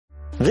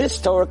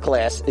This Torah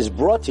class is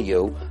brought to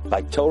you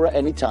by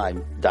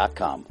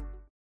TorahAnytime.com.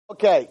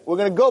 Okay, we're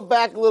going to go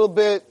back a little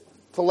bit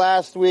to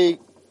last week,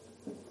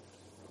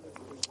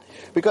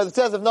 because it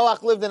says if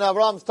Noach lived in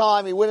Avraham's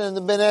time, he wouldn't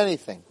have been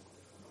anything.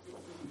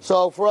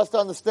 So for us to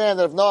understand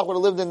that if Noach would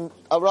have lived in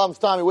Avraham's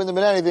time, he wouldn't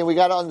have been anything, we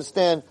got to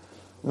understand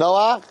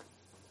Noach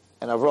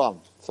and Avraham.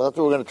 So that's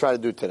what we're going to try to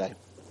do today.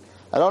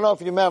 I don't know if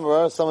you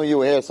remember, some of you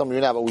were here, some of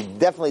you not, but we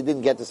definitely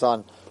didn't get this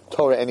on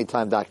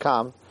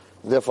TorahAnytime.com.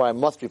 Therefore, I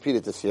must repeat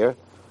it this year,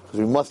 because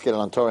we must get it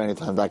on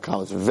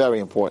TorahAnytime.com. It's very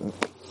important.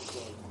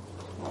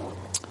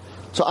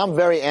 So I'm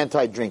very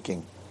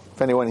anti-drinking,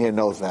 if anyone here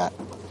knows that.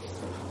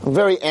 I'm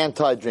very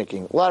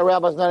anti-drinking. A lot of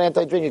rabbis not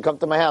anti-drinking. Come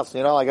to my house,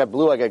 I got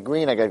blue, I got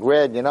green, I got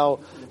red,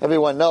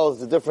 Everyone knows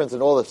the difference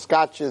in all the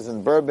scotches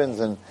and bourbons,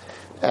 and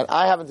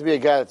I happen to be a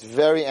guy that's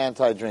very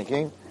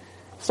anti-drinking,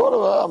 sort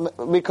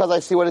of because I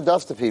see what it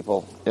does to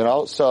people,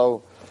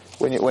 So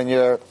when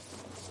you're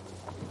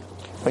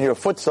a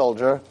foot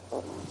soldier,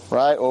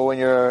 right, or when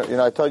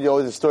I told you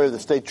always the story of the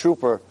state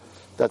trooper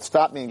that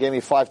stopped me and gave me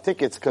 5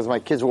 tickets because my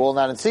kids were all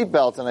not in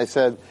seatbelts, and I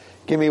said,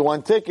 give me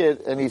 1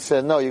 ticket, and he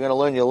said, no, you're going to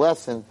learn your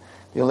lesson,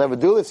 you'll never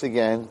do this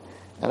again.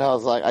 And I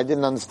was like, I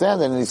didn't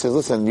understand it, and he says,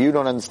 listen, you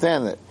don't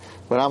understand it,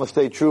 but I'm a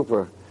state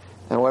trooper,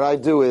 and what I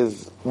do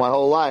is, my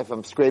whole life,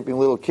 I'm scraping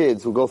little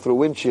kids who go through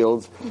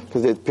windshields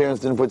because their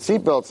parents didn't put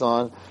seatbelts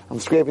on,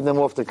 I'm scraping them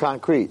off the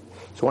concrete.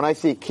 So when I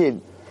see a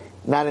kid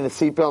not in a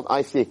seatbelt,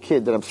 I see a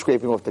kid that I'm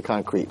scraping off the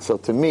concrete. So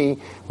to me,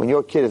 when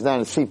your kid is not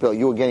in a seatbelt,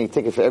 you are getting a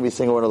ticket for every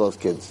single one of those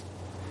kids.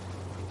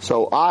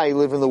 So I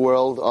live in the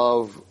world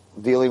of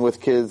dealing with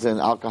kids and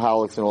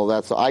alcoholics and all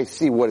that, so I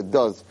see what it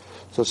does.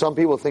 So some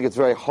people think it's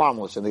very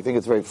harmless, and they think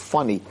it's very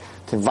funny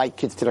to invite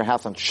kids to their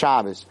house on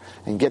Shabbos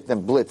and get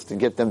them blitzed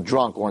and get them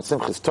drunk, or on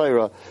Simchas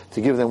Torah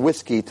to give them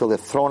whiskey till they're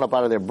thrown up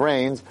out of their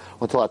brains,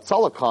 until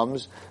Hatzalah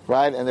comes,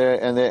 right? And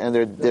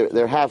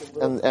they're half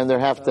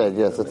dead.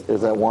 Yes,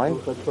 is that wine?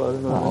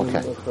 Oh,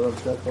 okay.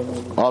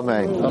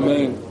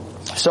 Amen.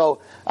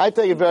 So I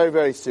take it very,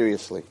 very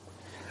seriously.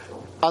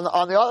 On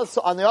the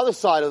other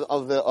side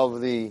of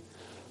the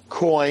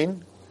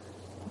coin,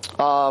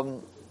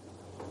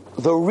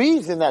 the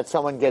reason that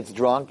someone gets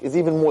drunk is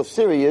even more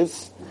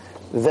serious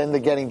than the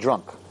getting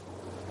drunk.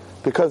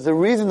 Because the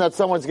reason that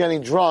someone's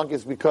getting drunk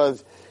is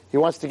because he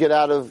wants to get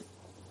out of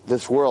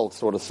this world,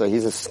 so to say.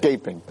 He's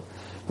escaping.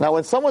 Now,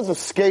 when someone's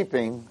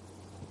escaping,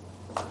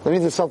 that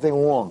means there's something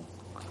wrong.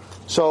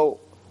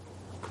 So,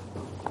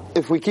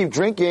 if we keep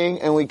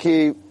drinking and we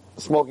keep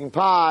smoking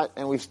pot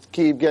and we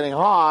keep getting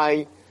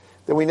high,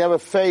 then we never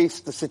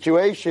face the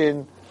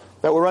situation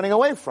that we're running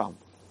away from.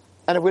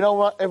 And if we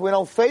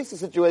don't face the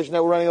situation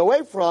that we're running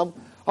away from,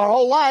 our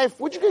whole life,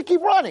 we're just going to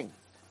keep running.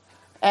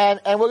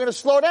 And we're going to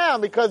slow down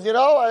because,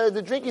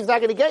 the drinking's not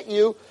going to get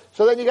you,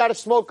 so then you got to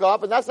smoke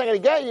up, and that's not going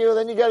to get you, and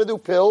then you got to do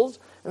pills,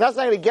 and that's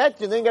not going to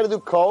get you, and then you got to do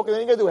coke, and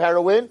then you got to do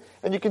heroin,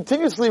 and you're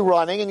continuously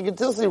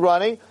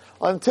running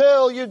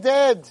until you're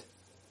dead.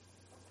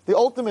 The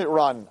ultimate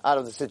run out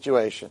of the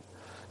situation.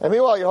 And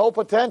meanwhile, your whole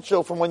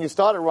potential from when you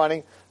started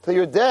running till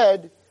you're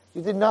dead,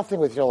 you did nothing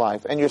with your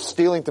life, and you're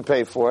stealing to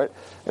pay for it,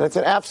 and it's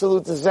an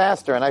absolute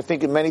disaster. And I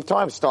think it many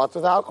times starts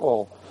with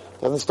alcohol.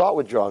 It doesn't start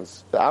with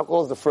drugs. The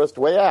alcohol is the first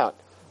way out.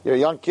 You're a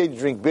young kid, you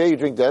drink beer, you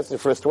drink that, it's the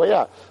first way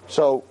out.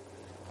 So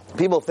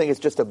people think it's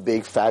just a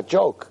big fat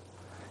joke,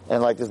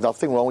 and there's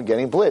nothing wrong with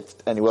getting blitzed.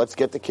 And let's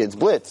get the kids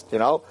blitzed.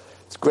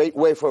 It's a great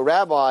way for a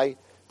rabbi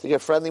to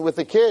get friendly with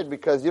the kid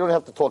because you don't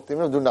have to talk to him,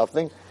 you don't do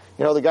nothing.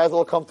 The guys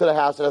will come to the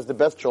house that has the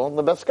best children,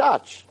 the best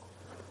scotch.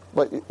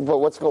 But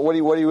what are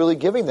you really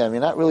giving them?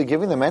 You're not really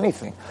giving them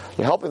anything.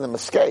 You're helping them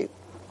escape.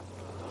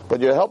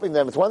 But you're helping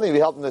them. It's one thing to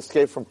help them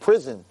escape from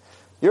prison.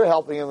 You're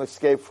helping them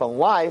escape from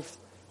life,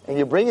 and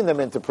you're bringing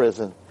them into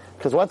prison.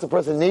 Because once a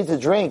person needs a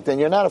drink, then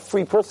you're not a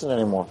free person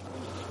anymore.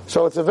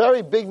 So it's a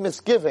very big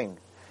misgiving.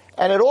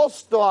 And it all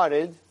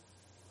started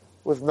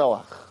with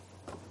Noach.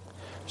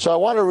 So I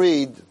want to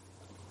read.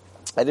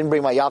 I didn't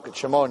bring my Yalkut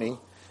Shimoni.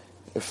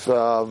 If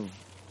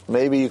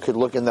maybe you could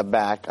look in the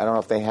back. I don't know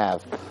if they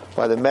have.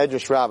 By the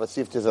Medrash Rabbah,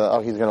 see if there's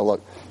he's going to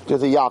look.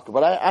 There's a Yalkut,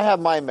 but I have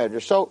my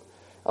Medrash. So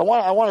I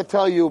want to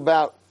tell you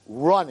about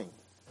running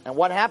and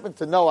what happened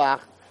to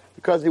Noach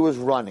because he was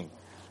running.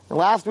 In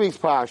last week's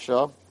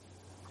Parashat,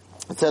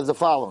 it says the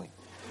following.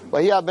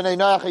 Okay. And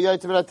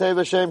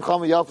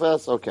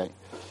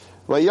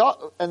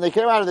they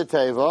came out of the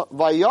Teva.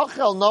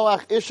 Vayochel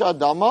Noach ish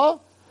adama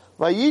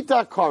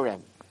vayita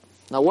korem.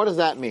 Now what does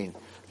that mean?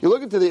 If you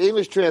look into the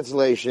English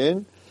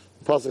translation,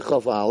 Pasuk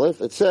Chof Aleph,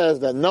 it says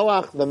that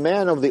Noach, the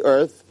man of the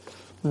earth,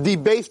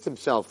 debased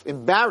himself,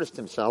 embarrassed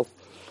himself,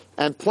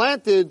 and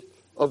planted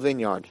a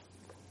vineyard.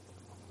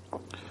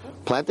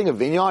 Planting a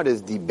vineyard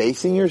is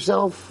debasing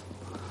yourself?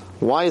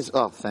 Why is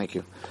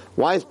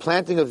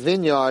planting a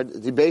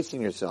vineyard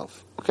debasing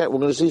yourself? Okay, we're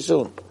going to see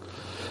soon.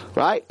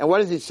 Right? And what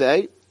does he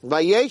say?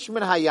 Vayesh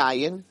min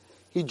hayayin,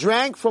 he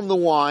drank from the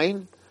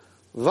wine.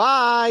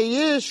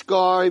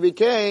 Vayishkar, he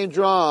became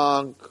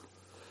drunk.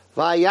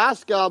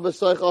 Vayaskal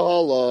b'soicha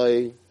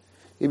holoi,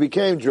 he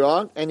became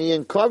drunk and he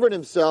uncovered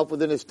himself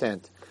within his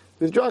tent.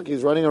 He was drunk, he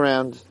was running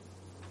around.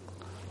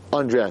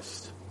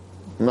 undressed.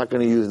 I'm not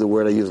going to use the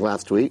word I used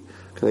last week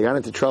because I got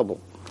into trouble,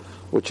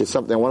 which is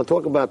something I want to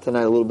talk about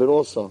tonight a little bit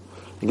also.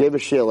 I gave a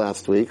share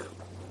last week,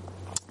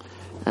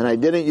 and I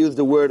didn't use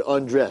the word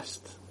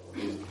undressed.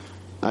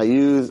 I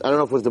don't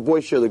know if it was the boy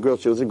share or the girl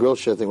share. It was a girl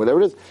share thing,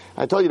 whatever it is.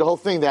 I told you the whole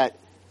thing that,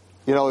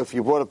 if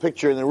you brought a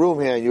picture in the room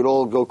here, you'd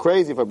all go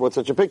crazy if I brought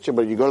such a picture,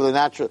 but you go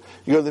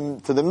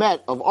to the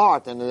Met of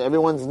art, and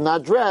everyone's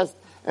not dressed,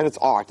 and it's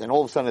art, and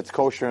all of a sudden it's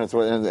kosher, and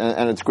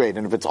it's great.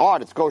 And if it's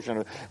art, it's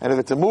kosher, and if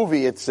it's a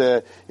movie, it's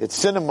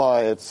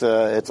cinema, it's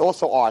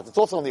also art. It's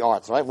also in the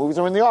arts, right? Movies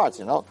are in the arts,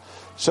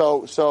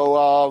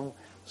 So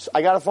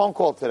I got a phone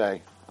call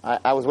today.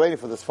 I was waiting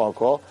for this phone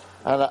call,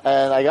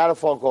 and I got a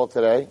phone call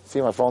today.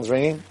 See, my phone's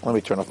ringing. Let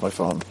me turn off my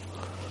phone.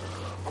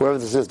 Whoever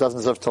this is doesn't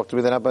deserve to talk to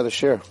me. They're not by the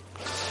share.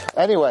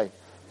 Anyway,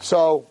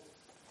 so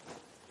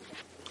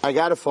I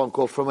got a phone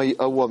call from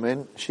a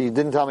woman. She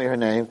didn't tell me her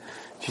name.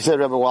 She said,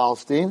 Rebbe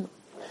Wallerstein,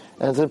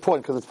 and it's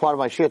important because it's part of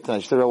my share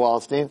tonight. She said, Rebbe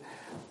Wallerstein,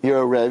 you're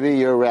a Rebbe,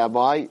 you're a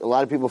rabbi. A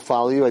lot of people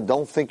follow you. I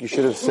don't think you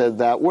should have said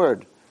that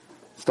word.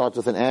 It starts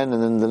with an N,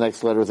 and then the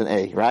next letter is an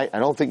A, right? I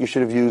don't think you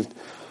should have used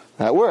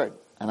that word.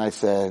 And I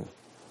said,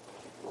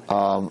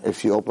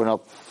 if you open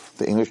up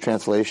the English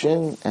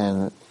translation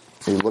and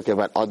you look at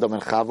what Adam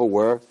and Chava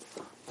were,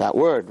 that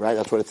word, right?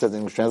 That's what it says in the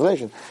English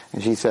translation.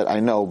 And she said,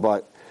 I know,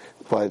 but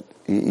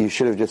you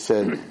should have just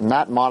said,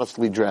 not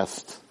modestly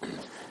dressed,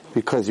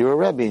 because you're a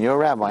Rebbe and you're a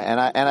rabbi. And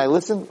I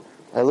listened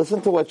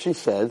to what she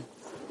said,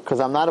 because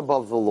I'm not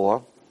above the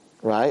law,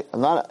 right?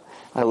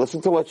 I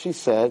listened to what she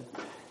said,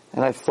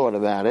 and I thought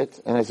about it,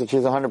 and I said,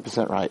 she's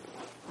 100% right.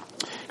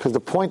 Because the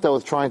point I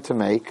was trying to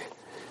make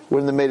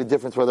wouldn't have made a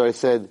difference whether I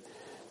said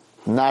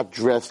not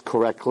dressed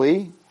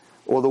correctly,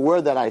 or the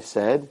word that I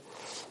said,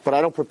 but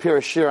I don't prepare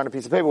a shir on a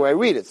piece of paper where I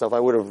read it. So if I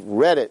would have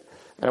read it,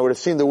 and I would have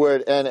seen the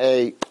word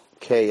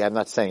N-A-K, I'm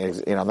not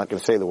saying, I'm not going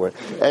to say the word,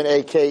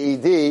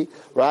 N-A-K-E-D,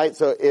 right?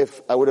 So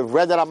if I would have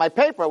read that on my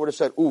paper, I would have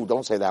said, ooh,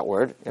 don't say that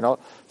word,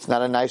 it's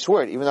not a nice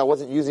word, even though I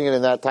wasn't using it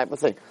in that type of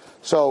thing.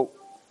 So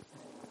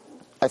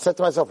I said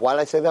to myself, why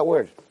did I say that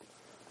word?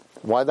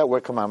 Why did that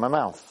word come out of my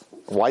mouth?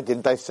 Why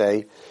didn't I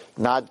say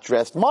not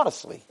dressed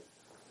modestly,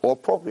 or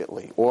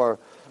appropriately, or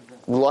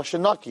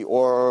lashanaki,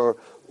 or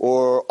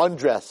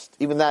undressed?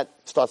 Even that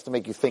starts to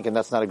make you think, and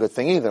that's not a good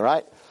thing either,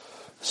 right?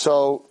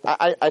 So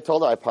I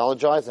told her I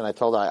apologize, and I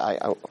told her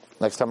I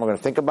next time I'm going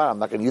to think about it. I'm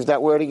not going to use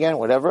that word again,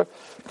 whatever,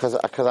 because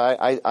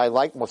I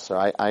like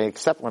Musar. I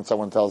accept when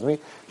someone tells me.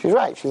 She's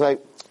right. She's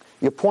like,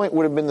 your point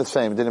would have been the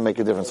same. It didn't make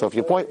a difference. So if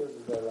your point,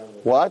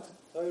 what?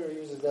 Torah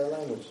uses that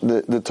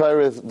language. The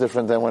Torah is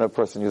different than when a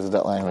person uses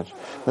that language.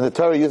 When the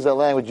Torah uses that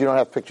language, you don't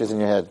have pictures in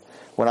your head.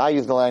 When I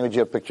use the language, you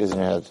have pictures in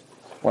your head.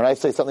 When I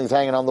say something's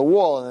hanging on the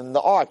wall, and in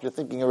the art, you're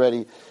thinking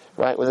already,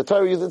 right? When the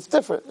Torah uses it, it's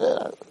different.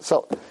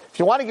 So, if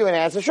you want to give an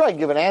answer, sure, I can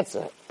give an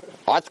answer.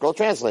 Art Scroll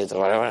translates, or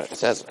whatever it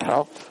says,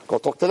 go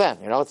talk to them,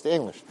 it's the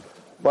English.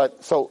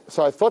 But, so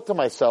I thought to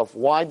myself,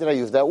 why did I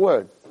use that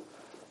word?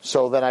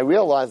 So then I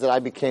realized that I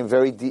became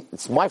very deep.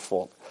 It's my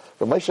fault.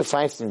 But Moshe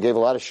Feinstein gave a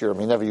lot of shiurim.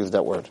 He never used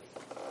that word.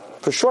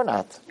 For sure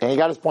not. And he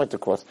got his point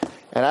across.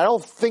 And I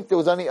don't think there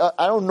was any,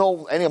 I don't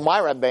know any of my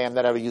Rebbeim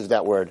that ever used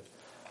that word,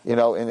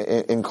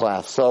 in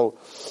class. So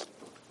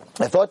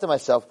I thought to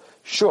myself,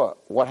 sure,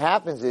 what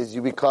happens is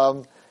you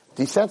become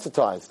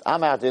desensitized.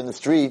 I'm out there in the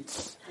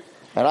streets,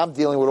 and I'm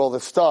dealing with all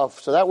this stuff,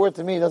 so that word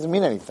to me doesn't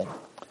mean anything.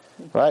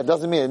 Right? It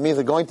doesn't mean, it means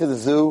they're going to the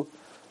zoo,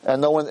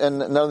 and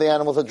none of the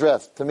animals are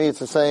dressed. To me, it's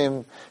the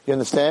same, you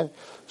understand?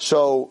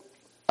 So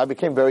I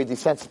became very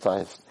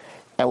desensitized.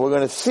 And we're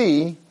going to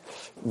see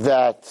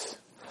that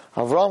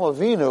Avraham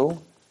Avinu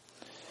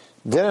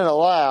didn't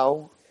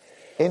allow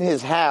in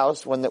his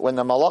house, when the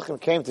Malachim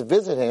came to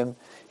visit him,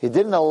 he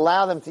didn't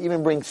allow them to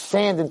even bring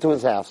sand into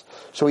his house.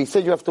 So he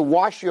said you have to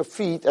wash your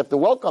feet at the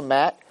welcome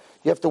mat.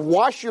 You have to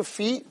wash your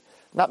feet,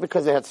 not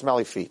because they had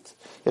smelly feet.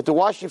 You have to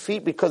wash your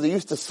feet because they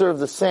used to serve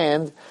the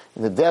sand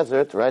in the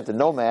desert, right? The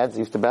nomads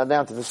used to bow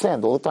down to the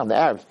sand all the time. The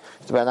Arabs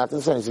used to bow down to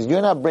the sand. He says,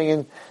 you're not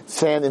bringing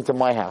sand into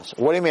my house.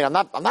 What do you mean? I'm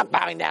not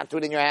bowing down to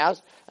it in your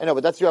house. I know,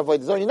 but that's your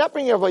avodah zarah. You're not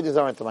bringing your avodah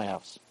zarah into my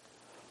house.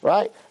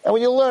 Right? And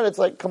when you learn, it's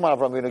like, come on, I'm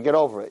going to get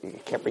over it. You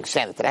can't bring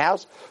sand into the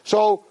house.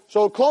 So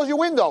close your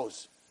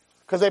windows.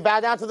 Because they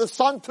bow down to the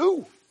sun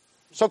too.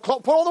 So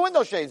put all the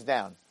window shades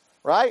down.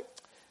 Right?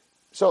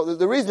 So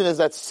the reason is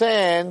that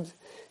sand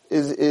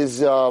is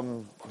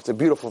it's a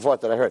beautiful thought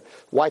that I heard.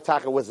 Why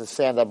Taka was the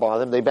sand that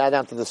bothered them? They bow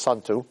down to the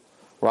sun too.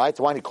 Right?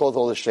 So why did he close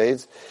all the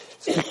shades?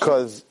 It's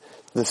because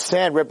the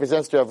sand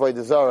represents the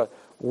avodah zarah.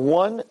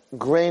 1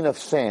 grain of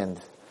sand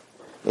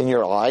in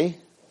your eye,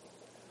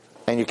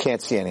 and you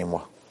can't see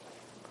anymore.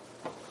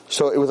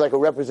 So it was like a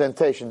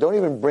representation.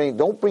 Don't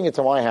bring it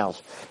to my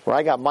house, where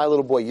I got my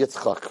little boy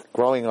Yitzchak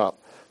growing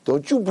up.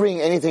 Don't you bring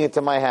anything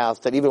into my house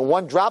that even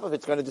 1 drop of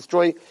it's going to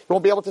destroy, you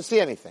won't be able to see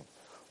anything.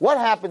 What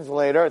happens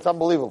later? It's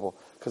unbelievable,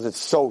 because it's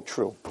so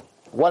true.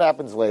 What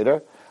happens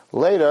later?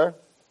 Later,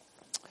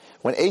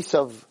 when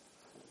Esav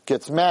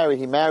gets married,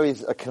 he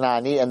marries a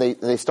Canaanite, and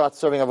they start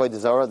serving avodah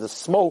zarah. The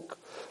smoke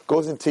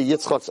goes into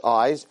Yitzchak's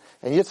eyes,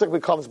 and Yitzchak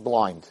becomes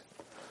blind.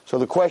 So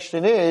the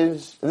question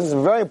is, this is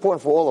very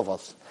important for all of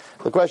us.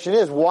 The question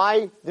is,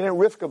 why didn't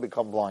Rivka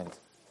become blind?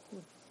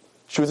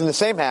 She was in the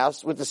same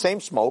house with the same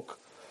smoke,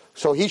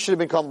 so he should have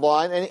become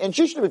blind, and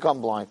she should have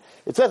become blind.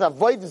 It says,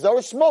 avoid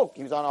the smoke.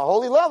 He was on a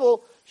holy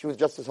level. She was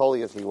just as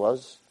holy as he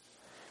was.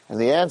 And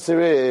the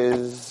answer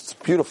is, it's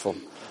beautiful.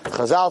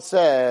 Chazal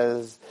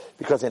says,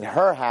 because in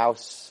her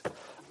house,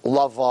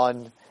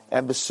 Lavan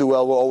and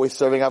Besuel were always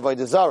serving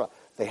Avodah Zarah.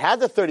 They had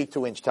the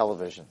 32-inch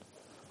television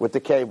with the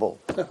cable.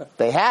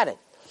 They had it.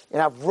 In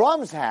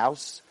Avram's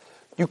house,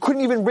 you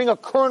couldn't even bring a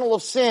kernel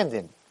of sand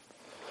in.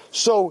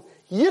 So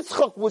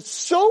Yitzchak was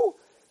so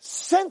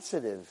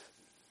sensitive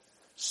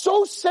to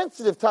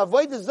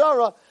Avodah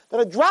Zarah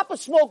that a drop of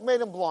smoke made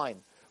him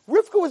blind.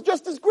 Rivka was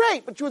just as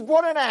great, but she was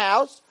born in a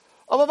house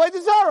of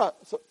Avodah Zarah.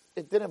 So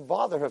it didn't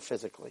bother her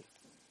physically.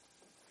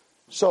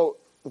 So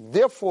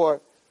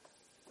therefore,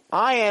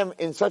 I am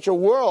in such a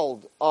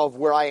world of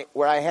where I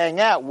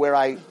hang out, where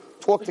I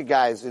talk to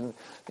guys in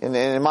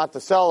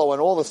Monticello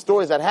and all the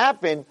stories that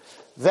happen,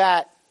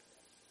 that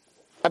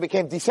I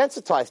became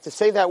desensitized. To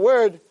say that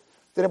word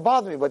didn't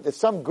bother me. But there's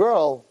some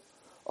girl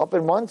up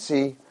in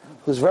Muncie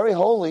who's very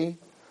holy,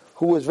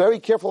 who was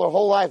very careful her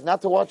whole life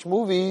not to watch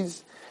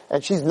movies,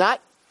 and she's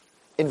not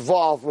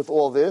involved with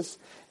all this.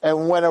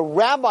 And when a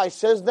rabbi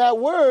says that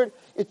word,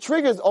 it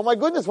triggers, oh my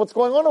goodness, what's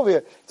going on over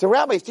here? It's a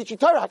rabbi, he's teaching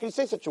Torah, how can you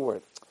say such a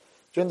word?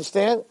 Do you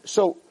understand?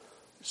 So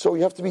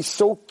you have to be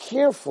so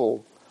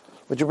careful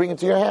what you bring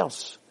into your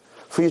house,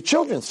 for your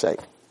children's sake.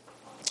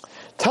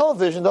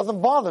 Television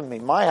doesn't bother me.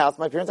 My house,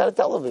 my parents had a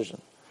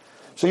television.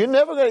 So you're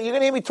gonna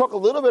hear me talk a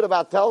little bit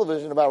about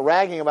television, about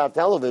ragging about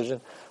television,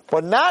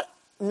 but not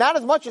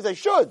as much as I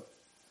should.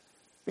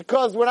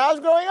 Because when I was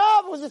growing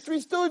up, it was the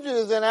Three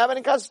Stooges and Abbott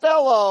and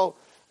Costello,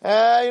 you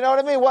know what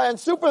I mean? And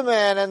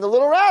Superman and the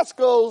Little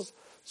Rascals.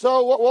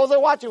 So what was I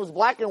watching? It was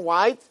black and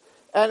white.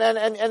 And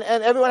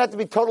everyone had to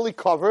be totally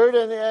covered,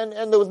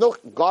 and there was no,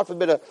 God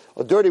forbid, a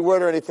dirty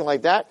word or anything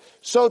like that.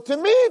 So to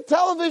me,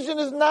 television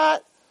is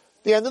not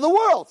the end of the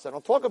world. So I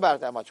don't talk about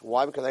it that much.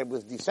 Why? Because I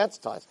was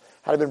desensitized.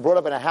 Had I been brought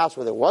up in a house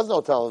where there was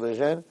no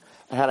television,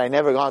 and had I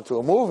never gone to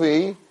a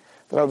movie,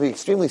 then I would be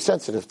extremely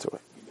sensitive to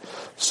it.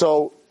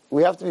 So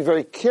we have to be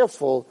very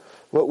careful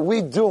what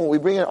we do when we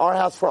bring in our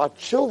house for our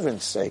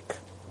children's sake.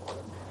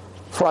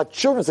 For our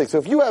children's sake. So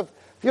if you have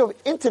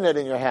internet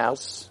in your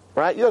house,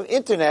 right? You have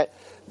internet.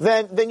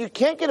 Then you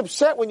can't get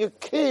upset when your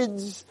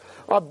kids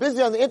are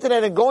busy on the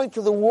internet and going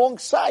to the wrong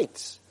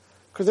sites.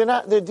 Because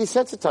they're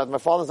desensitized. My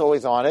father's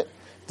always on it.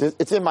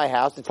 It's in my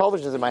house. The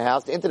television's in my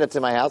house. The internet's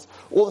in my house.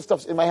 All the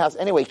stuff's in my house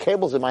anyway.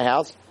 Cable's in my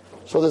house.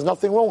 So there's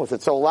nothing wrong with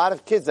it. So a lot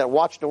of kids that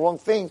watch the wrong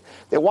things,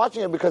 they're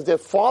watching it because their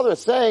father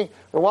is saying,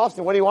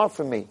 Walston, what do you want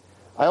from me?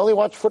 I only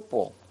watch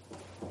football.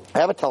 I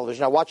have a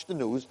television, I watch the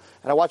news,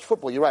 and I watch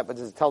football. You're right, but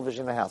there's a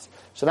television in the house.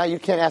 So now you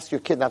can't ask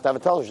your kid not to have a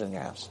television in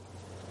your house.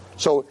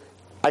 So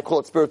I call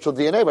it spiritual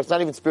DNA, but it's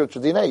not even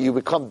spiritual DNA. You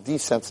become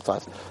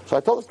desensitized. So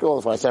I told this girl on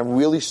the phone, I said, I'm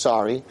really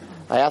sorry.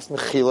 I asked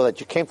Mechila that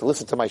you came to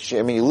listen to my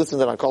share. I mean, you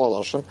listened to it on Kol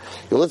HaLoshon.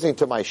 You're listening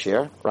to my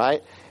share,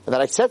 right? And that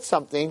I said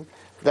something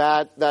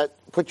that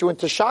put you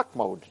into shock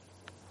mode.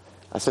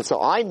 I said,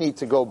 so I need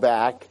to go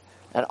back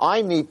and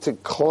I need to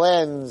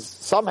cleanse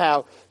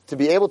somehow to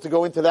be able to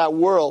go into that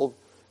world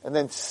and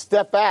then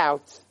step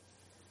out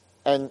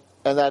and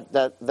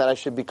that I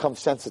should become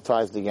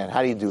sensitized again.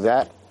 How do you do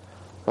that?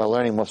 By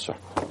learning Musar.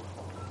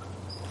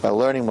 By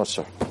learning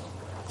Musar.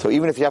 So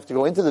even if you have to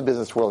go into the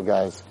business world,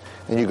 guys,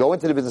 and you go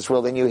into the business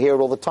world and you hear it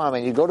all the time,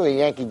 and you go to a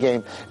Yankee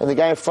game and the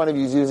guy in front of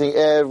you is using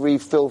every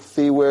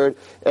filthy word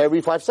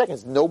every 5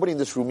 seconds. Nobody in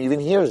this room even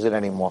hears it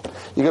anymore.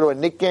 You go to a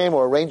Knick game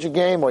or a Ranger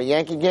game or a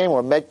Yankee game or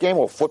a Met game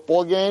or a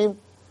football game,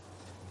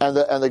 and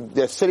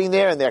they're sitting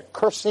there and they're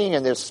cursing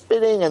and they're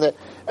spitting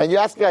and you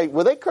ask the guy,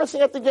 were they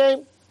cursing at the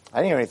game? I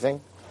didn't hear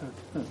anything.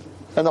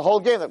 And the whole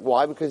game,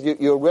 why? Because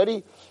you're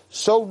already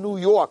so New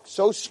York,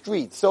 so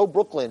street, so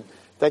Brooklyn,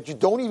 that you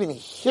don't even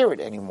hear it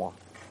anymore.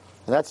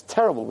 And that's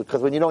terrible,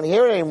 because when you don't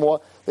hear it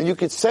anymore, then you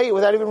can say it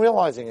without even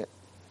realizing it.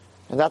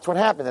 And that's what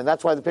happened. And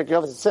that's why the picture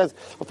of it says,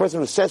 a person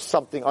who says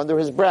something under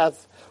his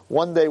breath,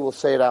 one day will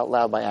say it out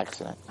loud by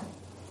accident.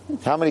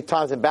 How many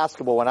times in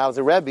basketball, when I was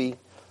a Rebbe,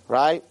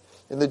 right,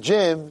 in the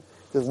gym,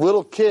 this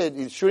little kid,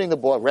 he's shooting the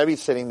ball,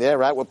 Rebbe's sitting there,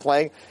 right, we're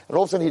playing, and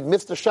all of a sudden he'd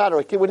miss the shot, or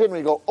a kid would hit him, and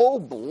he'd go, oh,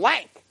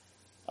 blank.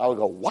 I would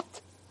go, what?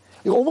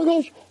 He'd go, oh my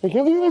gosh, I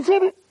can't believe I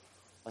said it.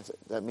 I said,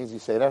 that means you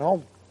say it at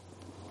home.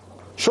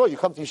 Sure, you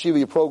come to yeshiva,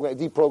 you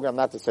deprogram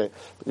not to say it,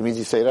 but it means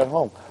you say it at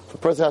home. The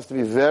person has to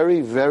be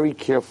very, very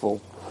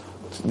careful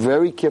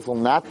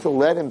not to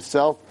let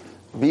himself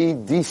be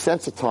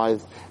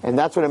desensitized. And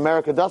that's what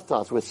America does to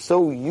us. We're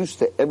so used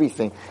to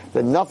everything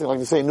that nothing, like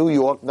they say in New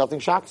York, nothing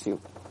shocks you.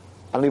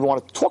 I don't even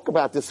want to talk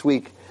about this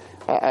week.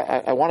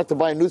 I wanted to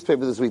buy a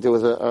newspaper this week. There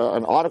was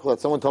an article that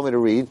someone told me to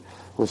read.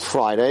 It was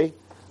Friday.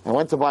 I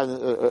went to buy,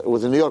 it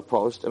was a New York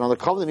Post, and on the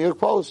cover of the New York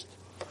Post,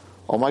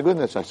 oh my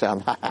goodness, I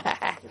said,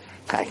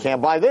 I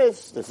can't buy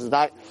this. This is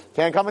not,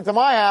 can't come into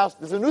my house.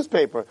 This is a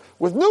newspaper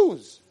with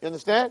news. You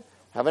understand?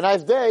 Have a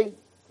nice day.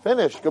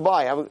 Finish.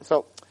 Goodbye.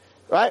 So,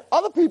 right?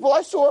 Other people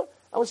I saw,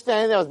 I was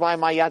standing there, I was buying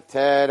my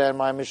yated and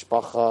my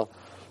mishpacha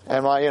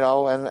and my,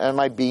 and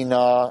my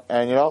bina,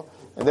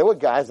 and there were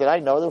guys that I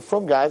know, they were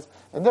from guys,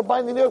 and they're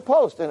buying the New York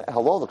Post. And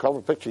hello, the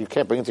cover picture, you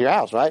can't bring it to your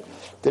house, right?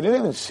 They didn't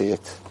even see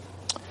it.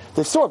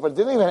 They saw it, but it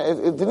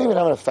didn't even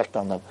have an effect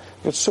on them.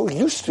 You're so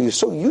used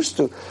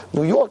to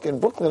New York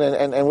and Brooklyn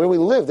and where we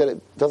live that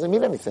it doesn't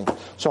mean anything.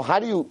 So how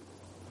do you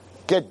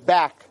get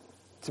back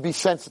to be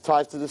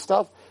sensitized to this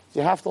stuff?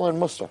 You have to learn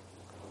Mussar.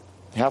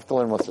 You have to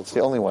learn Mussar. It's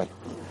the only way.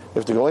 You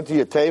have to go into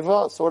your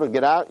teva, sort of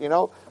get out,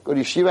 go to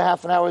yeshiva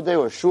half an hour a day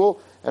or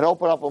shul, and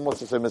open up a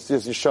Mussar, say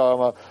Mesilas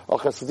Yesharim or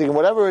Chasidim,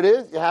 whatever it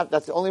is.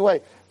 That's the only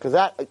way, because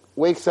that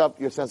wakes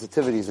up your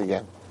sensitivities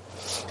again.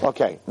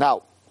 Okay,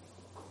 now.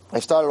 I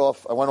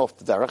went off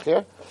the derech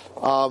here.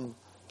 But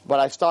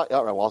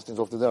Austin's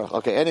off the derech.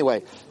 Okay,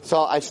 anyway.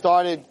 So I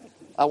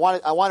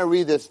want to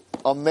read this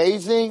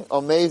amazing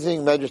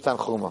Medrash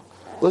Tanchuma.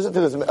 Listen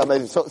to this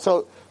amazing.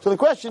 So the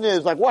question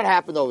is, what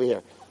happened over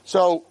here?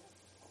 So,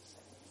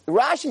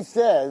 Rashi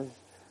says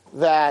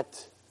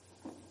that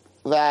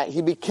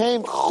he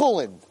became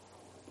chulin.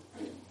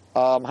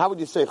 How would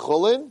you say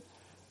chulin?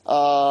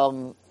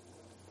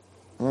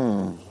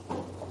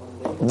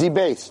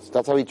 Debased.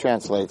 That's how he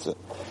translates it.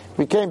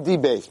 Became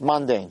debased,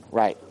 mundane,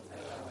 right?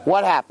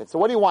 What happened? So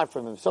what do you want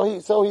from him? So he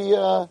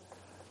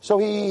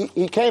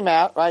came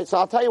out, right? So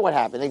I'll tell you what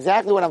happened.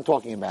 Exactly what I'm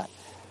talking about.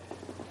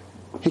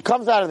 He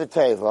comes out of the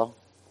teva,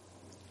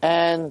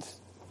 and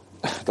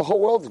the whole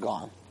world's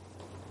gone.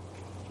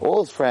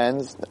 All his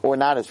friends, or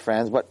not his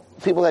friends, but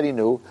people that he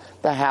knew,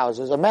 the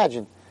houses.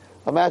 Imagine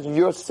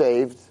you're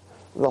saved.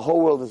 The whole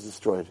world is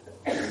destroyed.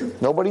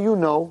 Nobody you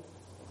know.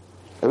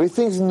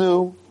 Everything's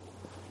new.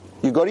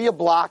 You go to your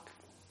block.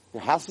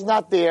 Your house is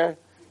not there.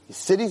 Your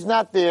city's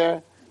not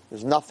there.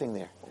 There's nothing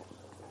there.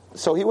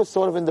 So he was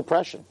sort of in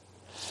depression.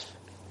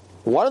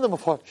 One of them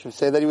should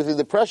say that he was in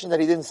depression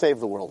that he didn't save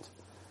the world.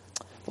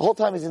 The whole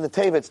time he's in the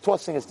teva, it's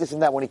tossing, it's this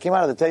and that. When he came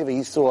out of the teva,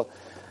 he saw,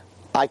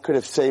 I could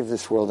have saved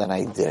this world and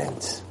I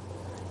didn't.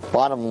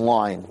 Bottom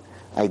line,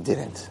 I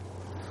didn't.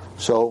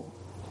 So,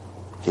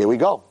 here we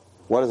go.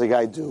 What does a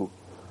guy do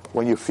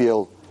when you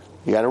feel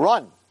you gotta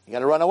run? You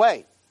gotta run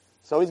away.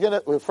 So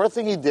the first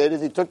thing he did is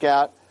he took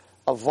out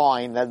a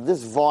vine. Now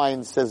this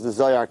vine, says the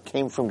Zohar,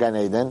 came from Gan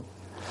Eden.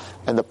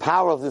 And the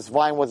power of this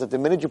vine was that the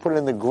minute you put it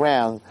in the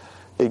ground,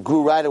 it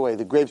grew right away.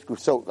 The grapes grew.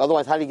 So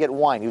otherwise, how do you get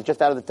wine? He was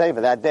just out of the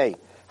teva that day.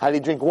 How did he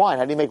drink wine?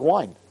 How did he make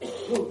wine?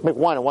 Make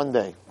wine in one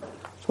day.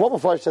 So one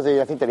before says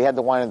I think that he had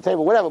the wine on the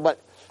table, whatever. But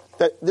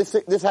this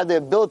had the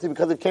ability,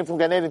 because it came from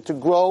Gan Eden, to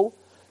grow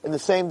in the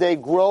same day,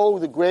 grow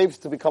the grapes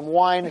to become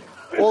wine,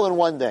 all in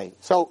one day.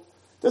 So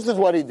this is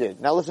what he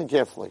did. Now listen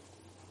carefully.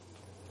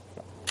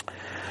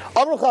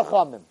 Amru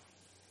Chachamim.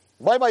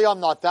 Boy bayom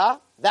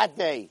nata, that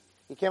day,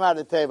 he came out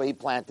of the teva, he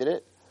planted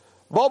it.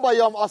 Bo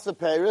bayom asa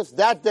peris,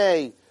 that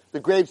day, the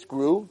grapes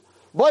grew.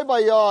 Boy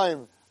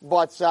bayom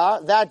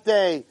batza, that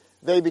day,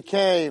 they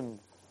became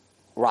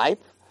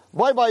ripe.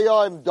 Boy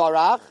bayom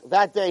darach,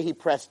 that day he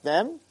pressed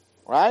them,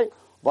 right?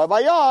 Boy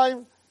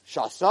bayom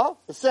shasa,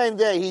 the same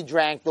day he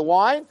drank the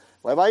wine.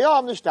 Boy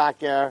bayom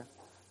nishtaker,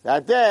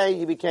 that day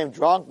he became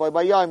drunk. Boy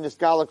bayom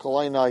niskala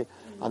koloinoi,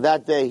 on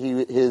that day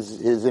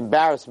his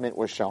embarrassment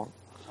was shown.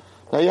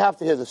 Now you have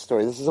to hear the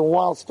story. This is a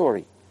wild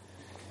story.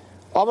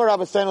 Amar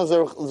Rabbeinu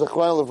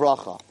Zechron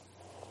Levracha.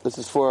 This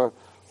is for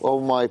all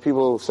my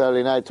people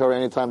Saturday night,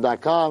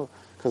 TorahAnytime.com,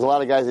 because a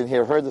lot of guys in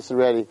here heard this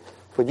already,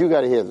 but you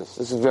got to hear this.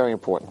 This is very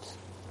important.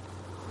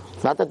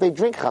 Not that they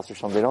drink chas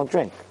v'shalom, they don't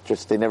drink.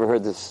 Just they never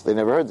heard this. They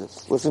never heard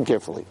this. Listen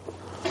carefully.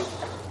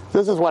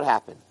 This is what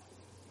happened.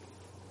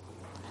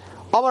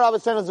 Amar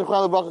Rabbeinu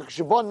Zechron Levracha.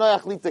 Shebon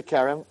Noach lita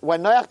kerem.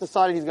 When Noach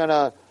decided he's going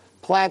to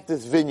plant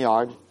this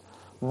vineyard,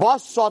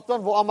 Bas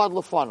Satan v'amad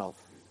lefanov.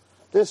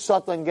 This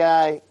Satan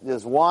guy,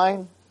 there's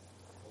wine,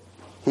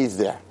 he's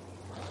there.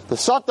 The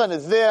Satan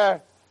is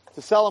there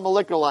to sell him a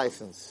liquor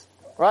license.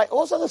 Right?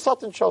 Also the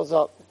Satan shows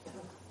up.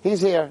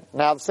 He's here.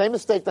 Now, the same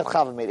mistake that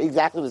Chava made.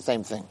 Exactly the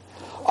same thing.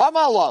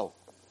 Amalo.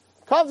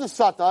 Comes the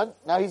Satan.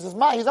 Now, he's a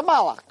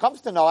malach. Comes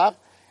to Noach,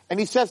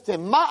 and he says to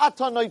him,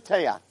 Ma'ata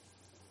noiteya.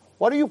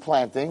 What are you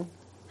planting?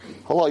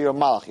 Hello, you're a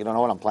malach. You don't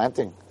know what I'm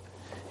planting?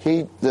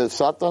 The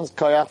Satan's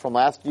koyach from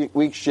last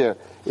week's share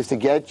is to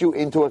get you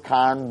into a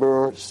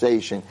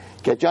conversation.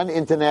 Get you on the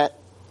internet,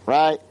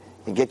 right?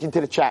 And get you into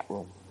the chat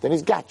room. Then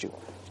he's got you.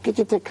 Get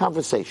you into a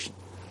conversation,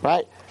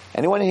 right?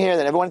 Anyone here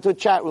that ever went into a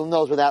chat room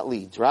knows where that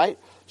leads, right?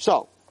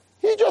 So,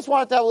 he just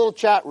wanted to have a little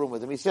chat room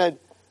with him. He said,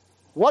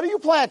 what are you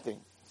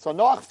planting? So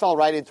Noach fell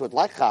right into it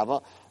like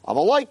Chava. I'm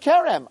a loy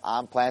kerem.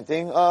 I'm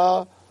planting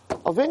a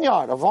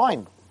vineyard, a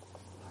vine.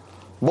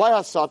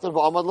 All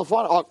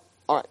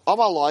right,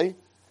 Amaloi.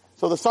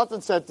 So the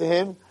Satan said to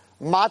him,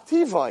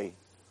 Mativai,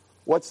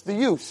 what's the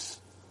use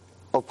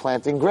of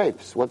planting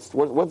grapes?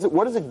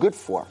 What is it good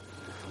for?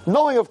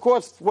 Knowing, of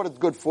course, what it's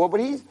good for,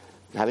 but he's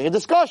having a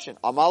discussion.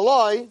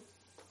 Amaloi,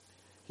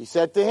 he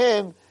said to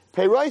him,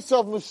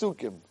 Peroisov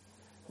musukim.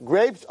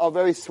 Grapes are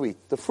very sweet.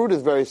 The fruit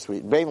is very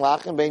sweet. Bein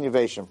lachem, bein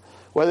yeveshim.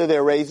 Whether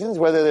they're raisins,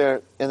 whether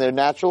they're in their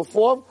natural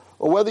form,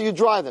 or whether you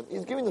dry them.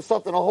 He's giving the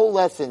Satan a whole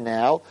lesson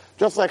now,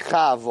 just like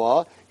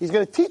Chava. He's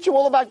going to teach him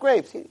all about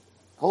grapes.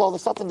 Hello, the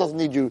Satan doesn't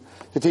need you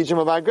to teach him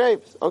about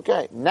grapes.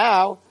 Okay,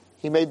 now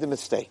he made the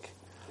mistake.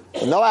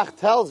 Noach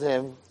tells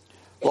him,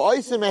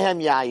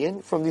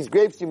 from these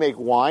grapes you make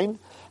wine,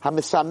 and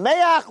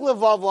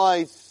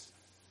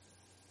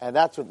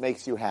that's what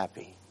makes you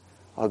happy.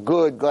 A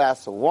good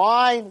glass of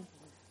wine,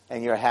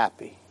 and you're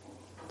happy.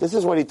 This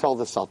is what he told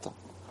the Sultan.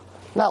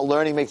 Not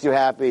learning makes you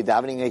happy,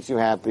 davening makes you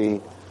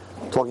happy,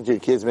 talking to your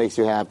kids makes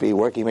you happy,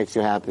 working makes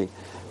you happy.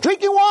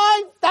 Drinking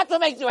wine, that's what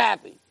makes you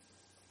happy.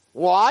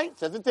 Why? It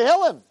says in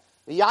Tehillim.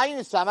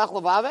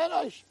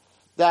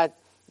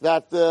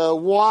 That the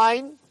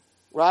wine,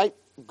 right,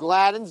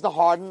 gladdens the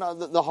heart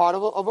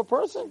of a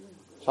person.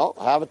 So,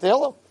 have a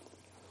Tehillim.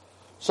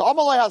 So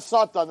Amalei has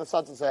Satan, the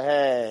Satan said,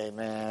 hey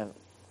man,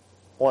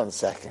 1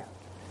 second.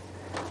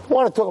 You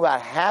want to talk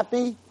about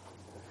happy?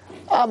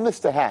 I'm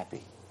Mr.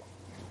 Happy.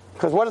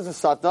 Because what is the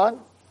Satan?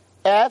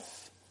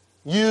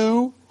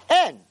 F-U-N.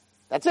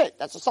 That's it.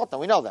 That's the Satan.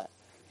 We know that.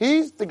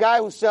 He's the guy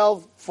who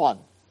sells fun.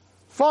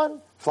 Fun,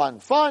 fun,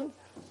 fun.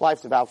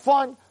 Life's about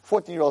fun.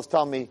 14-year-olds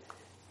tell me,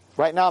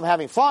 right now I'm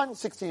having fun.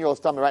 16-year-olds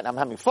tell me right now I'm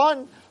having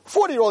fun.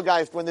 40-year-old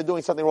guys, when they're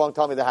doing something wrong,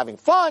 tell me they're having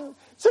fun.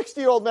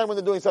 60-year-old men, when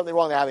they're doing something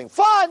wrong, they're having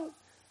fun.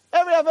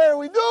 Every affair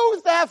we do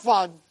is to have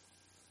fun.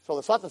 So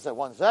the Satan said,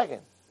 1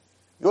 second.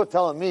 You're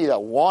telling me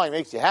that wine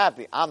makes you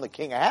happy. I'm the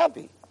king of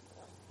happy.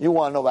 You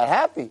want to know about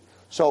happy.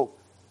 So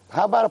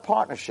how about a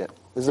partnership?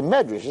 There's a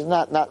medrash. It's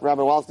not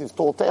Rabbi Wallstein's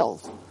tall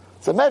tales.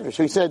 It's a medrash.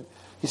 So he said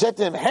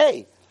to him,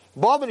 hey,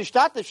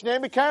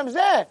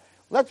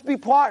 let's be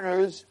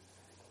partners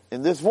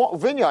in this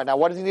vineyard. Now,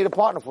 what does he need a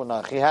partner for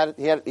now? He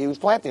was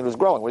planting, he was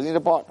growing. What does he need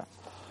a partner?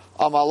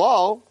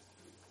 Amalo.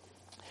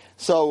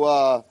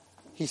 So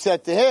he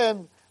said to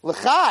him,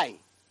 Lechai,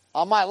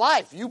 on my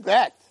life, you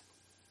bet.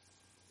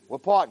 We're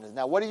partners.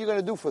 Now, what are you going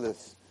to do for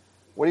this?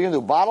 What are you going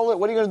to do? Bottle it?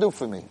 What are you going to do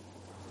for me?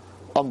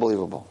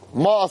 Unbelievable.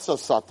 Ma'asa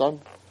Satan.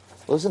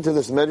 Listen to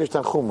this Medrash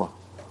Tanchuma.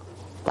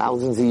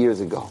 Thousands of years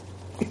ago.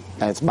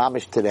 And it's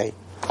mamish today.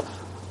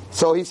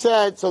 So the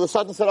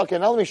Satan said, okay,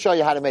 now let me show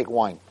you how to make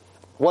wine.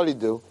 What did he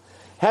do?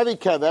 Heavy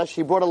kevesh,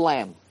 he brought a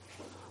lamb.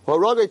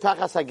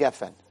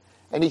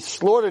 And he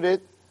slaughtered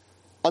it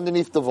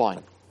underneath the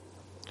vine.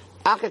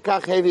 After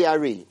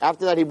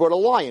that, he brought a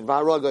lion,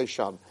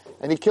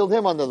 and he killed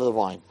him under the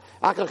vine.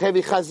 He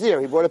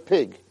brought a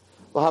pig.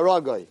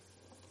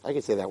 I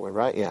can say that word,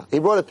 right? Yeah. He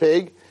brought a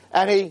pig,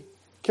 and he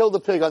killed the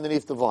pig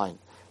underneath the vine.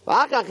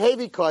 Then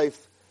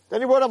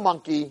he brought a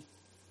monkey,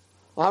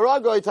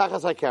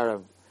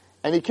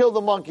 and he killed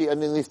the monkey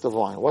underneath the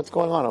vine. What's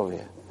going on over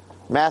here?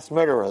 Mass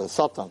murderer, the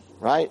Satan,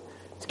 right?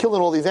 He's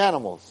killing all these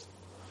animals.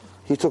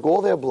 He took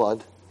all their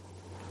blood,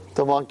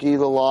 the monkey,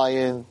 the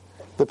lion,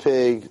 the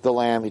pig, the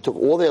lamb. He took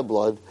all their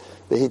blood.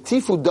 The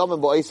hitifu dam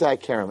and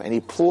and he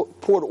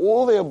poured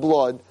all their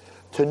blood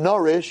to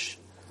nourish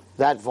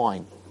that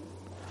vine.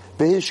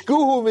 The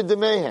hishkuhu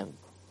midamehem,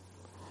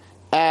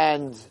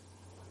 and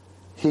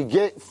he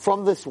get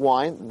from this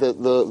wine.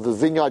 The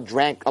vineyard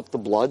drank up the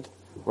blood,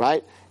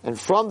 right? And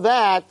from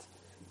that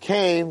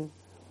came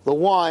the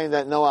wine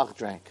that Noach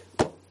drank.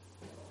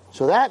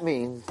 So that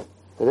means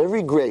that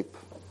every grape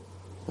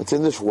that's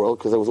in this world,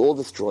 because it was all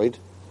destroyed,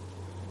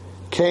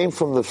 came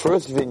from the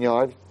first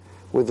vineyard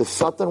where the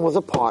Satan was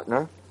a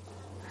partner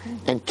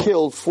and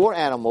killed 4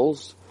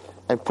 animals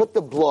and put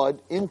the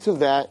blood into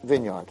that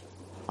vineyard.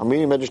 I'm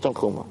reading Medrash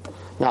Tanchuma.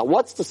 Now,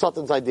 what's the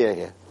Satan's idea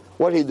here?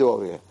 What did he do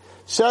over here?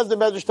 Says the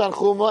Medrash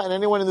Tanchuma, and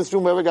anyone in this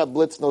room who ever got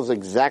blitzed knows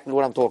exactly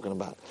what I'm talking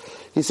about.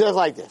 He says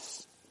like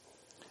this.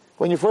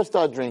 When you first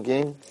start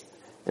drinking,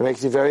 it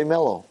makes you very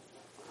mellow.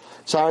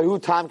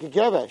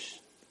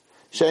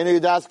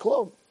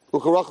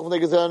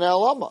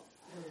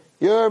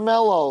 You're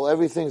mellow,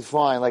 everything's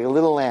fine, like a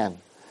little lamb.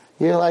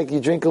 You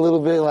drink a little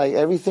bit, like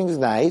everything's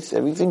nice,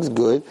 everything's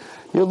good.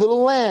 You're a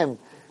little lamb.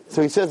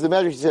 So he says, the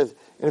Medrash, he says,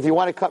 and if you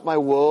want to cut my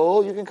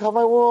wool, you can cut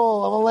my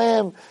wool. I'm a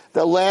lamb.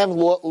 The lamb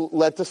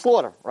led to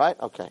slaughter, right?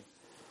 Okay.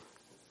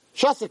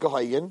 Shasa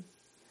kahayin.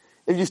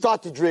 If you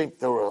start to drink,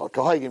 the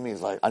kahayin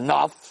means like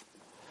enough.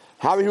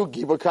 Harihu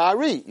giba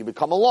kari. You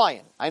become a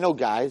lion. I know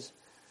guys,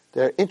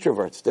 they're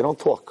introverts. They don't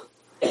talk.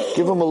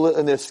 Give them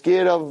and they're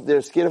scared of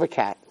a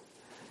cat.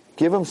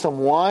 Give them some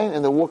wine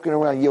and they're walking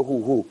around. Yo,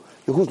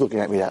 who's looking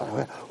at me that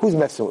way? Who's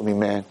messing with me,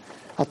 man?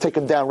 I'll take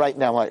him down right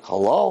now. I'm like,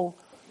 hello?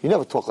 You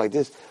never talk like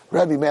this.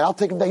 Rebbe, man, I'll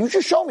take him down. You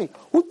should show me.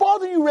 Who's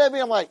bothering you, Rebbe?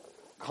 I'm like,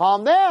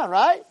 calm down,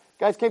 right?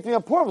 Guys came to me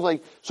on Purim. I was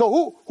like, so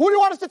who do you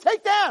want us to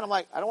take down? I'm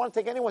like, I don't want to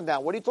take anyone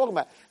down. What are you talking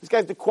about? This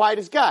guy's the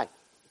quietest guy.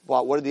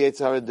 But what did the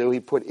Yetzer Hara do? He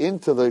put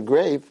into the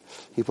grape,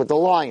 he put the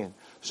lion.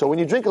 So when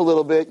you drink a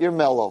little bit, you're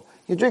mellow.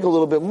 You drink a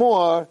little bit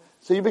more,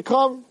 so you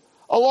become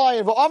a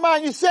lion. But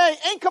Amman, you say,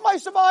 ain't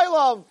Kamaisam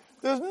Ilam.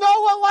 There's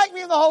no one like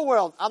me in the whole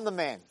world. I'm the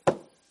man.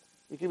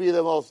 You can be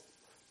the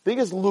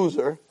biggest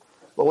loser,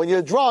 but when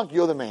you're drunk,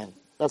 you're the man.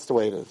 That's the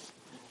way it is.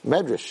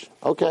 Medrash.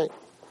 Okay.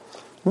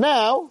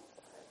 Now,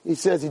 he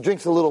says he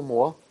drinks a little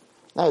more.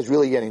 Now he's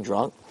really getting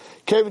drunk.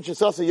 Now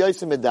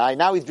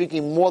he's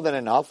drinking more than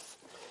enough.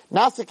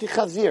 Nasa ki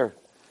chazir.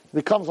 He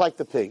becomes like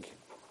the pig.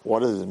 What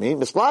does it mean?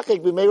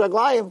 Mislachik b'mei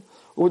raglayim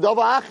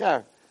u'dava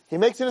acher. He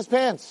makes it in his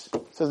pants,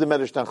 says the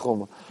Medrash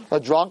Tanchuma. A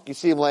drunk, you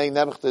see him laying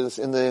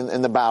nebuchadnezzar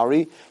in the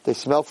Bowery. They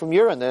smell from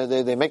urine.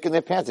 They make it in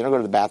their pants. They don't go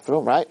to the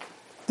bathroom, right?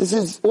 This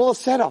is all a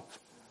setup.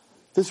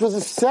 This was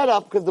a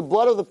setup because the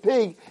blood of the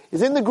pig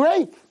is in the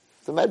grape.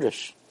 It's the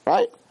Medrash,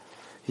 right?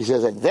 He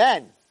says, and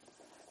then,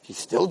 if you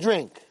still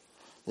drink,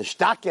 the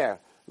shtaker,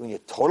 when you're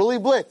totally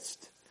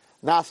blitzed,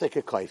 nasek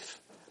a kaif.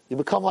 You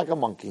become like a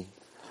monkey.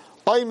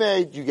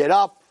 Oymed, you get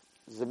up.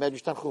 This is the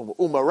Medrash Tanchuma.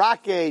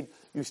 Umaraked,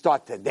 you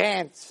start to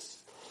dance.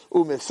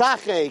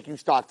 Umisachek, you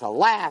start to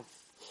laugh.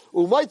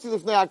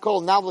 Umaytzilif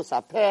ne'akol navlas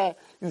apeh,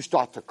 you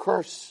start to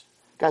curse.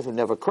 Guys who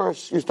never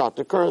curse, you start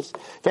to curse.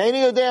 And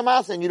you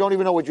don't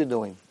even know what you're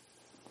doing.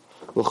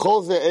 And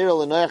all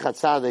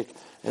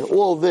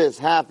this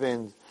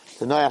happened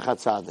to Noach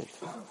HaTzadik.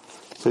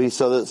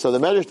 So the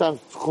Medrash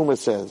Tanchuma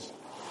says,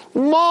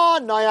 Ma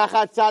Noach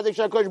HaTzadik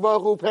shakosh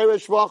baruch hu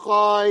perish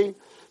v'chai.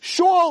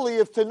 Surely,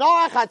 if to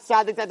Noach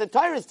HaTzadik, that the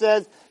Torah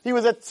says he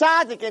was a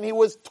tzaddik and he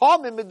was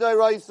tamim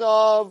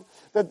b'doraisav,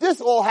 that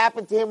this all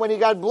happened to him when he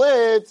got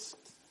blitzed.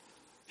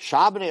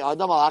 Shabnei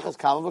Adam alachas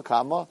kama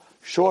v'kama.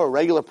 Sure, a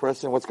regular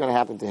person, what's going to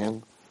happen to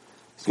him?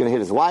 He's going to hit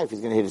his wife, he's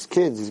going to hit his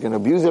kids, he's going to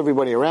abuse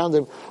everybody around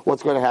him.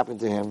 What's going to happen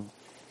to him?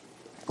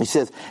 He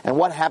says, and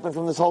what happened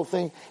from this whole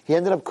thing? He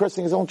ended up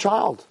cursing his own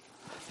child.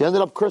 He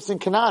ended up cursing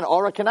Canaan.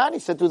 Ora Canaan, he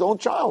said to his own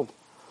child,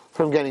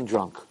 from getting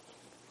drunk.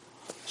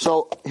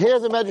 So,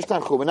 here's the Medrash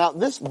Tanchuma. Now,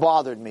 this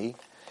bothered me,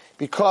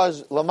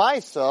 because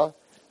Lamaisa,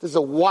 this is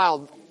a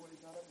wild...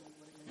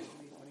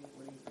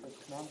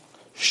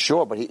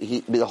 Sure, but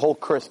the whole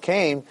curse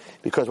came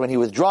because when he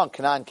was drunk,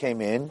 Canaan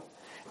came in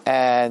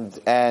and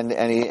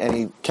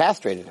he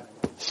castrated him.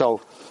 So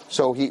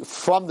he,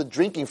 from the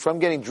drinking, from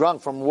getting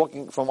drunk, from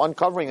walking, from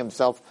uncovering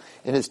himself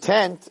in his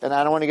tent, and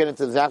I don't want to get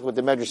into exactly what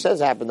the Medrash says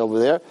happened over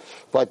there,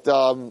 but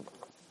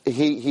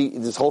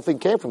this whole thing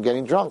came from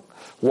getting drunk.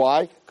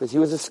 Why? Because he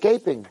was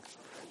escaping.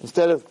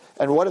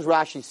 And what does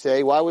Rashi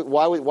say?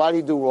 Why did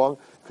he do wrong?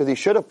 Because he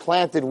should have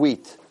planted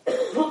wheat.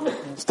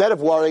 Instead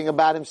of worrying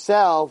about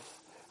himself,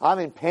 I'm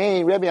in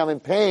pain, Rebbe, I'm in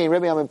pain,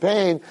 Rebbe, I'm in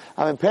pain,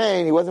 I'm in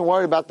pain. He wasn't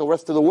worried about the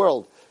rest of the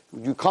world.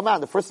 You come out,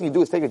 and the first thing you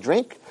do is take a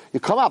drink. You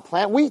come out,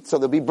 plant wheat, so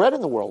there'll be bread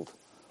in the world.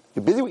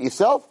 You're busy with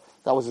yourself.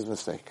 That was his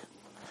mistake.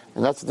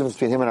 And that's the difference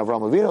between him and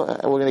Avraham Avinu,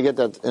 and we're going to get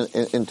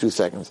that in 2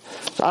 seconds.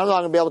 So I'm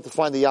not going to be able to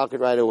find the Yalkut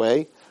right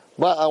away,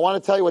 but I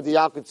want to tell you what the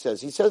Yalkut says.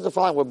 He says the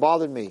following, what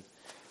bothered me.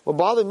 What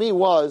bothered me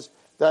was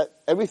that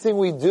everything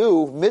we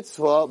do,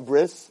 mitzvah,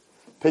 bris,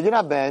 pidyon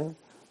haben,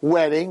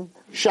 wedding,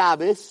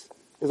 Shabbos,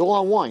 is all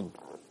on wine.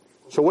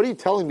 So what are you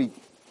telling me,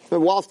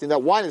 Wallstein,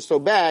 that wine is so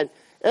bad?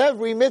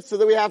 Every mitzvah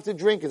that we have to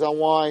drink is on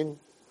wine.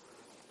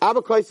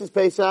 Abba Kois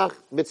Pesach,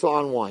 mitzvah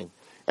on wine.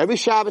 Every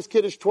Shabbos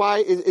Kiddush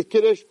twice is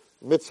Kiddush,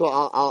 mitzvah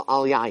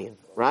al yayin,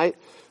 right?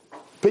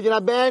 Pidyon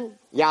haben,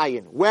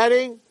 yayin.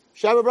 Wedding,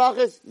 Shabbat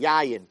brachas,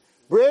 yayin.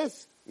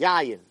 Bris,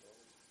 yayin.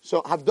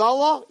 So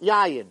Havdalah,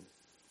 yayin.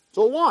 It's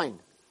all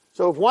wine.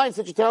 So if wine is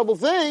such a terrible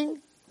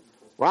thing,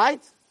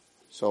 right?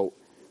 So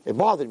it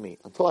bothered me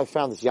until I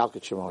found this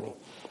Yalkut Shimoni.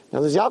 Now,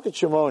 this Yalkut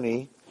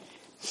Shimoni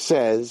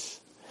says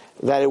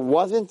that it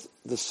wasn't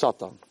the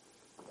Satan.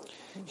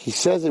 He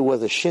says it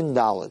was a Shin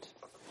Daled.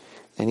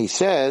 And he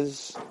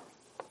says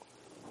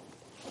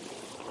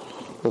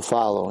the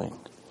following.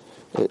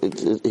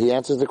 He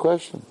answers the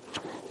question.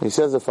 He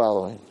says the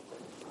following.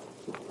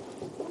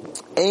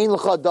 The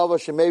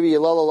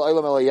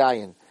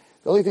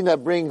only thing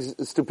that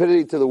brings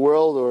stupidity to the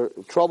world or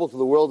trouble to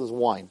the world is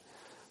wine.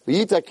 Okay,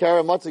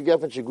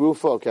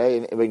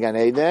 in Gan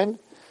Eden.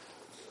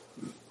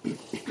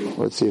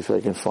 Let's see if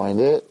I can find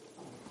it.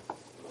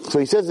 So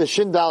he says the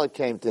Shin Dalet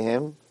came to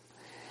him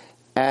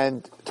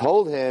and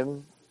told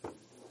him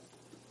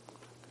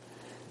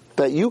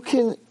that you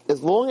can,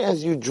 as long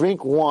as you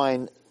drink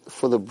wine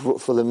for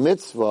the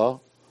mitzvah,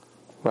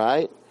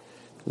 right?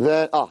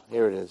 Then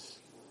here it is.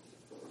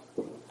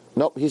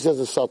 Nope, he says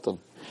the Satan.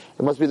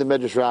 It must be the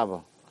Medrash Rabbah.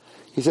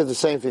 He says the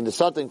same thing. The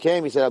Satan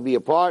came. He said, "I'll be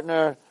a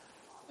partner,"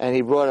 and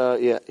he brought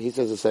he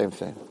says the same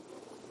thing.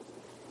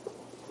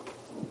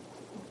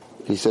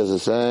 He says the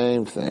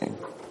same thing.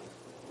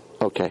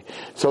 Okay,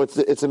 so it's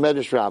a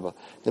Medrash Rabbah.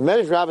 The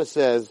Medrash Rabbah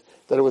says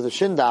that it was a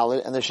Shin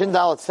Dalet, and the Shin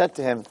Dalet said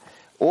to him,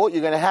 "Oh, you're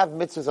going to have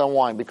mitzvahs on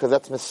wine because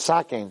that's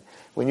misaking.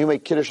 When you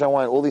make kiddush on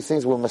wine, all these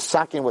things were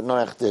misaking what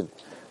Noach did.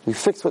 We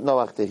fixed what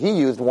Noach did. He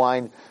used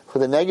wine for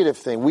the negative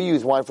thing. We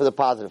use wine for the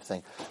positive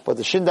thing. But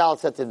the Shin Dalet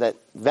said to him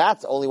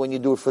that's only when you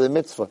do it for the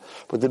mitzvah.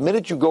 But the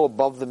minute you go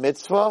above the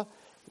mitzvah,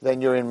 then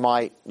you're in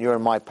my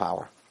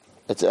power.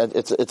 It's a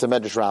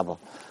Medrash Rabbah.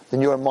 Then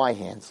you're in my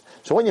hands.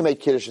 So when you make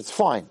kiddush, it's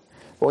fine.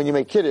 But when you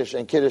make kiddush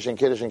and kiddush and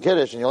kiddush and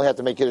kiddush, and you only have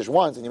to make kiddush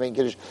once, and you make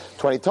kiddush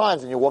 20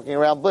 times, and you're walking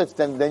around blitz,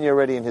 then you're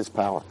already in his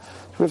power. So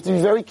we have to be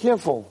very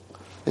careful.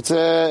 It's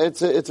a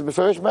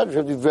Beferish Medrash. We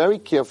have to be very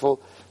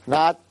careful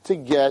not to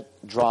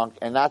get drunk,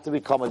 and not to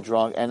become a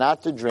drunk, and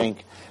not to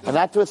drink, and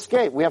not to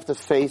escape. We have to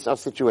face our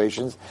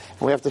situations,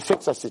 and we have to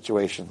fix our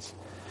situations.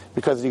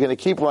 Because you're going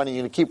to keep running,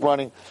 you're going to keep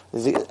running.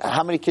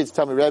 How many kids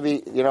tell me,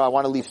 Rebbe, I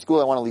want to leave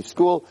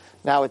school,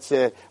 Now it's,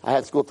 I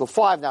had school till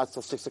 5, now it's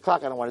till 6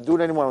 o'clock, I don't want to do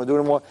it anymore,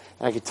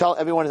 And I can tell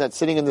everyone that's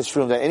sitting in this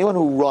room that anyone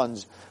who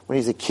runs when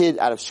he's a kid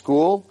out of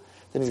school,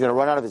 then he's going to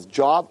run out of his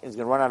job, and he's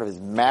going to run out of his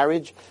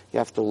marriage. You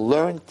have to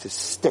learn to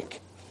stick.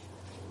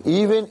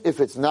 Even if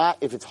it's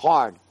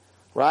hard,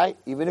 right?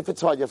 Even if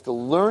it's hard, you have to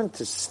learn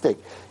to stick.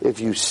 If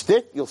you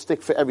stick, you'll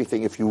stick for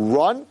everything. If you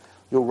run,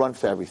 you'll run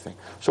for everything.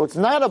 So it's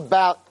not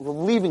about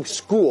leaving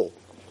school.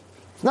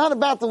 It's not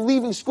about the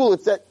leaving school.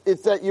 It's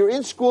that you're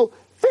in school,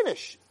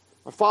 finish.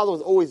 My father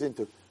was always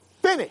into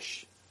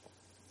finish.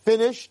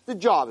 Finish the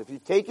job. If you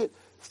take it,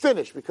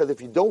 finish. Because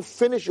if you don't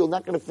finish, you're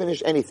not going to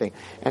finish anything.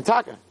 And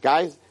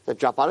guys that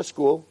drop out of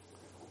school,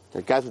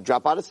 they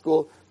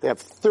have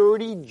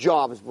 30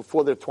 jobs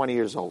before they're 20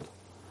 years old.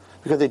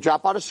 Because they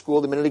drop out of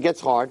school the minute it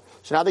gets hard.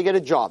 So now they get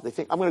a job. They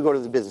think, I'm going to go to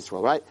the business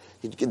world, right?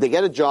 They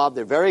get a job.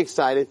 They're very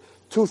excited.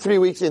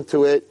 2-3 weeks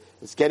into it,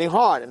 it's getting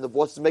hard. And the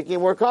boss is making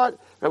him work hard.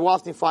 Rabbi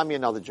Wallstein, find me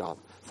another job.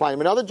 Find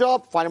him another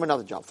job. Find him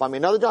another job. Find me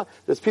another job.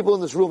 There's people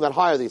in this room that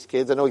hire these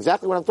kids. I know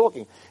exactly what I'm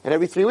talking. And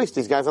every 3 weeks,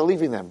 these guys are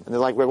leaving them. And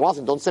they're like, Rabbi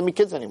Wallstein, don't send me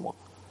kids anymore.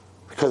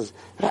 Because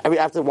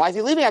why is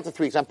he leaving after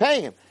 3 weeks? I'm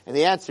paying him. And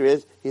the answer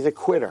is, he's a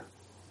quitter.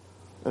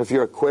 And if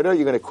you're a quitter,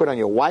 you're going to quit on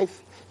your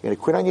wife. You're going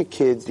to quit on your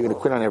kids. You're going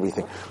to quit on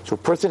everything. So a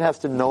person has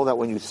to know that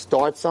when you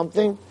start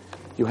something,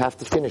 you have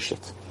to finish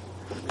it.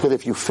 Because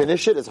if you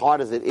finish it, as hard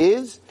as it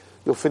is,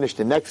 you'll finish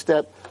the next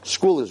step.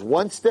 School is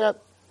one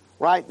step,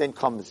 right? Then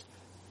comes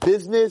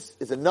business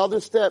is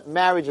another step.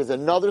 Marriage is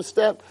another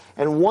step.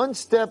 And one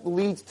step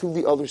leads to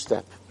the other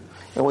step.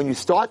 And when you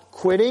start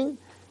quitting,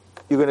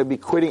 you're going to be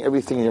quitting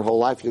everything in your whole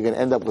life. You're going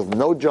to end up with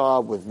no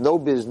job, with no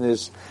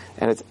business.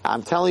 And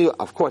I'm telling you,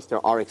 of course,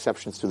 there are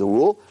exceptions to the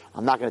rule.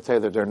 I'm not going to tell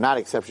you that there are not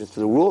exceptions to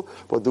the rule.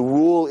 But the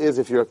rule is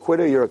if you're a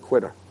quitter, you're a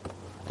quitter.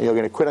 And you're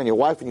going to quit on your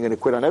wife and you're going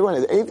to quit on everyone.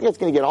 And anything that's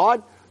going to get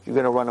hard, you're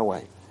going to run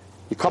away.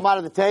 You come out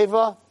of the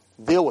teva,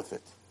 deal with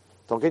it.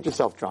 Don't get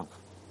yourself drunk.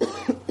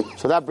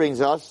 So that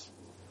brings us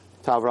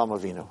to Avraham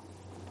Avinu.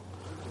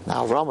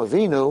 Now Avraham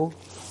Avinu,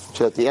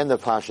 which is at the end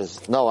of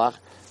Parashat Noach,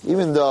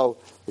 even though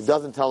it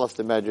doesn't tell us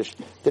the Medrash,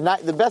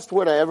 the best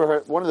word I ever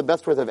heard, one of the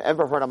best words I've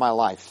ever heard in my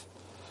life,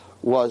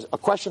 was a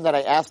question that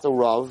I asked the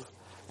Rav,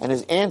 and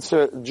his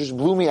answer just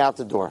blew me out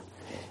the door.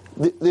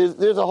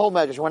 There's a whole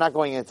Medrash, we're not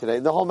going in today,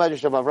 the whole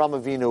Medrash of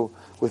Avraham Avinu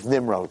with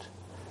Nimrod.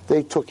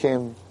 They took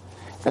him,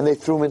 and they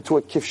threw him into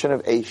a kivshan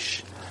of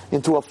Eish,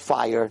 into a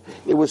fire.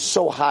 It was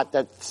so hot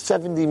that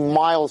 70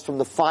 miles from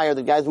the fire,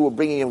 the guys who were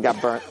bringing him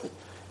got burnt.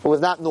 It was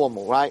not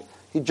normal, right?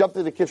 He jumped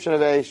into the kivshan of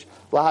Eish,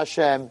 La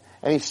Hashem,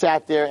 and he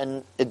sat there,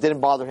 and it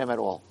didn't bother him at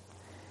all.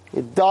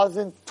 It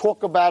doesn't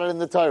talk about it in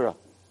the Torah.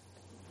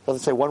 It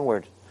doesn't say one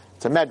word.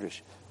 It's a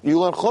medrash. You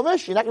learn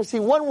Chumash, you're not going to see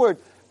one word.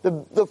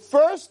 The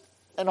first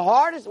and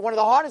hardest, one of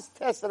the hardest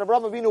tests that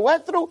Avraham Avinu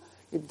went through,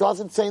 it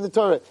doesn't say in the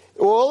Torah.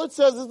 All it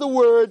says is the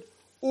word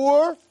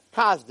Ur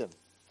Kazdim.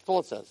 That's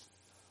all it says.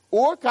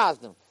 Ur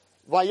Kazdim.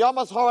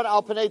 Vayamas Haran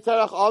al Pnei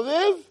Terach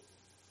Aviv.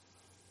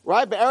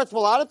 Right? Be'eretz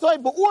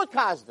Moladatoy, but Ur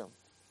Kazdim.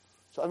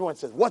 So everyone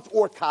says, what's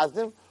Ur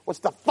Kazdim? What's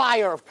the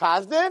fire of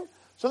Kazdim?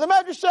 So the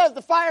Medrash says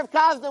the fire of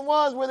Kazdim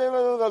was where they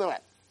were.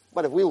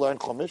 But if we learn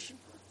Chumash, it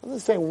doesn't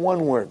say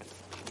one word.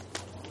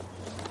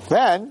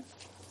 Then,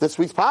 this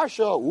week's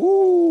Parsha,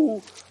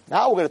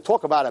 now we're going to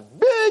talk about a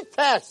big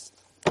test.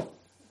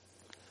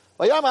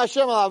 Vayam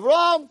Hashem al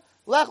Avraham,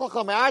 Lech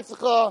lecha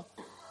me'artzecha,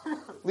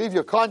 leave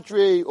your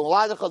country,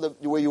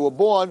 where you were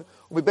born,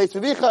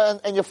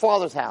 and your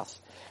father's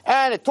house.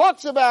 And it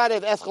talks about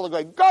it, and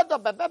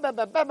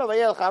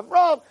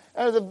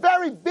there's a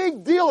very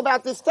big deal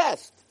about this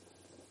test.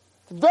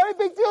 It's a very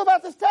big deal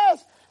about this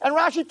test. And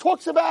Rashi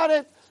talks about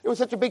it. It was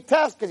such a big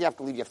test because you have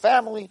to leave your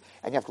family,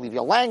 and you have to leave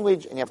your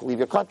language, and you have to leave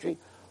your country.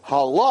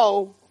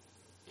 Hello?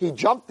 He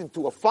jumped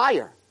into a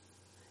fire.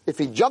 If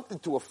he jumped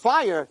into a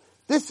fire,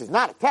 this is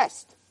not a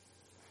test.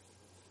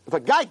 If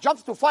a guy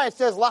jumps into a fire and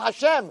says, La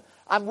Hashem,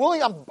 I'm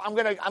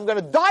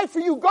gonna die for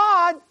you,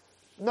 God.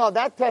 No,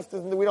 that test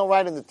isn't, we don't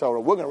write in the Torah.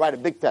 We're going to write a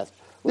big test.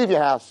 Leave your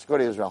house, go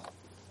to Israel.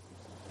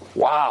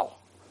 Wow.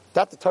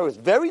 That the Torah is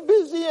very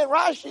busy at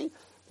Rashi.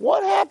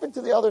 What happened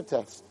to the other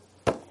test?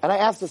 And I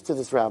asked this to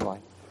this rabbi.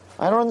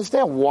 I don't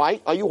understand. Why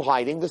are you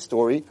hiding the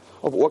story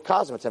of Ur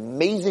Kazdim? It's an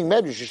amazing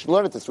medrash. You should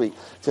learn it this week.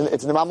 It's in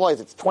the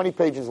Mamlois. It's 20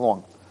 pages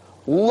long.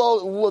 The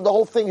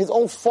whole thing, his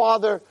own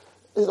father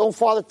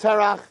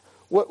Terach,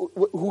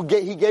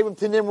 he gave him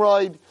to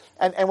Nimrod.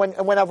 And when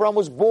Avraham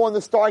was born,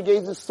 the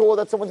stargazers saw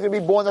that someone's going to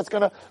be born that's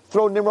going to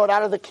throw Nimrod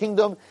out of the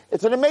kingdom.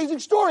 It's an amazing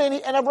story, and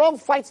Avraham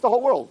fights the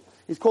whole world.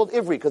 He's called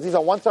Ivri, because he's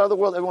on one side of the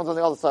world, everyone's on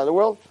the other side of the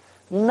world.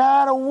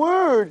 Not a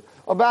word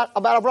about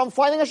Avraham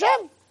fighting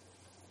Hashem.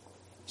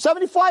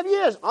 75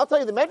 years. I'll tell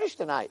you the Medrash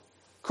tonight.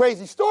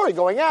 Crazy story,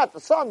 going out, the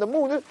sun, the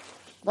moon.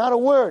 Not a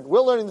word.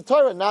 We're learning the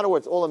Torah, not a word.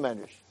 It's all a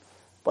Medrash.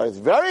 But it's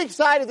very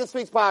excited this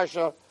week's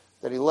Parasha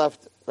that he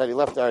left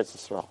Eretz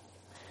Yisrael.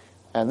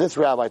 And this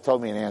rabbi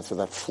told me an answer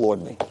that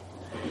floored me.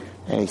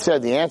 And he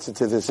said the answer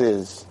to this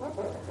is,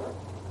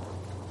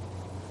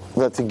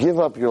 that to give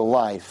up your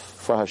life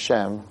for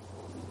Hashem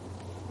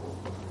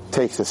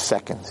takes a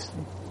second.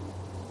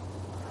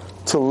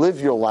 To live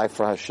your life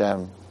for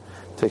Hashem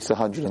takes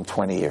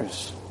 120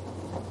 years.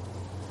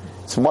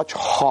 It's much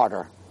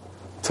harder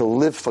to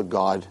live for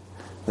God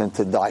than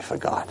to die for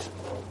God.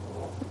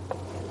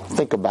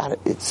 Think about it.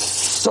 It's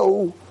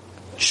so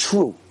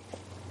true.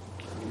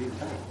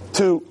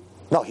 He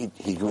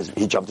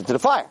jumped into the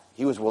fire.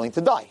 He was willing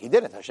to die. He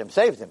didn't. Hashem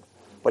saved him.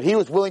 But he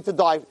was willing to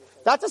die.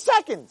 That's a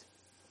second.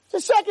 It's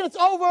a second. It's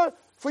over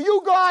for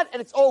you, God,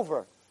 and it's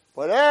over.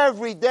 But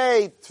every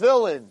day,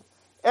 tefillin.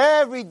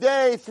 Every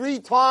day, 3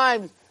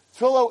 times,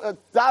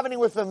 davening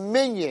with a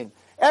minion.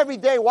 Every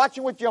day,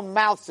 watching what your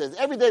mouth says.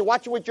 Every day,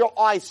 watching what your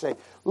eyes say.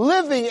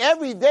 Living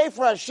every day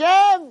for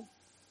Hashem.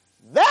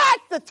 That,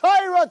 the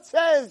Torah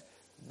says,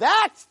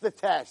 that's the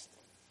test.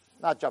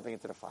 Not jumping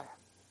into the fire.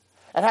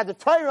 And had the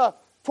Torah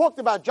talked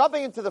about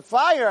jumping into the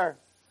fire,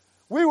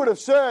 we would have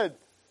said,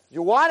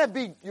 you want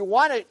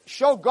to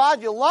show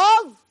God your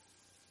love?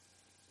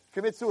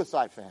 Commit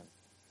suicide for him.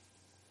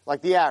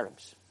 Like the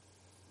Arabs.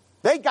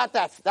 They got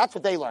that. That's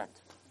what they learned.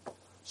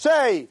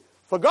 Say,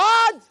 for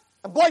God,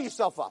 and blow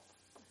yourself up.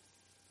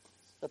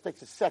 That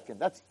takes a second.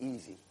 That's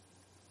easy.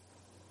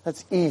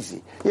 That's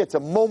easy. Yeah, it's a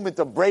moment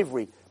of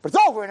bravery, but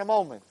it's over in a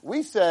moment.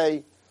 We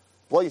say,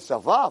 blow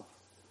yourself up.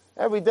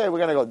 Every day we're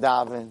going to go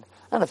daven.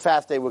 And a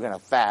fast day we're going to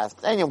fast.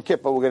 And Yom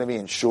Kippur we're going to be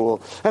in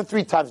shul. And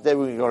 3 times a day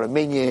we're going to go to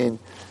minyan.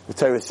 The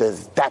Torah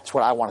says, that's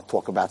what I want to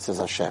talk about, says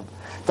Hashem.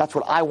 That's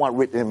what I want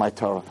written in my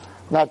Torah.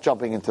 Not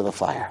jumping into the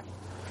fire.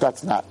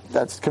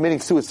 That's committing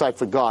suicide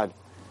for God.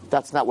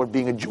 That's not what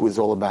being a Jew is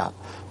all about.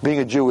 Being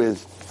a Jew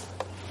is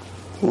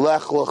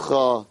Lech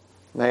Lecha,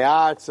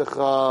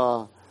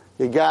 Me'artzecha.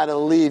 You gotta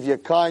leave your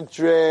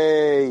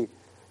country.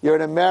 You're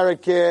an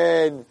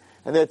American.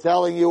 And they're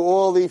telling you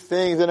all these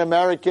things. An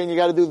American, you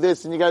gotta do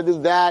this and you gotta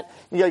do that.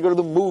 You gotta go to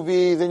the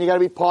movies and you gotta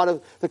be part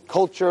of the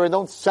culture and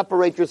don't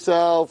separate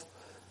yourself.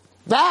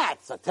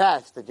 That's a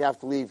test that you have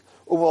to leave.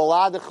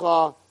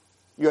 Umoladecha,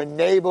 your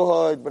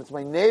neighborhood. But it's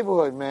my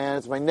neighborhood, man.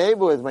 It's my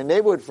neighborhood. It's my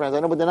neighborhood friends. I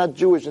know, but they're not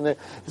Jewish and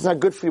it's not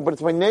good for you. But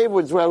it's my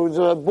neighborhood. It's where I was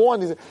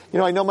born.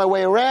 I know my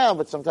way around.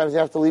 But sometimes you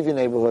have to leave your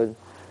neighborhood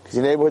because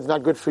your neighborhood's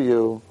not good for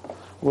you.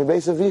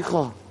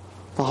 The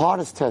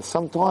hardest test.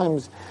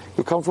 Sometimes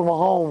you come from a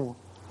home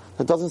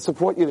that doesn't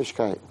support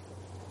Yiddishkeit.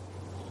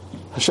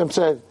 Hashem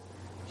said,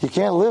 you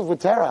can't live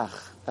with Terach.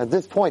 At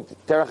this point,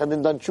 Terach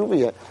hadn't done tshuva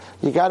yet.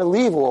 You got to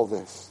leave all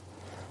this.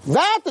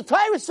 That, the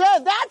Torah said,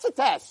 that's a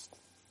test.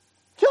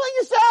 Killing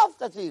yourself,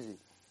 that's easy.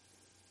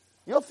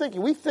 You're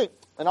thinking, we think,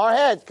 in our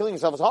heads, killing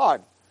yourself is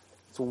hard.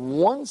 It's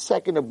 1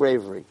 second of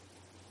bravery.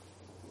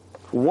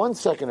 1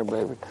 second of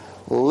bravery.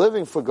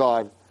 Living for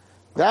God.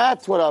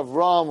 That's what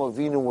Avraham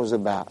Avinu was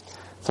about.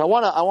 So I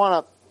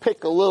want to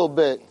pick a little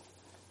bit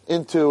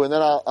into, and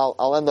then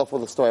I'll end off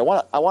with a story.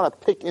 I want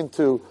to pick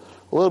into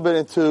a little bit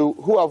into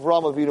who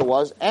Avraham Avinu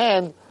was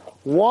and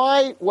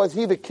why was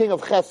he the king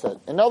of Chesed.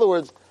 In other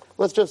words,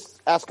 let's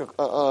just ask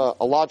a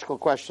logical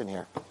question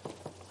here.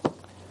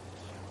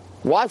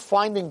 Why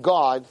finding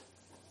God?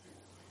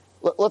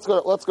 Let's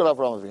go to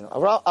Avraham Avinu.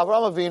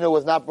 Avraham Avinu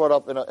was not brought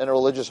up in a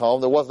religious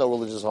home. There was no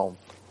religious home.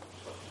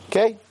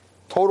 Okay,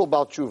 total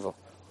Baal Tshuva,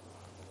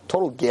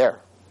 total ger.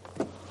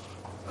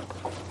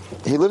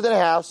 He lived in a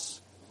house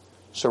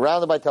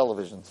surrounded by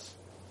televisions.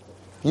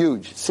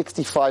 Huge,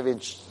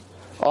 65-inch,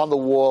 on the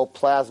wall,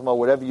 plasma,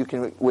 whatever you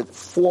can, with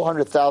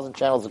 400,000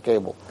 channels of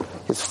cable.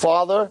 His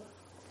father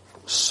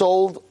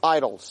sold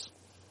idols.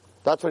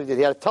 That's what he did.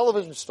 He had a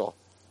television store,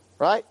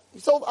 right? He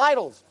sold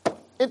idols.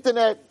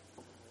 Internet,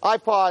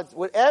 iPods,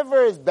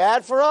 whatever is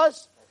bad for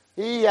us,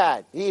 he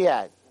had.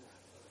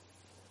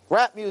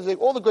 Rap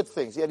music, all the good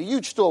things. He had a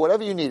huge store,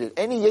 whatever you needed.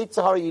 Any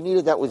Yetzer Hara you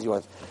needed, that was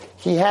yours.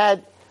 He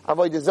had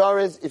Avodah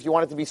Zarah. If you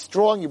wanted to be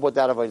strong, you bought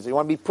that Avodah Zarah. You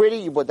want to be pretty,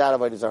 you bought that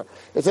Avodah Zarah.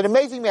 It's an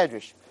amazing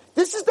medrash.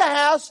 This is the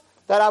house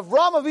that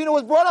Avraham Avinu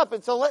was brought up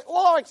in. So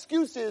all our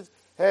excuses,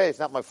 hey, it's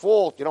not my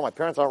fault. My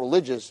parents aren't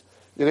religious.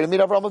 You're going to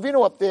meet Avraham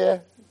Avinu up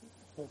there.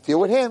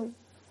 Deal with him.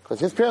 Because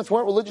his parents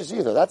weren't religious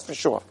either. That's for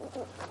sure.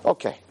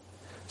 Okay.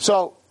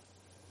 So,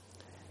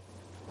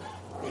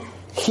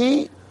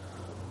 he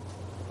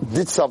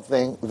did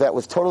something that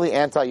was totally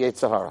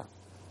anti-Yetzer Hara.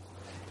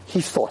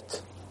 He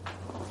thought.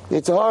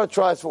 Yetzer Hara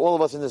tries for all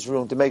of us in this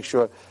room to make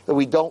sure that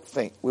we don't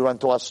think. We run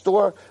to our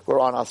store, we're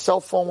on our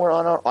cell phone, we're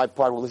on our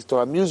iPod, we're listening to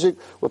our music,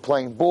 we're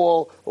playing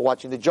ball, we're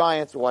watching the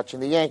Giants, we're watching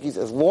the Yankees.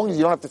 As long as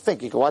you don't have to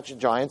think, you can watch the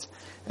Giants,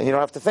 and you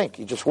don't have to think.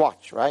 You just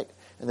watch, right?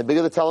 And the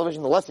bigger the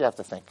television, the less you have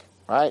to think,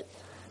 right?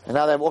 And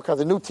now they have all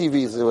kinds of new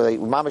TVs where they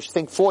mamish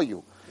think for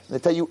you. And they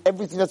tell you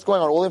everything that's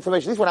going on, all the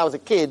information. At least when I was a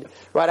kid,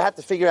 right, I had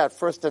to figure out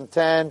 1st and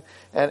 10,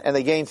 and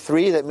they gained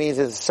 3, that means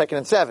it's 2nd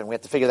and 7. We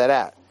had to figure that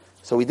out.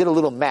 So we did a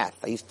little math.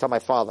 I used to tell my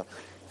father,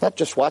 not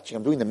just watching,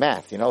 I'm doing the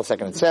math,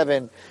 2nd and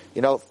 7,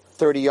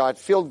 30-yard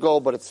field goal,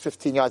 but it's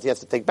 15 yards he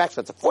has to take back,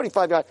 so it's a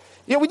 45-yard.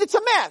 We did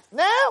some math.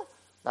 Now,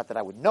 Not that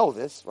I would know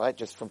this, right?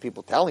 Just from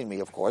people telling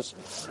me, of course,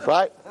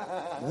 right?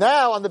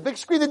 Now, on the big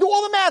screen, they do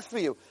all the math for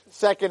you.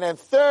 Second and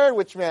third,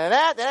 which man and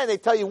that, and they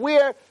tell you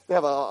where. They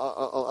have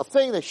a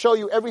thing, they show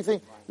you everything.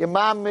 You can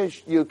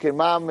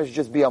mamish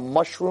just be a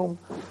mushroom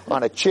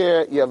on a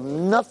chair. You have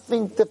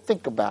nothing to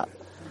think about.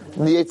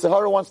 And the Yetzer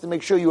Hara wants to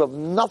make sure you have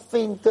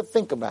nothing to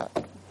think about.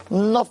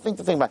 Nothing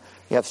to think about.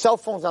 You have cell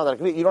phones now that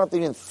you don't have to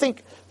even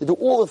think. They do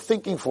all the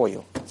thinking for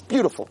you. It's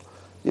beautiful.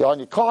 You're on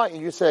your car and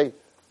you say,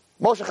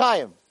 Moshe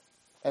Chaim,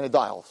 and it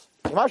dials.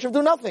 You might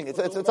do nothing. It's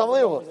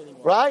unbelievable.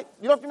 Right?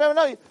 You don't remember,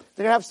 no. They're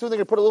going to have soon, they're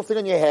going to put a little thing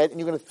on your head and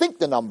you're going to think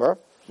the number.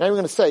 Now you're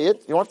going to say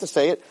it. You don't have to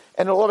say it.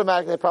 And it'll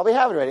automatically, they probably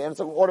have it already. And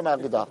it's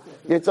automatically dial.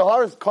 Yetzer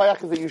Hara's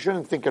koyach is that you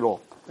shouldn't think at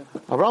all.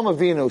 Avraham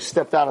Avinu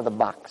stepped out of the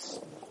box.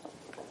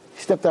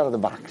 He stepped out of the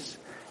box.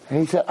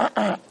 And he said,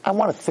 I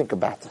want to think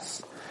about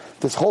this.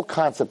 This whole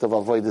concept of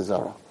Avodah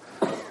Zarah.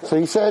 So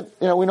he said,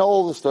 we know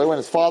all the story. When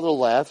his father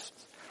left,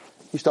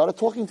 he started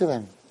talking to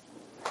them.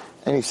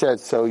 And he said,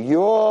 so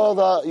you're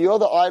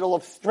the idol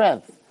of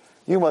strength.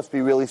 You must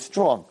be really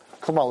strong.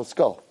 Come on, let's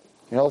go.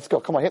 Let's go.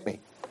 Come on, hit me.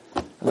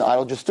 And the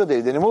idol just stood there.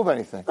 He didn't move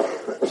anything.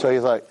 So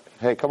he's like,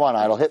 hey, come on,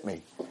 idol, hit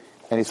me.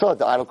 And he saw that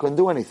the idol couldn't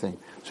do anything.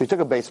 So he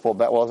took a baseball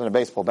bat. Well, it wasn't a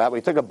baseball bat, but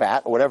he took a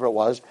bat or whatever it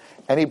was,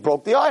 and he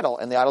broke the idol,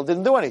 and the idol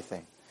didn't do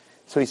anything.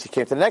 So he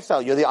came to the next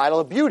idol. You're the idol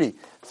of beauty.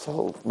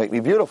 So make me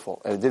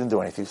beautiful. And it didn't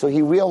do anything. So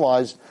he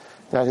realized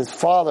that his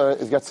father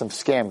has got some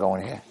scam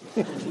going here.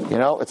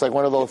 It's like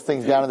one of those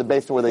things down in the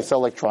basement where they sell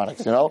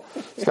electronics,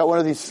 He's got one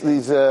of these,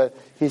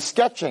 he's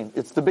sketching.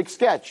 It's the big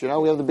sketch, we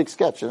have the big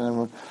sketch.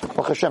 And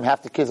Baruch Hashem,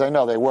 half the kids I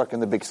know, they work in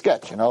the big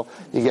sketch, You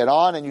get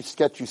on and you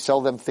sketch, you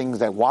sell them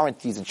things like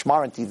warranties and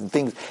schmarranties and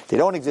things. They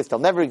don't exist, they'll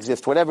never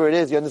exist, whatever it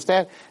is, you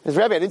understand? His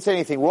Rebbe, I didn't say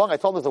anything wrong. I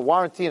told him there's a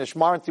warranty and a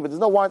schmarranty, but there's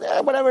no warranty,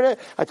 whatever it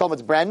is. I told him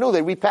it's brand new,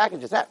 they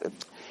repackage it.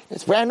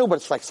 It's brand new, but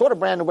it's like sort of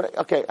brand new, but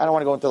okay, I don't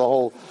want to go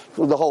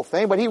into the whole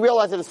thing, but he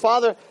realized that his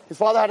father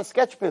had a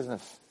sketch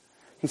business.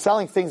 He's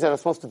selling things that are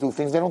supposed to do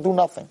things. They don't do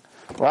nothing,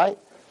 right?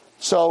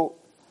 So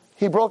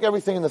he broke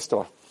everything in the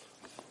store.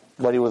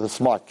 But he was a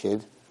smart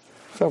kid.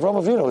 So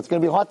Avraham Avinu, it's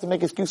going to be hard to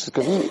make excuses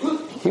because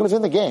he was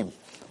in the game.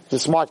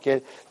 He's a smart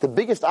kid. The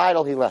biggest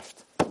idol he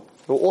left. They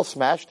were all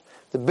smashed.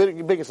 The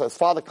biggest, his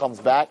father comes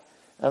back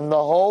and the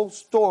whole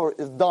store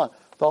is done.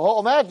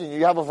 Imagine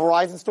you have a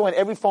Verizon store and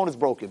every phone is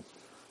broken.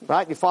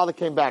 Right? Your father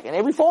came back and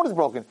every phone is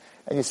broken.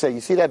 And you say, you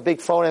see that big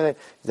phone and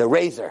the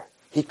razor.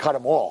 He cut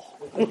them all.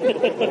 He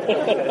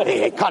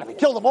cut them. He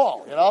killed them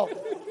all,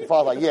 Your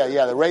father's like,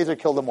 yeah, the razor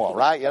killed them all,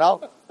 right?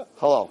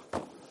 Hello.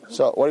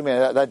 So, what do you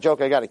mean? That joke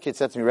I got, a kid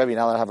said to me, Rebbe, you're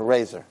not allowed to have a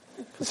razor.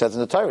 It says in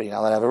the Torah, you're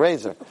not allowed to have a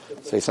razor.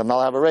 So he said, I'm not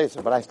allowed to have a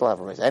razor, but I still have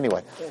a razor.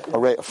 Anyway,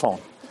 a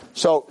phone.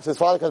 So his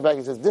father comes back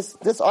and says,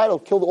 this idol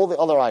killed all the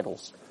other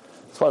idols.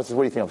 His father says,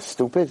 what do you think, I'm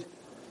stupid?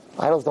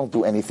 Idols don't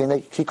do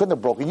anything. He couldn't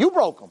have broken. You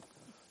broke them.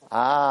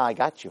 I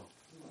got you.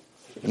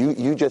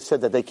 You just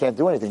said that they can't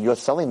do anything. You're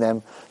selling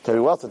them to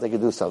everyone else that they can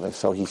do something.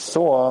 So he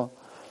saw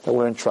that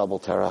we're in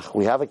trouble, Terach.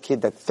 We have a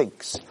kid that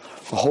thinks.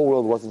 The whole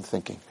world wasn't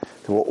thinking.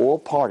 They were all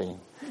partying.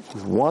 It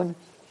was one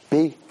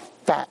big,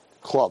 fat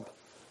club.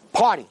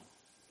 Party.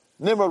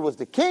 Nimrod was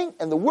the king,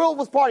 and the world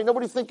was partying.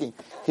 Nobody's thinking.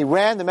 He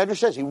ran, the Medrash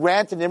says, he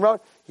ran to Nimrod.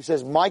 He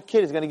says, my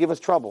kid is going to give us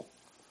trouble.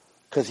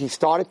 Because he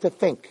started to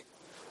think.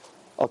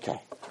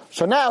 Okay.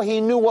 So now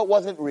he knew what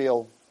wasn't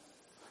real.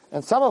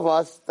 And some of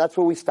us, that's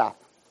where we stop.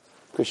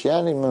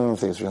 Christianity, I don't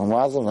think it's real.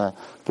 Muslim,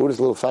 Buddhist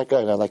little fat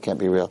guy, no, that can't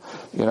be real.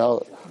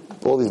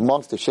 All these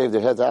monks that shave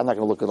their heads, I'm not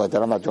going to look like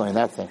that. I'm not joining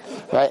that thing.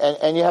 Right?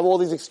 And you have all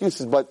these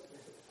excuses, but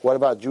what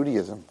about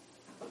Judaism?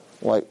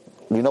 Like,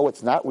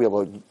 it's not real,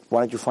 but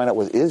why don't you find out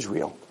what is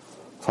real?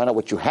 Find out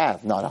what you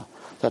have. No.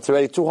 That's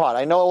already too hard.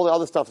 I know all the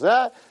other stuff.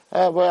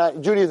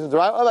 Judaism's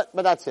right,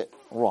 but that's it.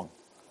 Wrong.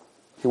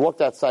 He walked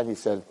outside and he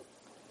said,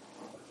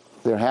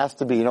 there has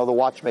to be, the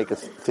watchmaker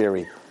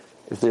theory.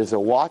 If there's a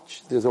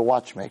watch, there's a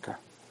watchmaker.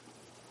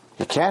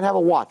 You can't have a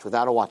watch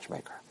without a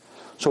watchmaker.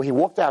 So he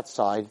walked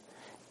outside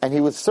and he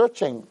was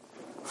searching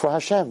for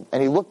Hashem.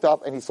 And he looked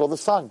up and he saw the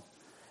sun.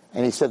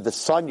 And he said, the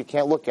sun you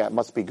can't look at,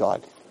 must be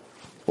God.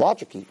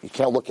 Logically, you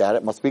can't look at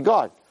it, must be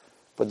God.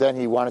 But then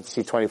he wanted to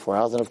see 24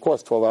 hours. And of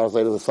course, 12 hours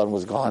later, the sun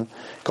was gone.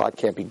 God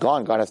can't be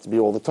gone. God has to be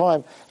all the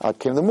time. Out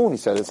came the moon. He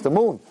said, it's the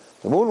moon.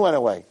 The moon went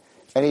away.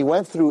 And he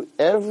went through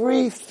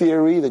every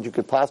theory that you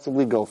could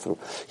possibly go through.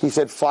 He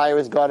said fire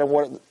is God and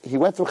water. He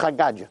went through Chad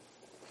Gadya.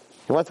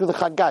 He went through the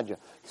Chad Gadya.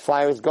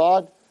 Fire is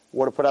God,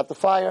 water put out the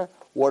fire,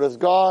 water is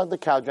God, the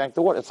cow drank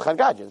the water. It's Chad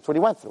Gadya. That's what he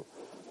went through.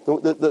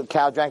 The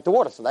cow drank the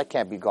water, so that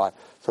can't be God.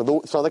 So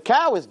the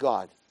cow is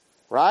God,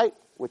 right?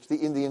 Which the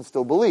Indians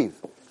still believe.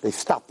 They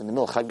stopped in the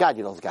middle of Chad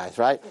Gadya, those guys,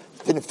 right?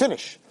 Didn't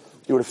finish.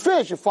 You would have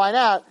finished, you find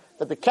out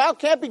that the cow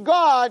can't be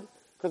God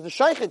because the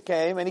shaykhid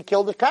came and he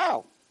killed the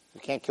cow. You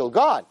can't kill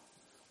God.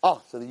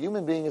 Oh, so the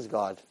human being is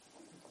God.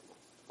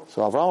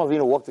 So Avraham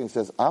Avinu walked in and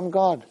says, I'm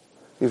God.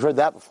 You've heard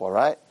that before,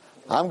 right?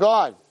 I'm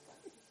God.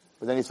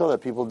 But then he saw that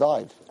people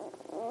died.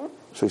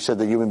 So he said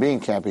the human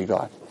being can't be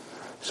God.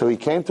 So he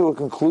came to a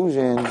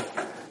conclusion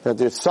that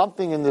there's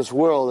something in this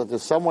world, that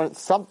there's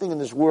something in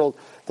this world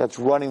that's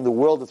running the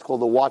world. It's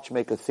called the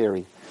watchmaker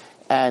theory.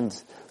 And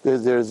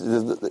there's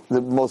one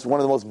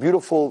of the most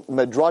beautiful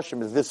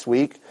medrashim is this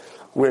week,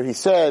 where he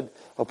said,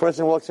 a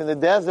person walks in the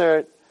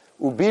desert,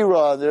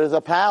 Ubira, there's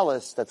a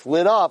palace that's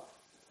lit up,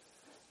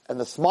 and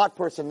the smart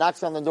person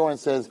knocks on the door and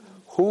says,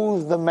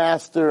 who's the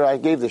master? I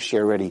gave this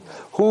share already.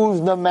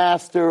 Who's the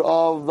master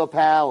of the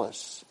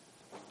palace?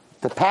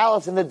 The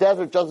palace in the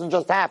desert doesn't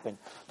just happen.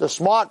 The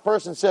smart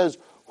person says,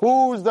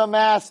 who's the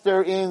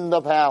master in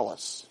the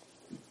palace?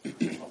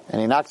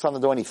 And he knocks on the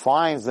door and he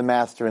finds the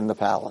master in the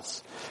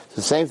palace. It's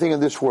the same thing in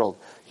this world.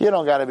 You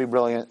don't got to be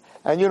brilliant,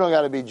 and you don't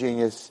got to be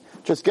genius.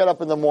 Just get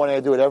up in the morning.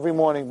 I do it every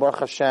morning, Baruch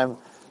Hashem.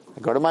 I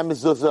go to my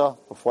mezuzah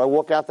before I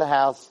walk out the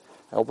house.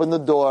 I open the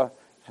door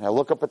and I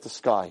look up at the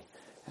sky,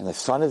 and the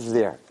sun is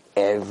there.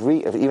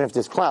 Even if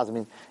there's clouds,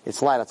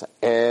 it's light outside.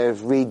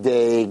 Every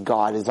day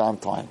God is on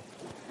time.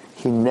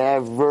 He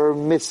never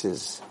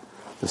misses.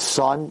 The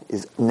sun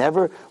is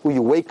never, will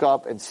you wake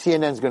up and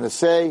CNN's going to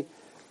say,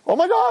 oh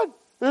my God,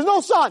 there's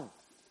no sun.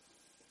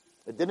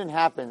 It didn't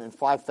happen in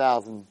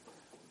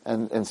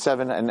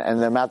 5,007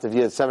 and the amount of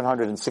years,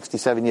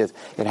 767 years.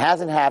 It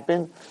hasn't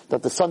happened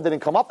that the sun didn't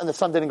come up and the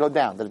sun didn't go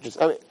down. That it just,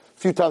 a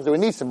few times there were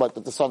Nisan, but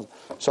that the sun,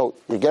 so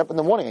you get up in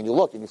the morning and you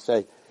look and you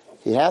say,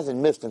 he hasn't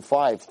missed in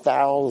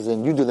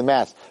 5,000, you do the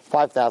math,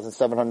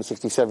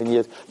 5,767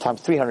 years times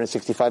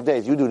 365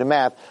 days. You do the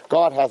math.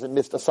 God hasn't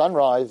missed a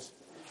sunrise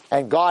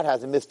and God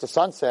hasn't missed a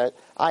sunset.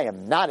 I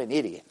am not an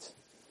idiot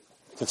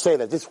to say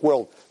that this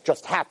world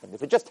just happened.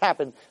 If it just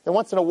happened, then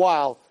once in a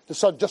while, the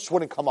sun just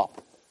wouldn't come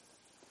up.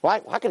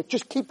 Right? How can it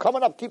just keep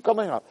coming up, keep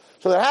coming up?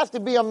 So there has to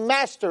be a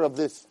master of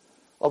this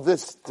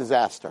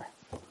disaster,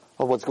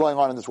 of what's going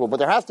on in this world. But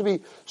there has to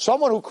be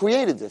someone who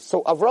created this.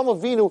 So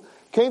Avraham Avinu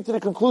came to the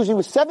conclusion, he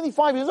was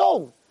 75 years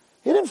old.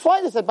 He didn't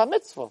find this at Bar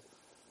Mitzvah.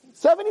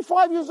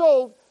 75 years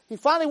old, he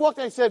finally walked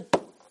in and he said,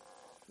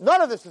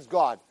 none of this is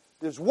God.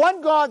 There's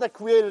one God that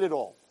created it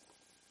all.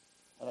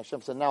 And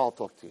Hashem said, now I'll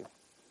talk to you.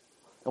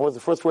 And what was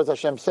the first words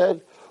Hashem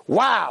said?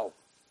 Wow,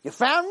 you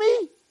found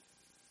me?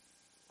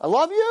 I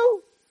love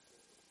you?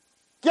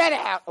 Get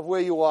out of where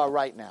you are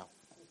right now.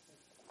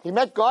 He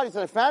met God, he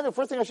said, I found you. The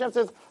first thing Hashem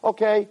says,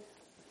 okay,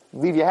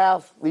 leave your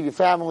house, leave your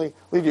family,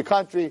 leave your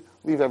country,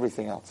 leave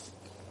everything else.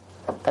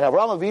 And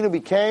Avraham Avinu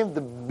became the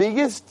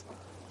biggest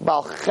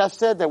Baal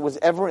Chesed that was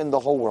ever in the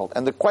whole world.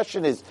 And the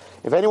question is,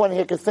 if anyone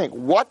here can think,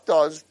 what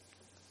does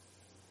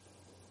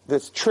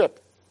this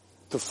trip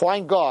to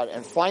find God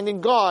and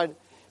finding God,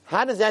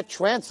 how does that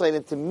translate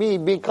into me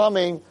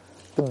becoming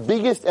the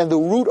biggest and the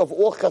root of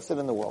all Chesed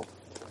in the world?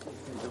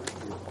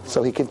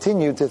 So he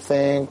continued to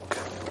think,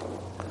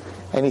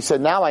 and he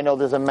said, now I know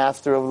there's a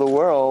master of the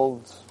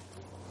world.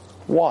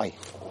 Why?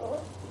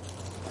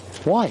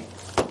 Why?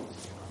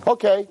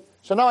 Okay,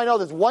 so now I know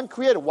there's one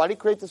creator. Why did he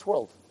create this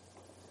world?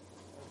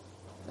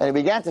 And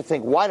he began to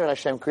think, why did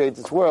Hashem create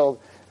this world?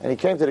 And he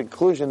came to the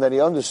conclusion that he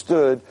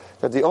understood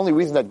that the only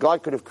reason that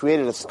God could have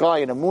created a sky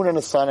and a moon and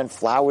a sun and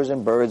flowers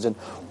and birds and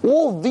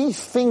all these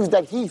things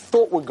that he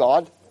thought were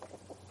God,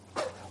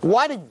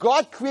 why did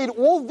God create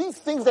all these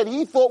things that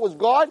he thought was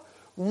God?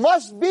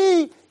 Must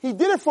be, he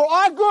did it for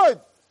our good.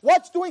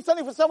 What's doing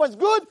something for someone's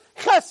good?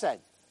 Chesed.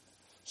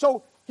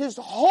 So his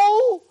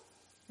whole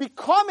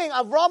becoming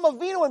Avraham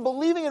Avinu and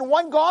believing in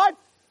one God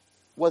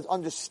was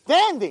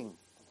understanding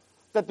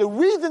that the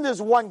reason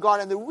there's one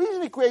God and the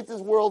reason he creates this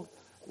world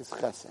is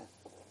chesed.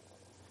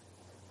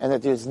 And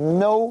that there's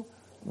no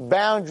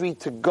boundary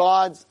to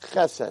God's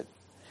chesed.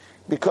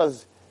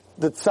 Because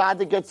the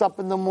tzaddik gets up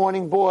in the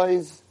morning,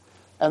 boys,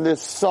 and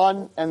there's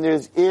sun, and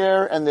there's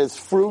air, and there's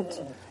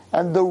fruit.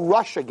 And the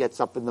Russia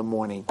gets up in the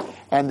morning,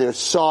 and there's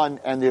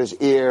sun, and there's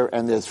air,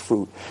 and there's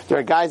fruit. There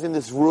are guys in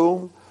this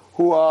room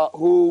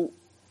who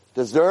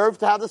deserve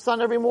to have the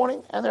sun every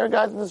morning, and there are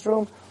guys in this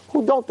room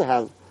who don't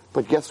have.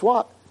 But guess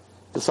what?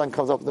 The sun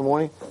comes up in the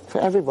morning for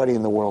everybody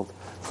in the world.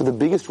 For the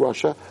biggest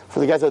Russia,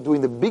 for the guys that are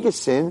doing the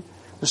biggest sin,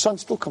 the sun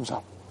still comes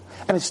up.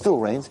 And it still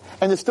rains,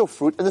 and there's still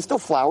fruit, and there's still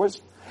flowers,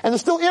 and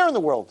there's still air in the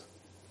world.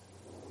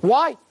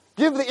 Why?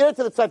 Give the air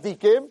to the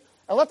tzaddikim,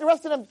 and let the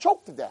rest of them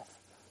choke to death.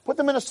 Put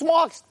them in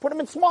smog.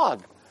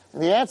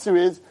 And the answer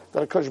is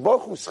that a Kadosh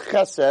Baruch Hu's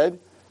chesed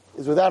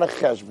is without a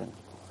cheshbon.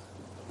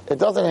 It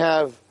doesn't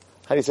have,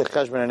 how do you say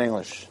cheshbon in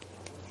English?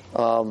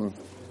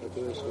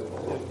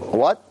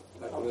 What?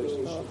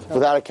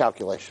 Without a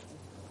calculation.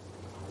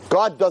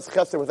 God does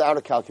chesed without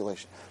a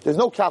calculation. There's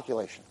no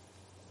calculation.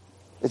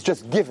 It's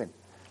just given.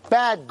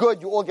 Bad,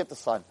 good, you all get the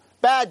sun.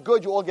 Bad,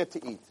 good, you all get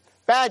to eat.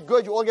 Bad,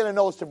 good, you all get a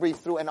nose to breathe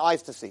through and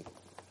eyes to see.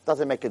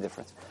 Doesn't make a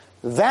difference.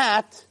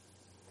 That,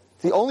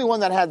 the only one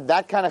that had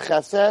that kind of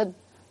chesed,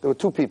 there were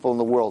two people in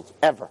the world,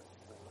 ever.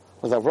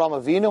 It was Avraham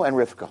Avinu and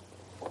Rivka.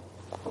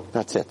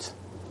 That's it.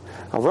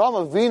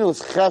 Avraham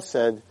Avinu's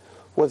chesed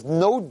was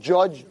no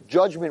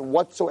judgment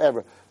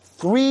whatsoever.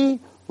 3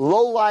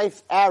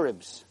 low-life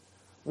Arabs,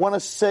 one a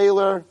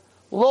sailor,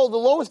 the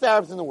lowest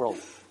Arabs in the world,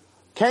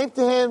 came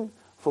to him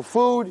for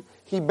food.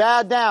 He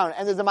bowed down.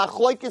 And there's a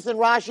machloikis in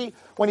Rashi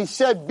when he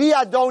said, Bi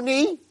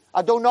Adoni,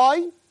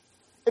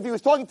 if he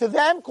was talking to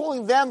them,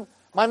 calling them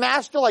my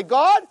master like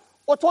God,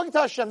 or talking to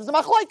Hashem. There's a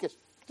machlokes.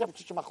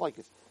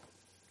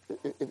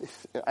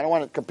 I don't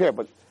want to compare,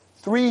 but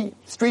 3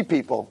 street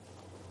people,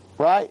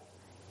 right?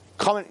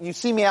 Coming, you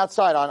see me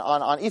outside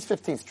on East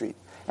 15th Street,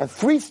 and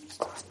 3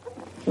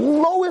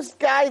 lowest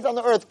guys on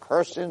the earth,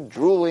 cursing,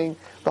 drooling,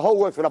 the whole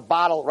works with a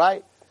bottle,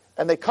 right?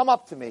 And they come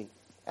up to me,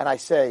 and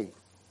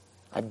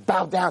I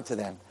bow down to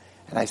them,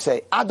 and I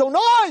say,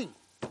 Adonai!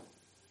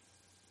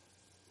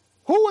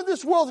 Who in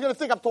this world is going to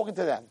think I'm talking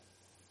to them?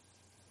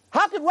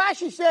 How could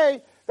Rashi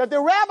say that there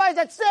are rabbis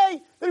that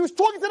say that he was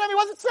talking to them, he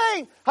wasn't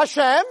saying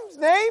Hashem's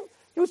name,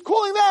 he was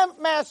calling them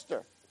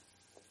master.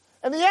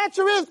 And the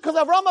answer is because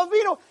Avraham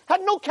Avinu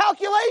had no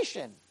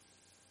calculation.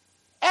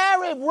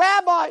 Arab,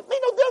 rabbi, made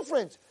no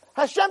difference.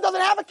 Hashem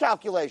doesn't have a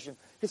calculation.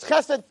 His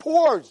chesed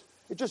pours.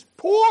 It just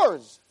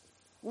pours.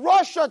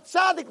 Rasha,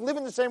 tzaddik live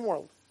in the same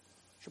world.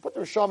 You should put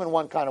the Risham in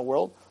one kind of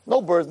world.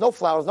 No birds, no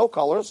flowers, no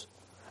colors.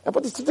 And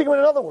put the tzaddikim in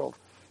another world.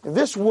 In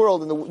this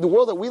world, in the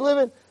world that we live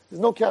in, there's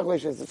no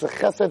calculation. It's a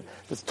chesed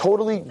that's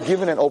totally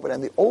given and open.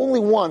 And the only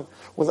one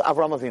was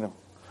Avraham Avinu.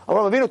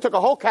 Avraham Avinu took a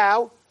whole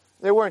cow.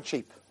 They weren't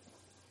cheap.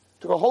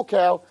 Took a whole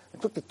cow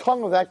and took the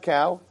tongue of that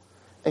cow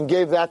and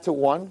gave that to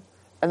one.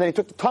 And then he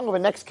took the tongue of the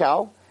next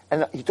cow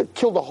and he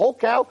killed the whole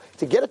cow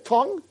to get a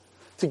tongue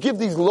to give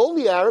these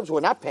lowly Arabs who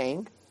are not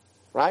paying,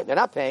 right? They're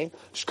not paying.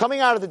 Just coming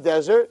out of the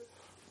desert.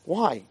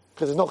 Why?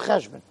 Because there's no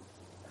cheshbon.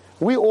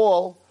 We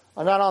all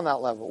are not on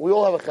that level. We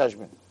all have a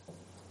cheshbon.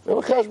 We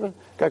have a cheshbon.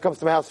 Guy comes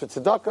to my house for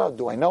tzedakah.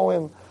 Do I know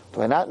him?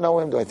 Do I not know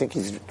him? Do I think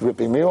he's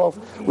ripping me off?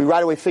 We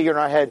right away figure in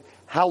our head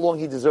how long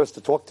he deserves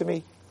to talk to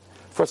me.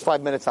 First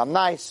 5 minutes, I'm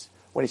nice.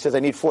 When he says, I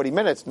need 40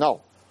 minutes,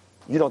 no.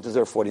 You don't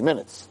deserve 40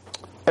 minutes.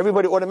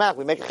 Everybody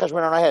automatically make a cheshbon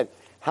on our head.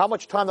 How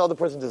much time the other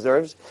person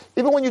deserves.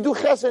 Even when you do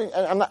chesed,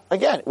 and I'm not,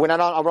 again, we're not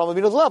on Avraham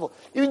Avinu's level.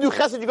 Even do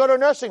chesed, you go to a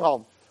nursing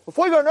home.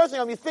 Before you go to a nursing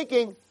home, you're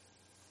thinking,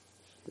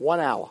 1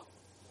 hour.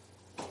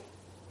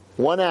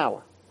 1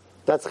 hour.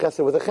 That's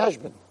chesed with a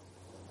cheshbon.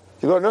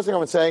 You go to a nursing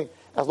home and saying,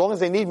 as long as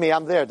they need me,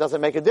 I'm there. It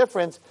doesn't make a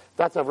difference.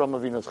 That's Avraham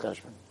Avinu's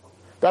cheshbon.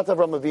 That's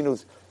Avraham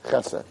Avinu's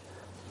chesed.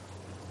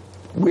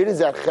 Where does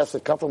that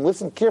chesed come from?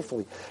 Listen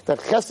carefully. That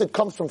chesed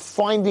comes from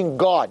finding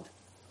God.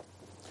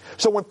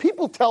 So when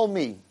people tell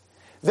me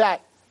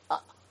that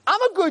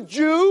I'm a good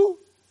Jew,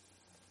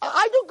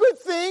 I do good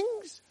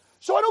things,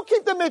 so I don't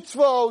keep the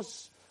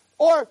mitzvos,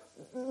 or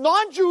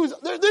non-Jews,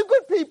 they're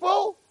good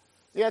people,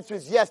 the answer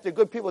is yes, they're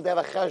good people, they have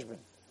a cheshbon.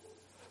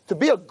 To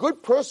be a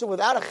good person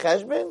without a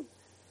cheshbon,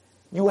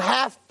 you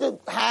have to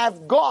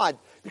have God.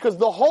 Because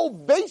the whole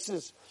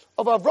basis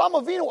of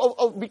Avraham Avinu,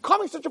 of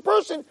becoming such a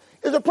person,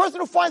 is a person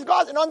who finds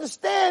God and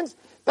understands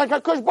that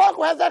HaKadosh Baruch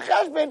Hu has that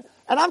cheshbon,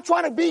 and I'm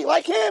trying to be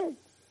like him.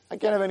 I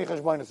can't have any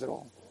cheshbonis at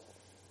all.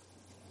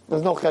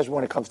 There's no cheshbon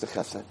when it comes to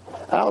chesed. And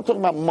I'm not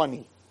talking about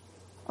money.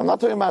 I'm not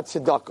talking about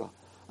tzedakah.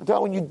 I'm talking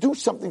about when you do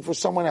something for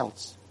someone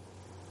else.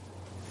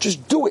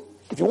 Just do it.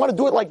 If you want to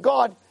do it like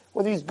God,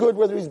 whether he's good,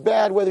 whether he's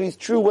bad, whether he's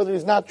true, whether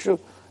he's not true,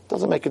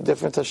 doesn't make a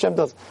difference. Hashem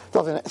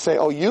doesn't say,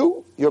 oh,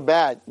 you're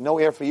bad. No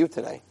air for you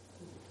today.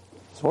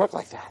 It doesn't work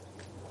like that.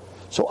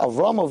 So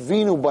Avraham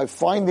Avinu, by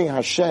finding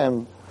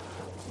Hashem,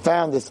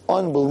 found this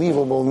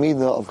unbelievable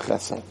midah of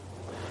chesed.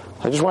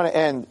 I just want to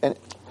end, and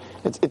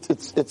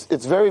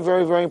it's very,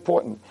 very, very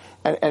important.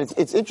 And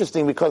it's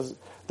interesting because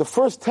the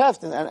first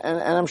test, and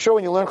I'm sure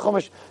when you learn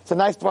Chumash, it's a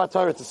nice Dvar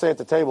Torah to say at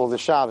the table, the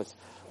Shabbos.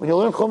 When you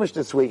learn Chumash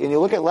this week, and you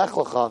look at Lech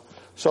Lecha,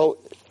 so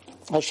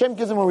Hashem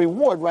gives him a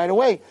reward right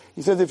away.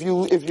 He says, if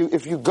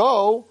you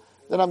go,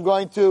 then I'm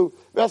going to,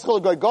 God,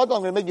 I'm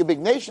going to make you a big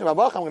nation. I'm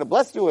going to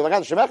bless you. I'm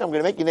going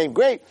to make your name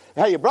great.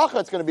 Hey, your bracha,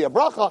 it's going to be a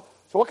bracha.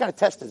 So what kind of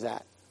test is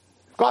that?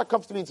 God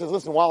comes to me and says,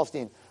 listen,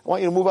 Wallerstein, I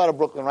want you to move out of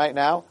Brooklyn right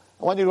now.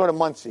 I want you to go to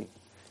Muncie.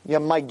 Yeah,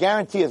 my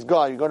guarantee is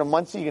God. You go to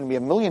Muncie, you're going to be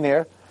a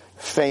millionaire,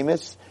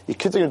 famous. Your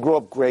kids are going to grow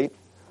up great.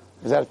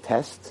 Is that a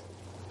test?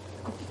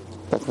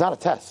 That's not a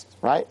test,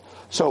 right?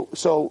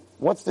 So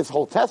what's this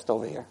whole test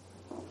over here?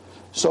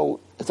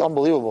 So it's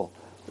unbelievable.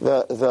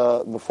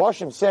 The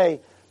Mefarshim say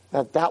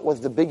that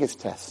was the biggest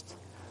test.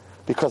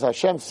 Because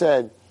Hashem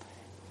said,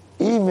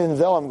 even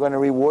though I'm going to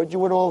reward you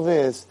with all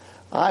this,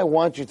 I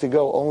want you to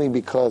go only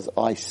because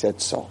I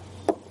said so.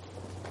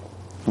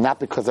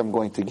 Not because I'm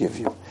going to give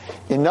you.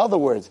 In other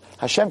words,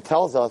 Hashem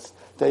tells us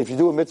that if you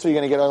do a mitzvah, you're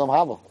going to get Olam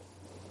Haba.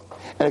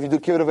 And if you do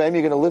Kibbut Avayim,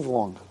 you're going to live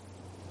long.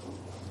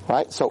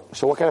 Right? So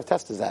what kind of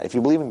test is that? If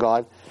you believe in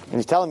God, and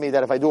He's telling me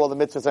that if I do all the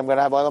mitzvahs, I'm going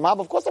to have Olam Haba,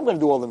 of course I'm going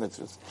to do all the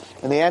mitzvahs.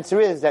 And the answer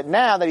is that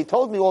now that He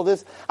told me all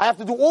this, I have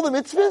to do all the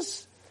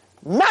mitzvahs,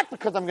 not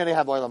because I'm going to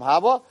have Olam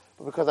Haba,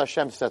 but because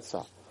Hashem said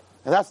so.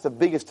 And that's the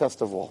biggest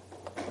test of all.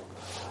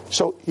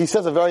 So he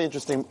says a very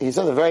interesting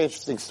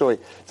story.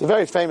 It's a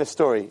very famous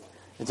story.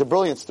 It's a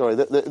brilliant story.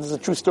 This is a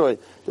true story.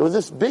 There was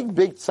this big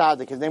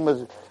tzaddik. His name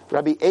was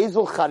Rabbi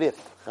Ezel Charif.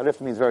 Charif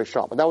means very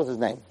sharp, but that was his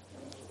name.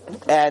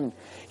 And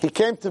he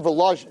came to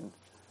Volozhin.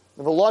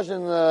 The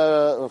Volozhin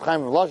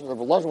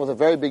was a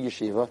very big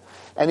yeshiva,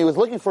 and he was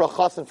looking for a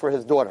chassan for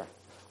his daughter.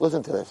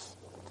 Listen to this.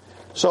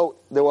 So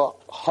there were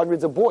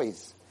hundreds of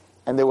boys,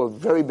 and they were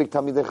very big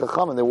Talmidei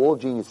Chacham, and they were all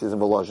geniuses in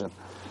Volozhin.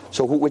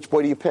 So which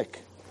boy do you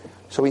pick?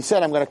 So he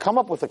said, I'm going to come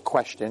up with a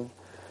question,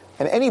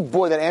 and any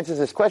boy that answers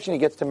this question, he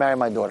gets to marry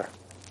my daughter.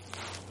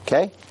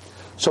 Okay?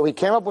 So he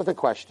came up with a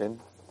question,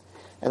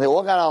 and they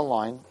all got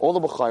online, all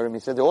the Bukharim, he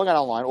said, they all got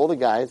online, all the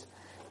guys,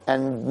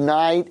 and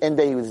night and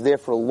day, he was there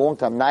for a long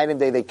time, night and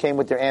day, they came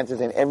with their answers,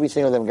 and every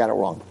single of them got it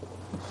wrong.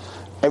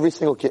 Every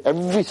single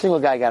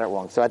guy got it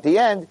wrong. So at the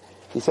end,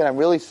 he said, I'm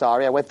really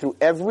sorry, I went through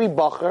every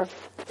bacher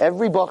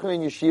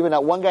in yeshiva,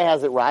 not one guy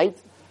has it right,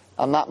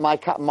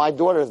 my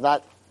daughter is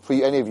not for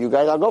any of you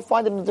guys, I'll go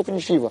find it in a different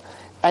yeshiva.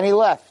 And he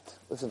left.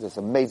 Listen to this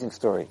amazing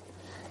story.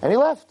 And he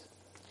left.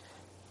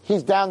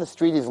 He's down the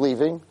street, he's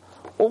leaving.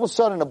 All of a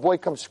sudden, a boy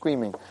comes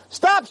screaming,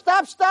 stop,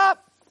 stop,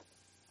 stop!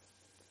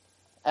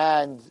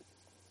 And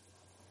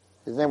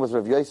his name was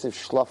Rav Yosef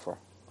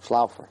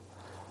Schlaufer.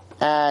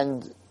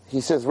 And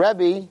he says,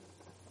 Rebbe,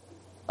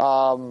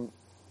 I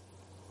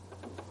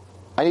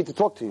need to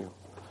talk to you.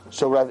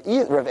 So Rav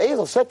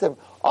Ezel said to him,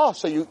 oh,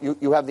 so you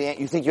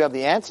think you have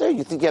the answer?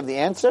 You think you have the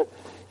answer?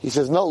 He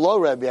says, no,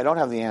 Rebbe, I don't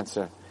have the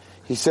answer.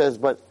 He says,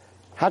 but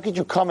how could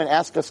you come and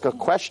ask us a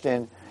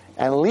question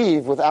and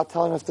leave without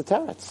telling us the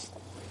teretz?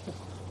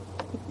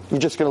 You're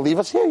just going to leave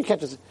us here? You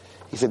can't just...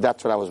 He said,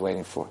 that's what I was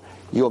waiting for.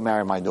 You'll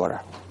marry my daughter.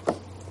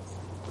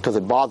 Because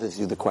it bothers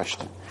you, the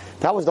question.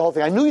 That was the whole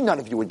thing. I knew none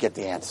of you would get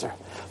the answer.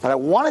 But I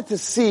wanted to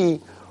see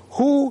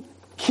who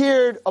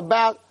cared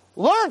about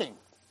learning.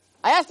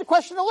 I asked the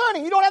question of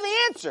learning. You don't have the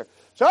answer.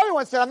 So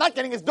everyone said, I'm not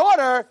getting his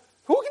daughter.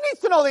 Who needs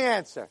to know the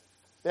answer?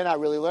 They're not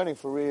really learning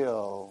for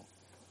real.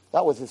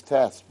 That was his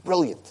test.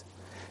 Brilliant.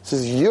 He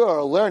says,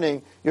 you're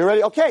learning, you're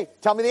ready. Okay,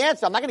 tell me the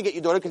answer. I'm not going to get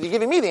your daughter because you're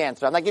giving me the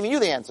answer. I'm not giving you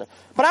the answer.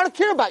 But I don't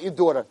care about your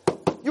daughter.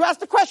 You asked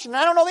the question and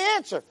I don't know the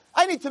answer.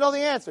 I need to know the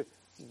answer.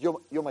 He says,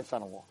 you're my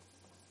son-in-law.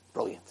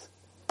 Brilliant.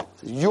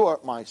 He says, you're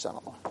my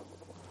son-in-law.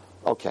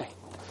 Okay.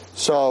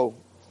 So,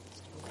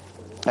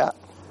 yeah.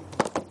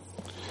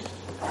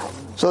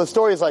 So the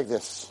story is like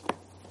this.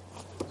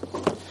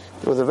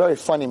 It was a very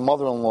funny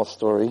mother-in-law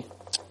story.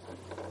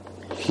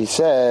 He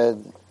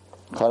said,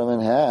 cut him in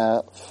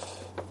half.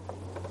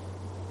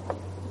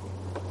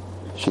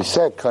 She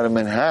said, cut him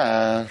in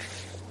half.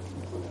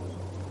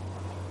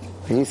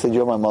 He said,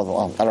 you're my mother.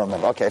 Oh, I don't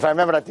remember. Okay, if I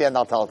remember at the end,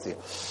 I'll tell it to you.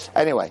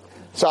 Anyway,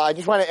 so I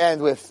just want to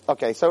end with,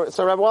 okay, so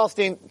Rabbi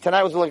Wallstein,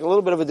 tonight was like a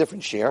little bit of a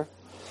different shir.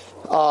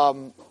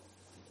 The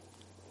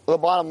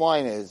bottom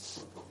line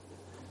is,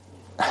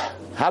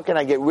 how can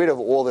I get rid of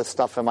all this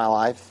stuff in my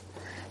life?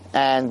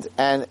 And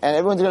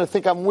everyone's going to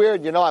think I'm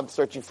weird. You know, I'm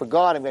searching for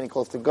God. I'm getting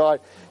close to God.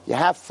 You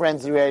have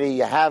friends already.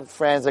 You have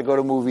friends that go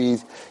to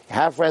movies. You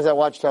have friends that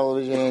watch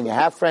television. You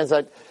have friends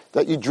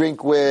that you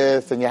drink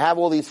with. And you have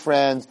all these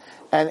friends.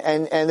 And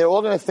they're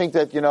all going to think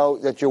that, you know,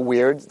 that you're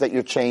weird, that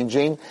you're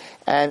changing.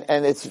 And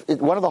it's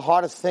one of the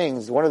hardest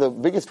things, one of the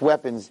biggest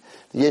weapons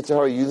the Yetzer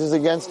Hara uses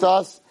against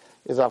us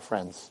is our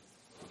friends.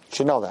 You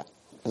should know that.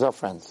 Is our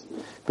friends.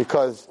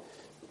 Because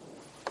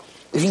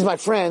if he's my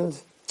friend,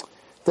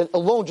 then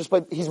alone,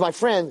 he's my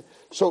friend,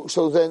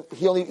 so then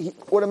he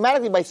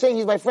automatically, by saying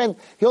he's my friend,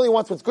 he only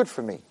wants what's good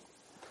for me.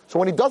 So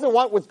when he doesn't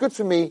want what's good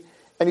for me,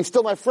 and he's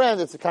still my friend,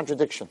 it's a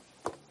contradiction.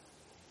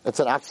 It's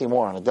an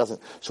oxymoron. It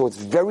doesn't. So it's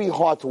very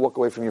hard to walk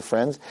away from your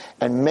friends,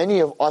 and many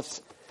of us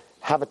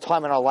have a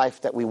time in our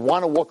life that we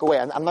want to walk away.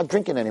 I'm not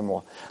drinking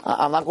anymore.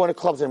 I'm not going to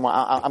clubs anymore.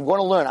 I'm going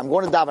to learn. I'm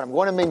going to daven. I'm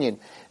going to minyan.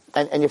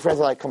 And your friends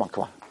are like, come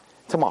on.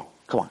 Tomorrow,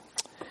 come on.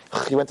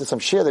 You went to some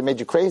shir, they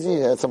made you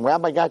crazy, some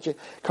rabbi got you.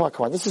 Come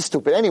on, this is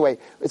stupid. Anyway,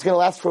 it's going to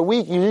last for a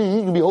week. You're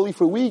going to be holy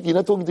for a week. You're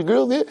not talking to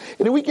girls.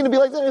 In a week, you're going to be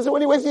like that. So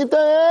when are you wasting your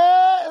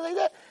time? And like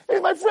that. Hey,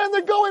 my friend,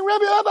 they're going,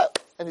 Rabbi.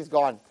 And he's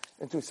gone.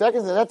 In 2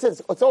 seconds, and that's it.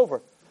 It's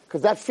over.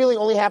 Because that feeling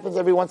only happens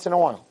every once in a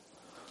while.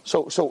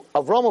 So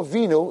Avraham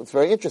Avinu, it's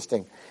very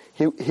interesting.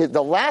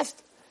 The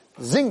last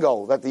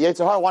zingo that the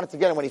Yetzer Hara wanted to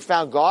get him when he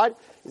found God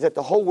is that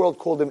the whole world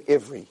called him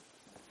Ivri.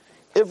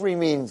 Ivri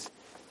means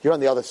you're on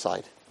the other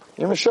side.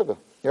 You're a sugar.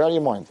 You're out of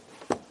your mind.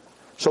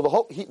 So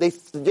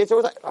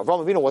Avraham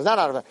Avinu was not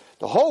out of it.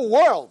 The whole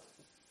world,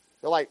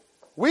 they're like,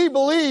 we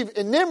believe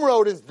in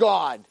Nimrod is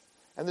God,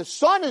 and the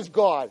sun is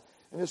God,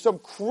 and there's some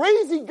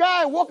crazy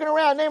guy walking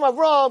around named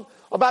Avraham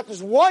about this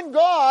one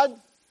God,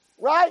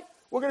 right?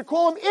 We're going to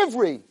call him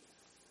Ivri.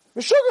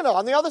 Meshugana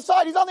on the other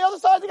side. He's on the other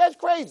side. The guy's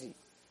crazy.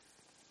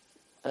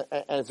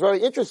 And it's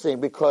very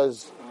interesting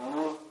because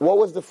what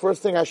was the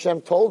first thing Hashem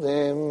told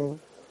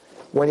him?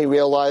 When he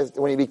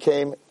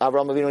became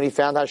Avraham Avinu, when he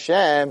found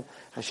Hashem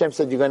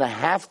said, you're going to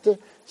have to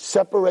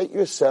separate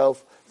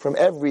yourself from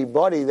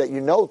everybody that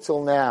you know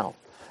till now.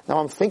 Now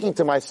I'm thinking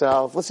to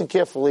myself, listen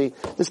carefully,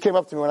 this came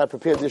up to me when I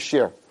prepared this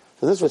year.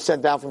 So this was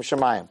sent down from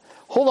Shemayim.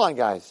 Hold on,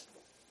 guys.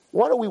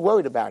 What are we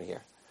worried about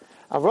here?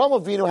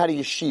 Avraham Avinu had a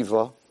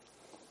yeshiva.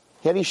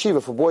 He had a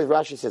yeshiva for boys,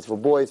 Rashi says, for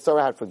boys,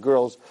 Torah had for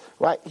girls,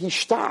 right? He's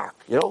stark,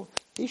 you know?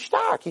 He's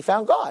stark. He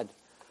found God.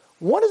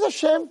 What is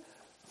Hashem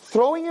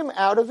throwing him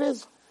out of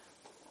his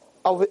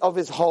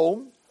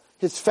home,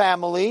 his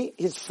family,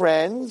 his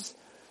friends,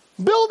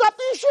 build up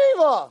the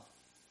yeshiva,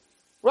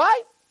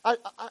 right?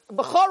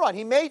 B'charan,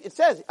 he made, it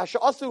says,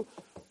 Asha'asu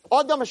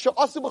Adam asher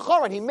asu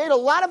b'charan. He made a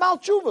lot of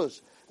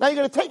malchuvas. Now you're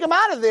going to take him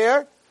out of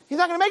there. He's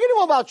not going to make any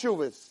more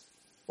malchuvas.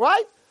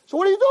 Right? So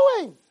what are you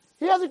doing?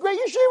 He has a great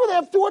yeshiva. They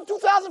have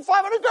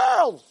 2,500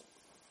 girls.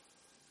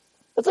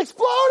 It's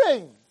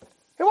exploding.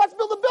 He wants to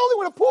build a building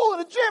with a pool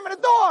and a gym and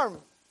a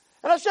dorm.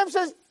 And Hashem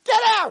says,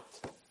 get out.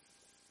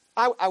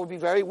 I would be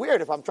very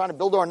weird if I'm trying to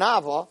build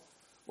Ornava,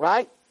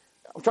 right?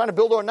 I'm trying to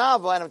build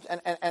Ornava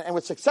and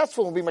we're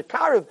successful and we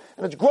Makariv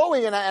and it's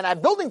growing and I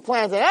have building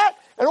plans and that.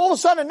 And all of a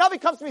sudden a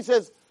Navi comes to me and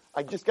says,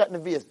 I just got in the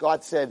Nevi'as.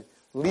 God said,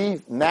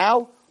 leave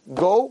now,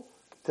 go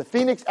to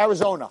Phoenix,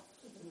 Arizona.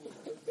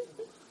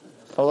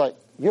 I was like,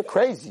 you're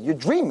crazy. You're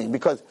dreaming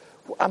because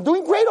I'm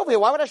doing great over here.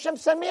 Why would Hashem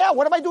send me out?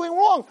 What am I doing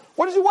wrong?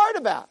 What is he worried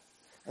about?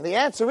 And the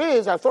answer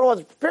is, I thought I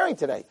was preparing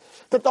today,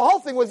 that the whole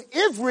thing was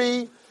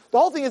Ivri. The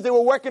whole thing is they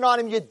were working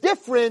on him. You're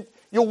different.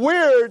 You're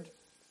weird.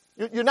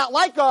 You're not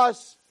like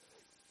us.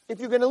 If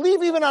you're going to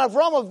leave even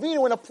Avraham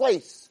Avinu in a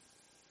place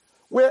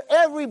where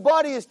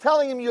everybody is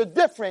telling him you're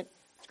different,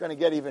 it's going to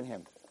get even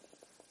him.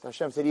 So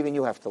Hashem said, even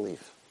you have to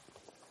leave.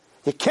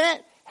 You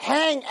can't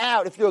hang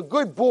out if you're a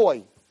good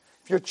boy.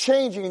 If you're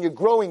changing and you're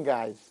growing,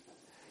 guys.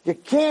 You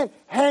can't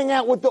hang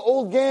out with the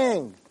old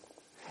gang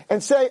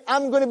and say,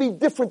 I'm going to be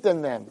different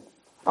than them.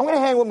 I'm going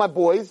to hang with my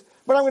boys,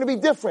 but I'm going to be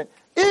different.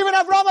 Even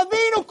Avraham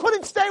Avinu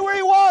couldn't stay where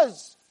he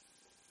was.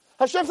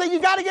 Hashem said, you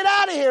got to get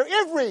out of here.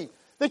 Ivri.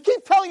 They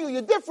keep telling you,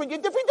 you're different, you're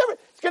different, you're different.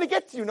 It's going to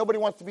get to you. Nobody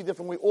wants to be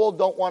different. We all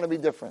don't want to be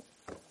different.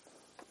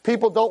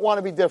 People don't want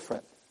to be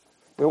different.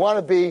 We want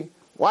to be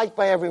liked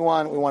by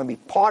everyone. We want to be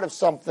part of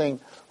something.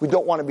 We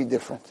don't want to be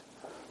different.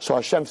 So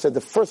Hashem said, the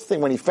first thing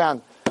when he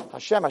found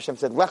Hashem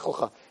said,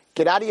 Lecha,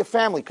 get out of your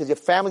family, because your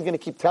family's going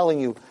to keep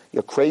telling you,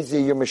 you're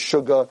crazy, you're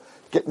meshuggah,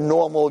 get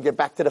normal, get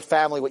back to the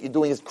family, what you're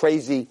doing is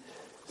crazy.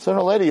 Sooner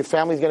or later, your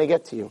family's going to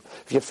get to you.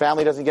 If your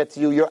family doesn't get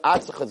to you, your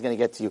atzach is going to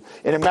get to you.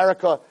 In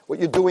America, what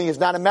you're doing is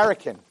not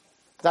American.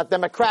 It's not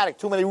democratic.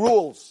 Too many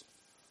rules.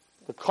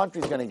 The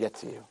country's going to get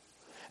to you.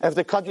 And if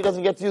the country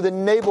doesn't get to you, the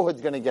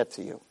neighborhood's going to get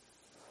to you.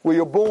 Where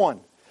you're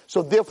born.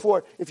 So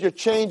therefore, if you're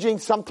changing,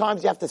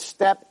 sometimes you have to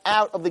step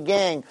out of the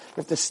gang. You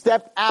have to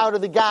step out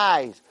of the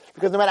guys.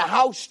 Because no matter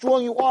how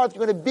strong you are, if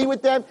you're going to be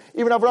with them,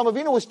 even Avraham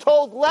Avinu was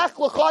told, Lech,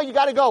 Lecha, you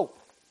got to go.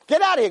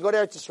 Get out of here. Go to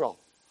Eretz Yisrael.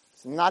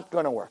 It's not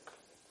going to work.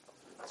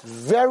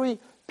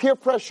 Peer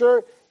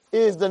pressure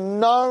is the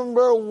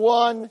number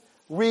one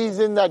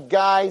reason that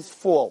guys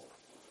fall.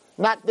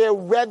 Not their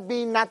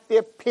Rebbe, not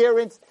their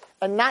parents,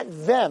 and not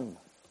them,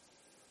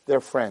 their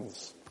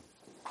friends.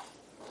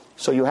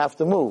 So you have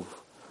to move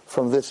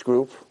from this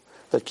group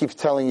that keeps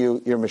telling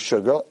you you're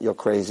meshuggah, you're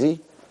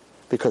crazy,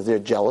 because they're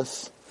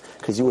jealous,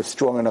 because you were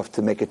strong enough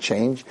to make a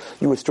change.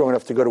 You were strong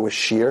enough to go to a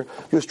shir.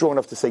 You were strong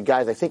enough to say,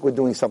 guys, I think we're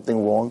doing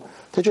something wrong.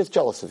 They're just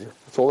jealous of you.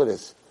 That's all it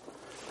is.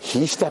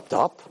 He stepped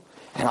up.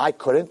 And I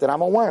couldn't, then I'm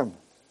a worm.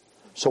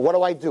 So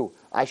what do?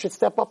 I should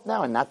step up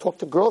now and not talk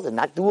to girls and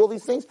not do all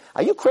these things?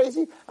 Are you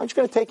crazy? I'm just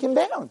going to take him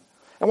down.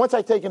 And once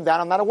I take him down,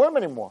 I'm not a worm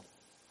anymore.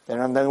 Then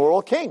we're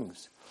all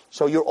kings.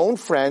 So your own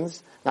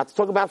friends, not to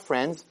talk about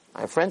friends,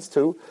 I have friends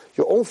too,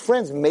 your own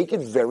friends make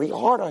it very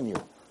hard on you.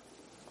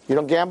 You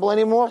don't gamble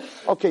anymore?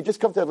 Okay,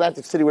 just come to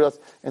Atlantic City with us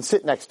and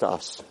sit next to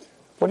us.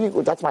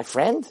 That's my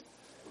friend?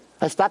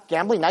 I stopped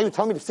gambling, now you're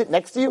telling me to sit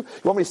next to you?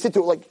 You want me to sit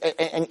to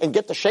and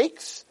get the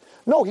shakes?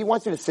 No, he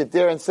wants you to sit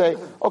there and say,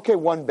 okay,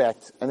 one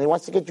bet. And he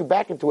wants to get you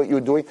back into what you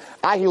were doing.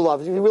 He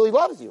loves you. He really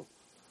loves you.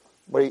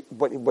 But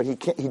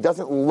he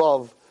doesn't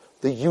love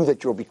the you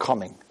that you're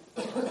becoming.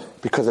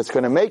 Because it's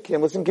going to make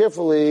him, listen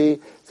carefully,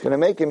 it's going to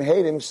make him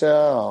hate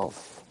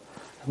himself.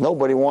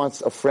 Nobody wants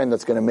a friend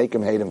that's going to make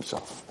him hate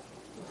himself.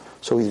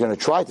 So he's going to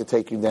try to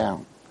take you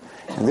down.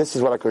 And this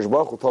is what HaKadosh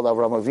Baruch Hu told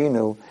Avraham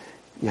Avinu,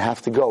 you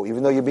have to go.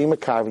 Even though you're being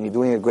Makav and you're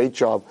doing a great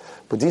job,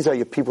 but these are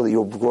your people that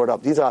you brought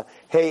up. These are,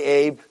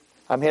 hey Abe,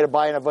 I'm here to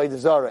buy an Avodah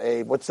Zarah,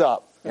 Abe. What's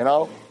up? You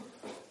know?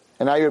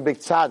 And now you're a big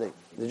tzaddik.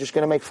 They're just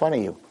going to make fun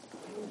of you.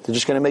 They're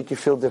just going to make you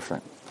feel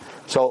different.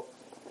 So,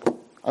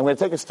 I'm going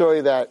to take a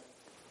story that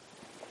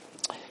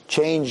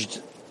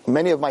changed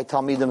many of my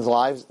Talmidim's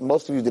lives.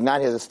 Most of you did not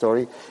hear the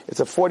story.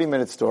 It's a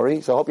 40-minute story,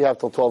 so I hope you have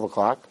till 12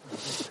 o'clock.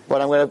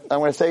 But I'm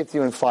going to say it to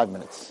you in 5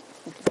 minutes.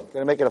 I'm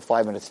going to make it a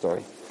 5-minute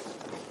story.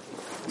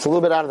 It's a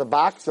little bit out of the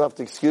box. You'll have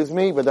to excuse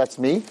me, but that's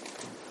me.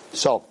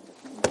 So,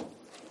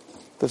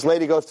 this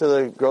lady goes to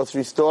the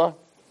grocery store,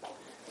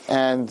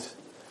 and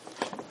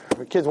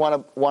her kids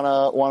want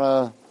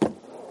to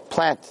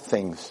plant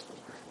things.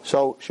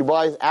 So she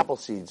buys apple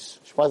seeds.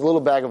 She buys a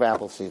little bag of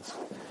apple seeds.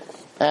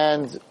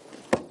 And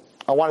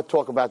I want to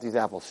talk about these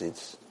apple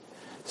seeds.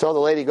 So the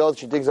lady goes,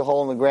 she digs a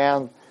hole in the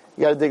ground.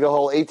 You got to dig a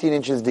hole 18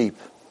 inches deep.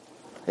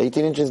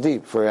 18 inches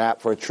deep for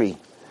a tree.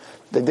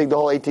 They dig the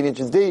hole 18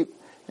 inches deep,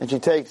 and she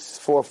takes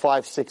 4,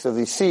 5, 6 of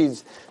these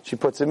seeds. She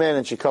puts them in,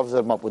 and she covers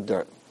them up with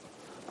dirt.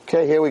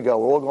 Okay, here we go.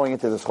 We're all going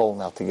into this hole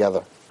now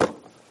together.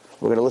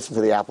 We're going to listen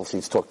to the apple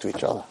seeds talk to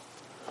each other.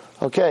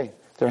 Okay,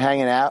 they're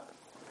hanging out,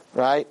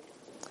 right?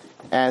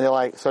 And they're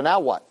like, so now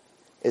what?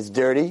 It's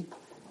dirty,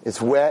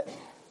 it's wet,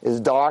 it's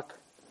dark.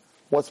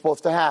 What's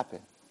supposed to happen?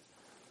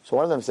 So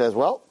one of them says,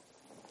 well,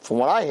 from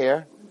what I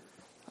hear,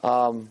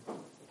 we're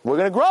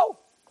going to grow.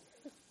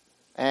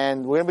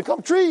 And we're going to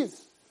become trees.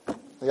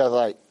 The guy's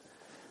like,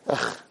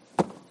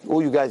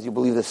 all you guys, you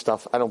believe this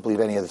stuff. I don't believe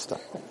any of this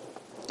stuff.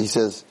 He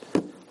says,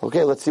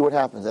 okay, let's see what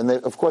happens. And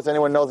of course,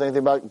 anyone knows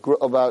anything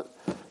about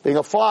being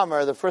a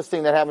farmer, the first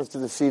thing that happens to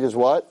the seed is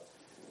what?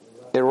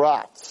 It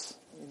rots.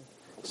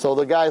 So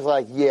the guy's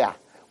like, yeah,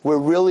 we're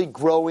really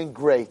growing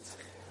great.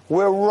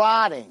 We're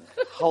rotting.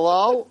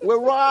 Hello? We're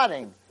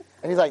rotting.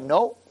 And he's like,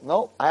 no,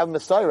 I have a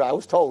Messiah. I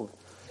was told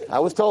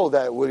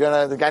that we're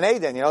going to, the Gan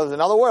Eden, there's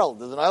another world.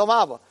 There's an Olam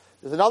Haba.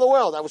 There's another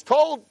world. I was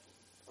told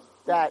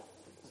that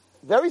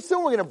very soon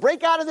we're going to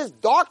break out of this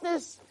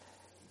darkness.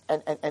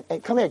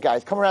 And come here,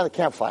 guys. Come around the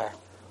campfire.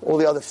 All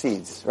the other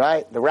seeds,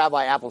 right? The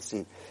Rabbi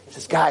Appleseed. He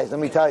says, guys, let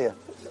me tell you.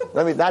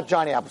 Not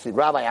Johnny Appleseed,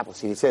 Rabbi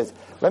Appleseed. He says,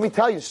 let me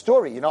tell you a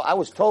story. I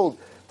was told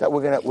that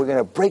we're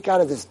gonna break out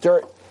of this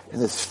dirt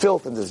and this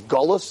filth and this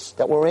gullus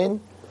that we're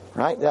in,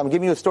 right? I'm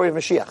giving you a story of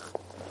Mashiach.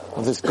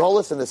 Of this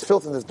gullus and this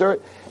filth and this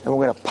dirt, and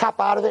we're gonna pop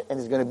out of it, and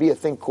there's gonna be a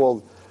thing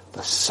called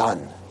the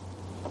sun.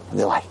 And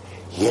they're like,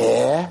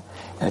 yeah,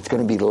 and it's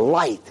gonna be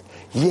light.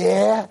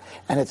 Yeah,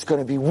 and it's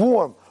gonna be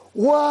warm.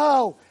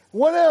 Wow,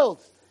 what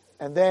else?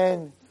 And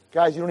then,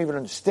 guys, you don't even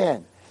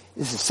understand.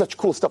 This is such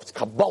cool stuff. It's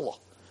Kabbalah.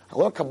 I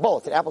learned Kabbalah.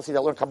 It's an Appleseed. I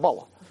learned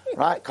Kabbalah.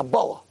 Right?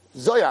 Kabbalah.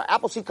 Zoyar.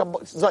 Appleseed,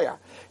 Kabbalah, Zoyar.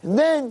 And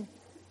then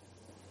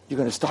you're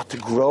going to start to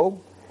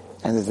grow,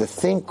 and there's a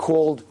thing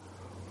called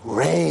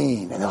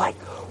rain. And they're like,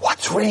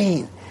 what's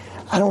rain?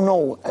 I don't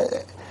know.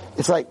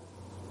 It's like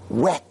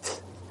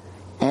wet.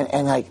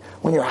 And like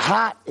when you're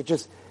hot,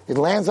 it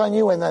lands on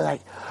you, and then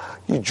like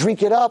you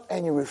drink it up,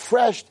 and you're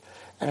refreshed.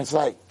 And it's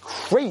like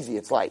crazy.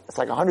 It's like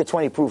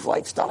 120 proof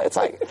like stuff. It's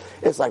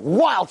like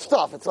wild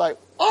stuff. It's like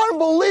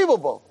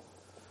unbelievable.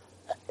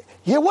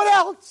 Yeah, what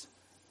else?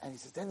 And he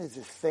says, then there's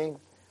this thing.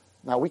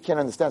 Now we can't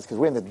understand this because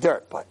we're in the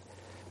dirt, but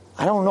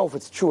I don't know if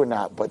it's true or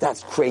not, but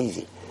that's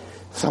crazy.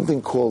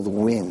 Something called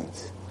wind.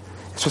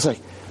 It's just like,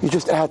 you're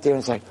just out there and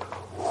it's like,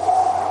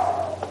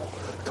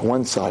 to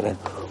one side and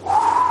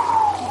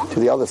to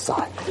the other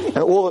side. And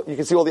you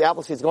can see all the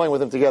apple seeds going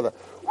with them together.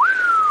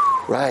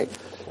 Right?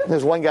 And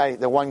there's the one guy in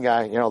the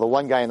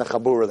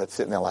Chabura that's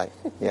sitting there like,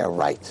 yeah,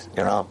 right,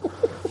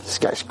 this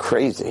guy's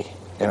crazy,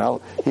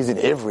 he's in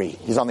Ivry,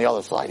 he's on the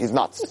other side, he's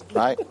nuts,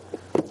 right?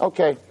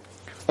 Okay.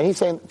 And he's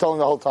telling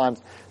the whole time,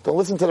 don't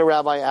listen to the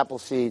Rabbi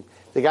Appleseed,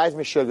 the guy's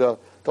Meshuggah,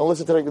 don't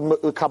listen to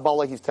the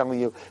Kabbalah he's telling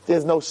you,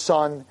 there's no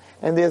sun,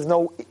 and there's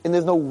no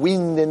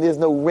wind, and there's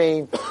no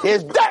rain,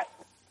 there's dirt,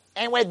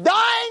 and we're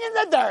dying in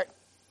the dirt.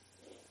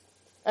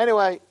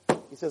 Anyway,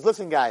 he says,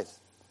 listen guys,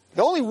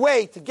 the only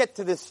way to get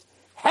to this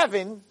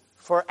heaven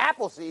for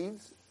apple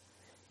seeds,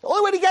 the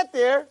only way to get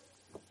there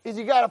is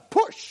you got to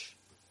push.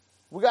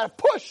 We got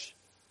to push.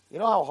 You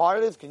know how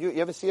hard it is? You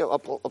ever see a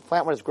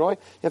plant when it's growing?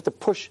 You have to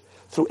push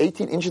through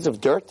 18 inches of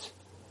dirt.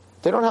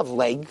 They don't have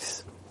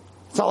legs.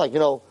 It's not like, they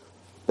don't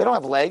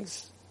have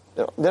legs.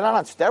 They're not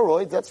on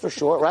steroids, that's for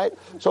sure, right?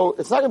 So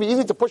it's not going to be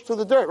easy to push through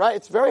the dirt, right?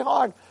 It's very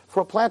hard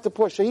for a plant to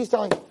push. So he's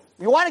telling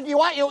you want Gan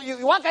Eden?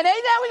 We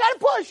got to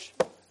push.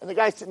 And the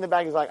guy sitting in the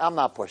back is like, I'm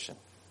not pushing.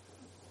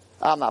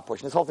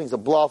 This whole thing's a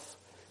bluff.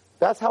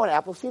 That's how an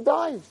apple seed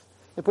dies.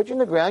 They put you in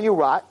the ground, you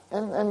rot,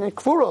 and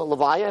kfura,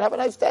 levaya, and have a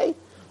nice day.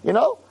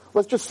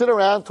 Let's just sit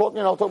around, talk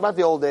about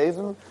the old days,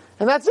 and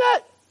that's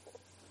it.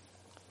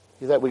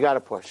 He's like, we got to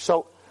push.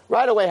 So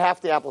right away, half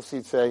the apple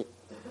seeds say,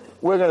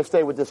 we're going to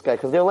stay with this guy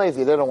because they're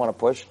lazy. They don't want to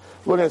push.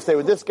 We're going to stay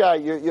with this guy.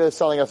 You're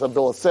selling us a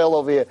bill of sale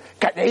over here,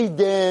 Gan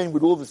Eden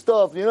with all the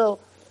stuff,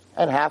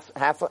 And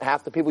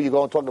half the people you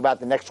go and talk about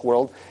the next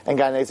world, and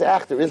they say,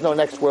 there is no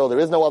next world, there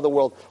is no other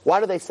world. Why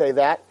do they say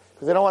that?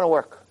 Because they don't want to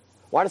work.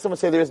 Why does someone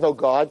say there is no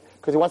God?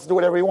 Because he wants to do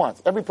whatever he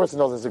wants. Every person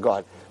knows there's a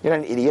God. You're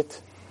not an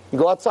idiot. You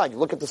go outside, you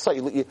look at the sun,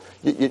 you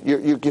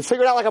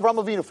figure it out like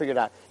Avraham Avinu figured it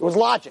out. It was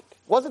logic. It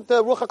wasn't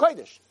the Ruach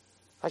HaKodesh.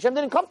 Hashem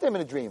didn't come to him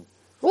in a dream.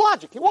 It was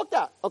logic. He walked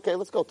out. Okay,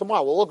 let's go.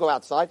 Tomorrow we'll all go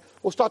outside.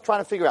 We'll start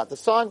trying to figure out. The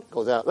sun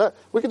goes out.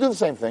 We can do the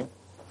same thing.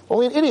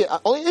 Only an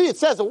idiot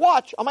says a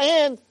watch on my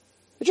hand.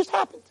 It just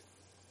happened.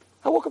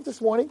 I woke up this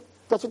morning.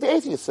 That's what the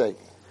atheists say.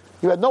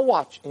 You had no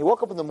watch, and you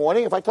woke up in the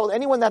morning. If I told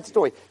anyone that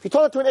story, if you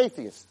told it to an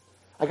atheist,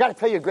 I got to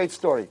tell you a great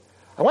story.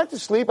 I went to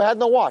sleep. I had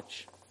no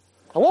watch.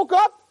 I woke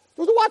up.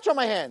 There was a watch on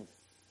my hand.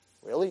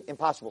 Really?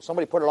 Impossible.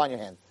 Somebody put it on your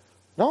hand.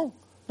 No,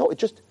 it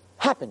just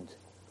happened.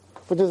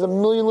 But there's a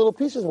million little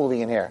pieces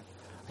moving in here.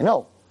 I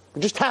know. It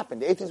just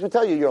happened. The atheist would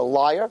tell you you're a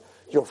liar,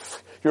 you're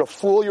a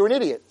fool, you're an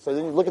idiot. So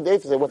then you look at the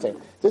atheist and say, what's it?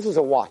 This is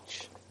a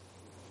watch.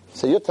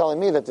 So you're telling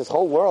me that this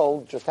whole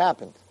world just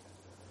happened.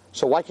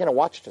 So why can't a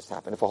watch just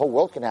happen? If a whole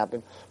world can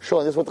happen,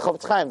 surely this is what the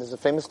Chofetz Chaim, this is a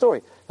famous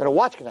story, then a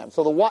watch can happen.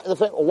 So a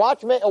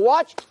watch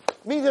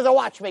means there's a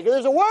watchmaker.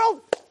 There's a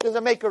world, there's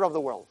a maker of the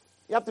world.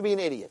 You have to be an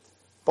idiot.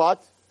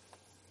 But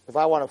if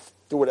I want to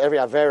do whatever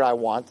Avera I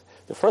want,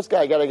 the first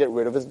guy I got to get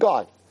rid of is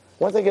God.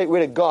 Once I get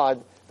rid of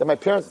God, then my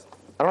parents,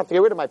 I don't have to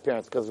get rid of my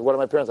parents, because what do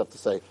my parents have to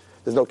say?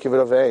 There's no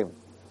kibbut avayim.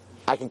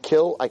 I can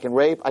kill, I can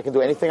rape, I can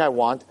do anything I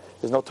want.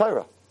 There's no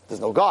Torah.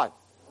 There's no God.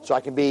 So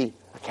I can be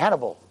a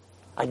cannibal.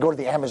 I go to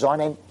the Amazon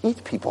and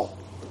eat people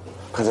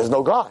because there's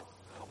no God.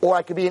 Or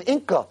I could be an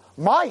Inca,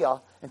 Maya,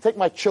 and take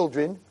my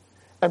children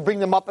and bring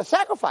them up as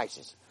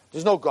sacrifices.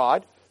 There's no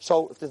God.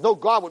 So if there's no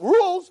God with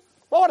rules,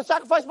 if I want to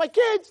sacrifice my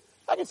kids,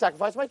 I can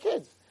sacrifice my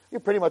kids. You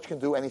pretty much can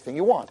do anything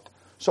you want.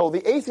 So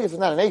the atheist is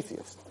not an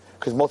atheist,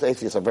 because most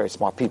atheists are very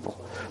smart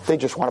people. They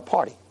just want to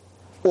party.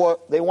 Or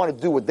they want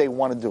to do what they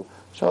want to do.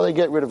 So they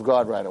get rid of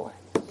God right away.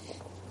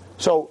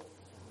 So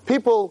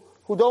people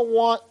who don't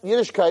want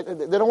Yiddishkeit,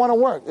 they don't want to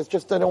work. It's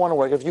just they don't want to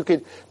work. If you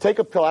could take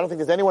a pill, I don't think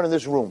there's anyone in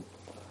this room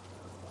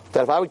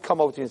that if I would come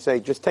over to you and say,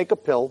 just take a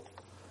pill,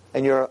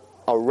 and you're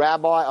a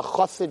rabbi, a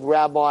chassid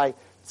rabbi,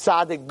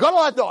 tzaddik, gadol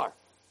hador.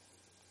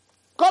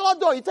 Gadol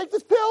hador. You take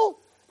this pill,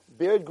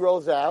 beard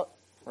grows out,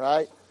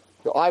 right?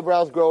 Your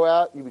eyebrows grow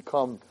out, you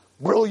become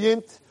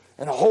brilliant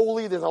and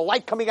holy, there's a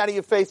light coming out of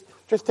your face.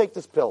 Just take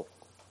this pill.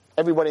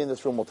 Everybody in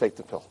this room will take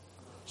the pill.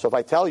 So if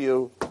I tell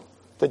you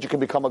that you can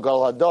become a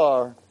gadol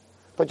hador,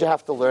 but you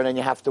have to learn and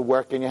you have to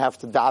work and you have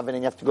to daven and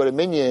you have to go to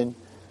minyan,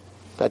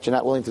 that you're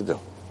not willing to do.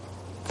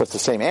 But it's the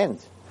same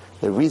end.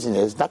 The reason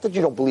is not that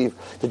you don't believe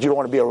that you don't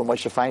want to be a Rav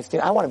Moshe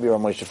Feinstein. I want to be a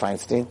Rav Moshe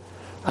Feinstein.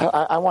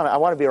 I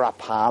want to be a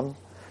Rapam.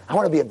 I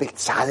want to be a big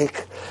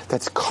tzaddik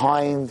that's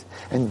kind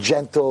and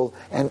gentle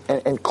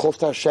and close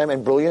to Hashem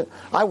and brilliant.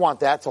 I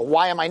want that. So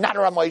why am I not a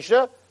Rav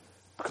Moshe?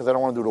 Because I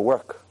don't want to do the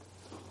work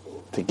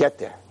to get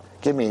there.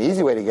 Give me an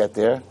easy way to get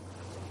there.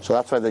 So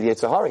that's why the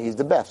Yetzer Hara, he's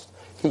the best.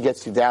 He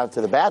gets you down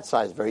to the bad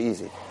side very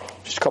easy.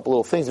 Just a couple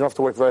little things. You don't have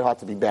to work very hard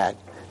to be bad.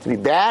 To be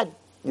bad,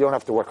 you don't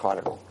have to work hard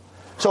at all.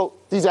 So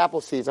these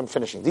apple seeds, I'm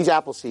finishing. These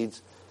apple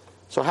seeds,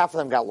 so half of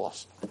them got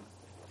lost.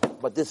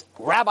 But this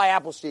Rabbi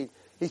Appleseed,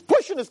 he's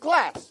pushing his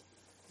class.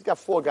 He's got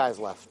 4 guys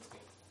left.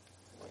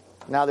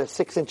 Now they're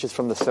 6 inches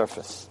from the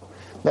surface.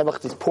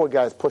 Nebuch, these poor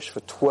guys pushed for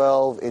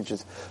 12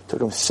 inches. Took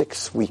them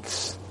 6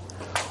 weeks.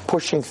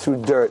 Pushing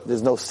through dirt.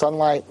 There's no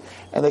sunlight.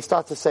 And they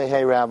start to say,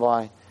 hey,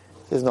 Rabbi,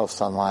 there's no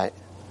sunlight.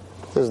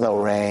 There's no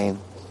rain.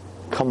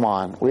 Come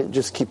on. We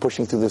just keep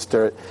pushing through this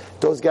dirt.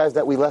 Those guys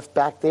that we left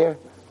back there,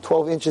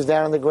 12 inches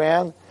down on the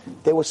ground,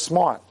 they were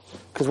smart.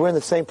 Because we're in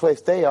the same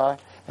place they are,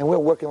 and we're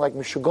working like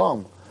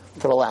Meshugam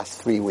for the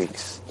last 3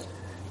 weeks.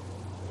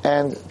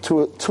 And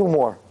two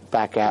more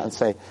back out and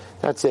say,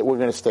 that's it, we're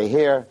going to stay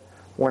here.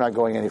 We're not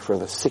going any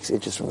further. 6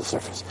 inches from the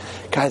surface.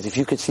 Guys, if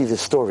you could see this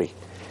story,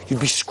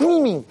 you'd be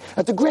screaming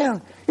at the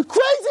ground, you're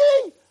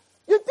crazy!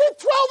 You did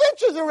 12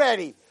 inches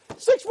already!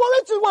 6 more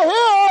inches, we're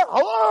here!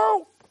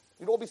 Hello!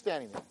 You'd all be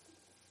standing there.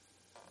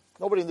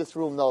 Nobody in this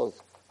room knows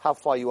how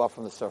far you are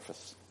from the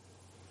surface.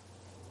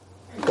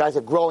 Guys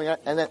are growing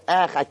up, and then,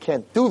 I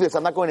can't do this.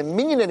 I'm not going to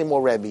minyan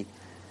anymore, Rebbe.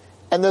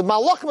 And the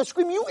malachim are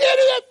screaming, you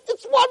idiot!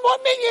 It's 1 more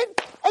minyan,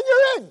 and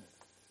you're in!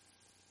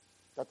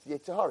 That's the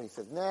Yetzer Hara. He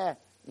says, nah,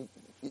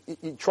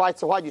 you tried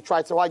so hard, you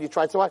tried so hard, you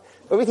tried so hard.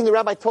 Everything the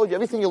rabbi told you,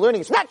 everything you're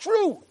learning, it's not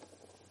true!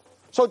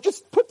 So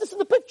just put this in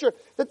the picture,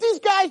 that these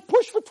guys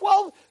pushed for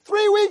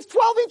 3 weeks,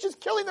 12 inches,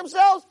 killing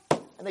themselves,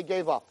 and they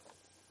gave up.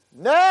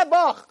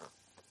 Nebuch!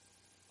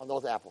 On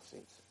those apple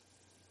seeds.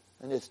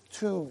 And there's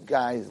 2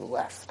 guys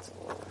left.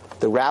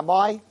 The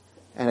rabbi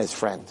and his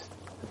friend.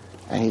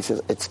 And he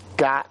says, it's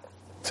got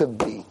to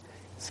be.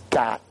 It's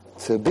got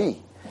to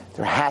be.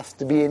 There has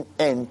to be an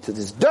end to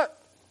this dirt.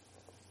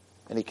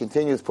 And he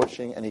continues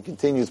pushing, and he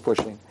continues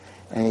pushing.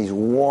 And he's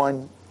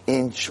 1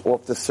 inch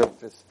off the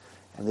surface.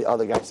 And the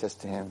other guy says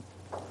to him,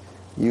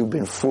 you've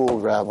been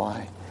fooled,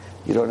 Rabbi.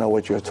 You don't know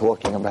what you're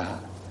talking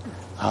about.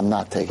 I'm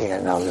not taking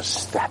another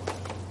step.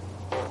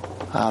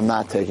 I'm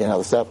not taking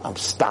another step. I'm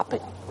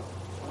stopping.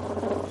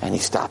 And he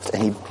stops,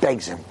 and he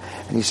begs him.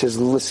 And he says,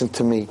 listen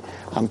to me.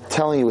 I'm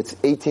telling you, it's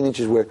 18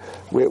 inches.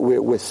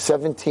 We're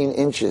 17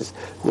 inches.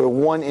 We're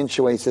 1 inch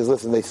away. He says,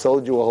 listen, they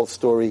sold you a whole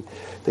story.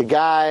 The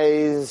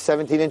guys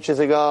 17 inches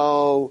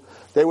ago,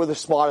 they were the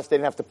smartest. They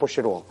didn't have to push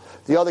it all.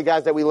 The other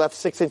guys that we left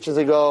 6 inches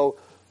ago,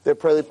 they're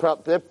probably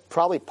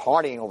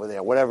partying over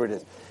there, whatever it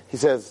is. He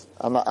says,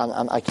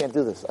 I can't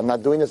do this. I'm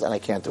not doing this, and I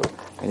can't do it.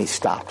 And he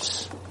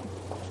stops.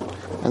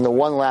 And the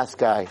one last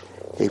guy,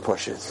 he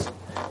pushes.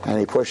 And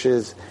he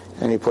pushes,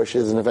 and he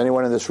pushes. And if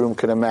anyone in this room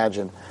can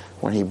imagine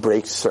when he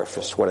breaks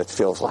surface, what it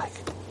feels like.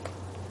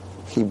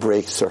 He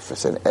breaks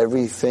surface, and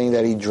everything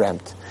that he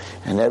dreamt,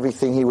 and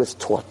everything he was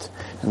taught,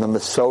 and the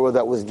Masorah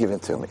that was given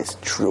to him is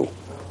true.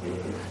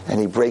 And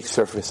he breaks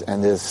surface,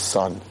 and there's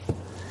sun,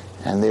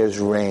 and there's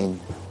rain,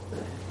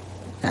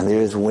 and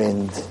there's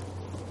wind.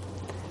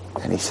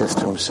 And he says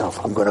to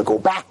himself, I'm going to go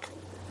back.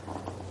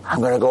 I'm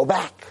going to go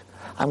back.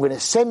 I'm going to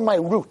send my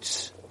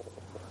roots.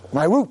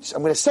 I'm going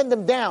to send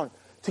them down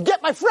to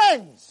get my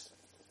friends.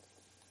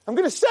 I'm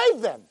going to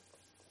save them.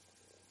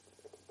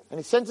 And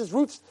he sends his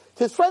roots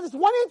to his friends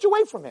 1 inch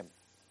away from him.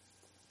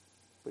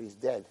 But he's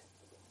dead.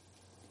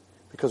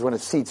 Because when a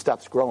seed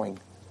stops growing,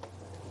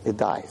 it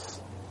dies.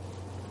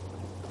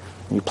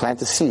 When you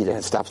plant a seed and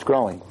it stops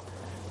growing,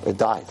 it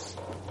dies.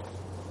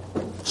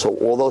 So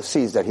all those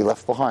seeds that he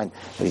left behind,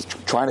 that he's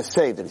trying to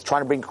save, that he's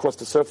trying to bring across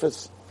the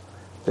surface,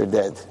 they're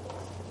dead.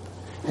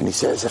 And he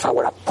says, if I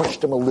would have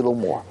pushed him a little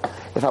more,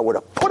 if I would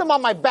have put him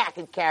on my back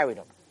and carried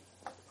him,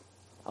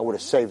 I would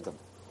have saved him.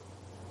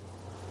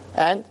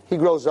 And he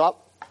grows up,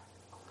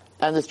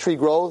 And this tree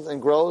grows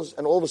and grows,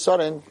 and all of a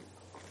sudden,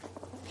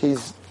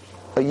 he's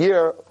a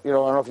year, I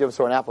don't know if you ever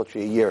saw an apple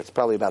tree, a year, it's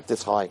probably about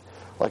this high,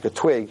 like a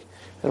twig.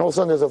 And all of a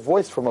sudden there's a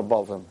voice from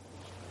above him.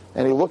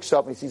 And he looks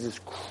up and he sees this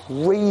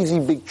crazy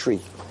big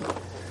tree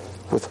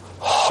with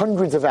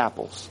hundreds of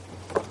apples.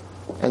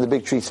 And the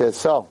big tree says,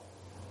 so,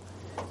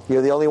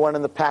 you're the only one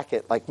in the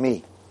packet, like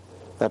me,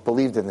 that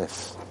believed in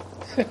this.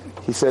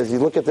 He says, you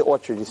look at the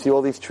orchard, you see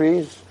all these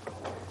trees?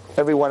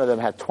 Every one of them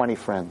had 20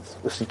 friends.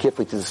 Listen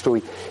carefully to the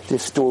story.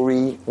 This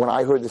story, when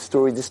I heard this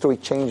story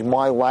changed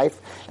my life.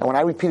 And when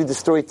I repeated the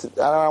story, I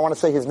don't want to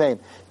say his name,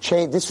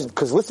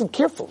 because listen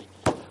carefully.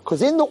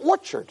 Because in the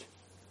orchard,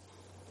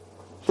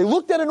 they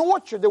looked at an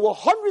orchard, there were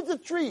hundreds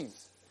of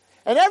trees.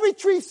 And every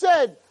tree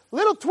said,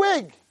 little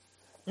twig,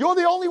 you're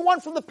the only one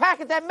from the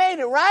packet that made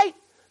it, right?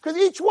 Because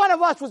each one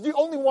of us was the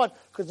only one,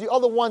 because the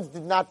other ones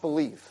did not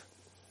believe.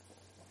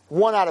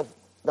 One out of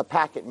the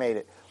packet made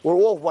it. We're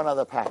all one out of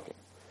the packet.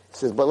 He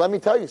says, but let me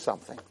tell you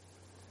something.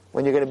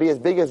 When you're going to be as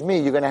big as me,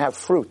 you're going to have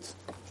fruit.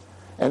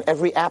 And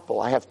every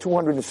apple, I have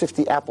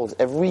 250 apples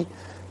every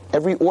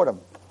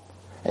autumn.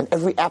 And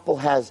every apple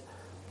has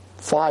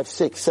 5,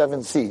 6,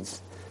 7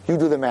 seeds. You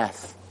do the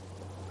math.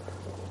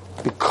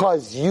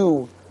 Because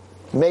you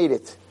made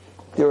it,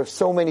 there are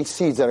so many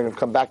seeds that are going to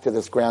come back to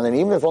this ground. And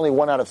even if only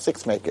 1 out of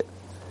 6 make it,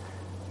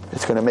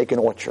 it's going to make an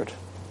orchard.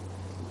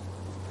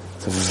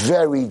 It's a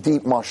very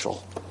deep mashal.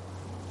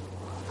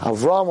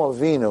 Avraham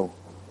Avinu,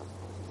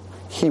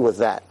 he was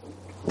that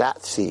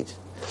seed.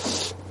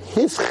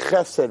 His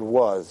chesed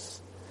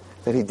was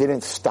that he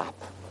didn't stop,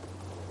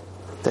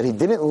 that he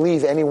didn't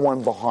leave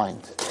anyone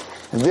behind,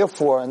 and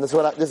therefore, and this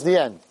is the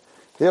end.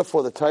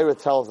 Therefore, the Torah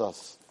tells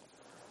us,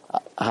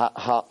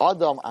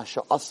 Ha'adam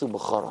asher asu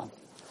b'charan.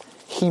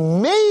 He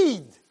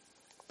made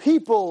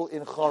people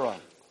in Charan.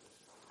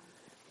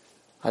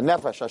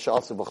 Ha'nefesh asher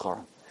asu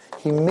b'charan.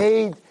 He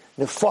made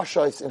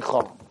nefashos in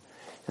Charan.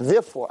 And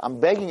therefore, I'm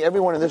begging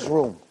everyone in this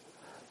room,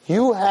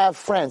 you have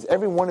friends.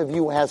 Every one of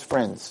you has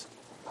friends.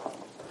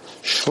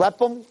 Schlepp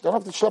them. Don't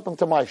have to schlepp them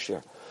to my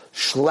shir.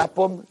 Schlepp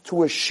them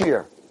to a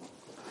shir.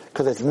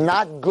 Because it's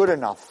not good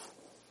enough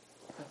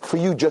for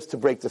you just to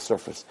break the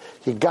surface.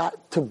 You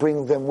got to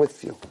bring them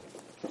with you.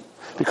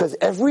 Because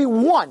every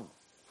one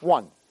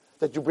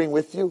that you bring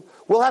with you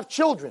will have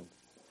children.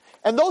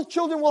 And those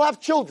children will have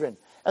children.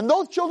 And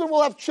those children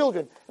will have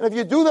children. And if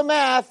you do the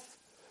math,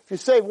 if you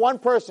save one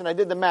person, I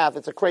did the math,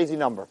 it's a crazy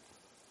number.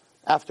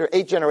 After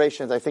 8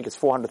 generations, I think it's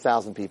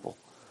 400,000 people.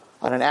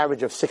 On an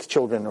average of 6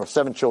 children or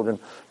 7 children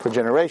per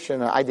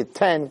generation. I did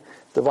 10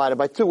 divided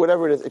by 2,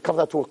 whatever it is. It comes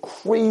out to a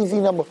crazy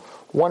number.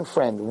 One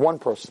friend, one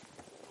person.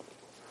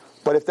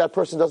 But if that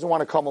person doesn't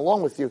want to come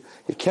along with you,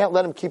 you can't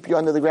let him keep you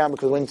under the ground,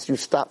 because once you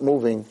stop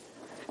moving,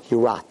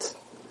 you rot.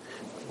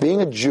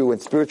 Being a Jew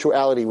and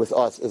spirituality with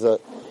us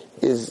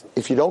is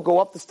if you don't go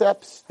up the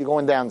steps, you're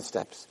going down the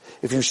steps.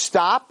 If you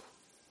stop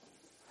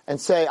and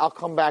say, I'll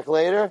come back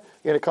later,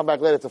 you're going to come back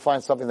later to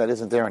find something that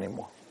isn't there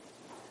anymore.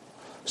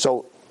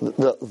 So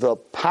the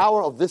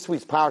power of this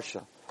week's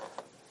Parsha,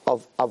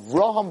 of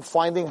Avraham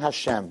finding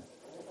Hashem,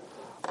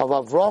 of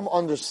Avraham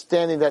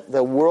understanding that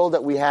the world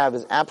that we have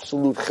is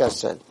absolute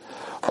chesed,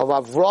 of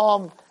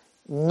Avraham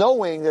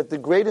knowing that the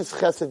greatest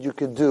chesed you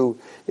could do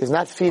is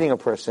not feeding a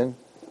person,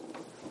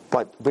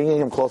 but bringing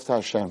him close to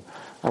Hashem.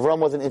 Avraham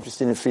wasn't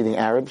interested in feeding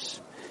Arabs.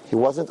 He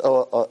wasn't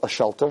a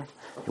shelter.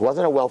 He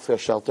wasn't a welfare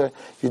shelter.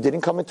 You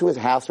didn't come into his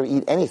house or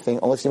eat anything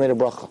unless you made a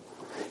bracha.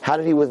 How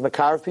did he with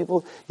Makarav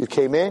people? You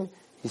came in,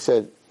 he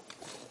said,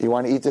 you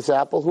want to eat this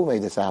apple? Who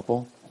made this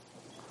apple?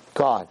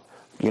 God.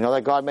 You know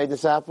that God made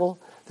this apple?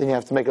 Then you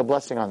have to make a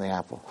blessing on the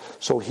apple.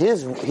 So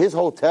his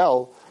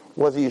hotel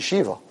was a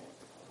yeshiva.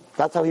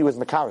 That's how he was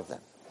Makarav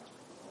them.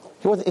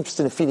 He wasn't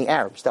interested in feeding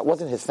Arabs. That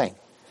wasn't his thing.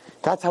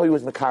 That's how he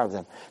was Makarav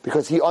them.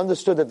 Because he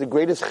understood that the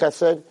greatest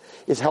chesed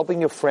is helping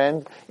your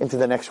friend into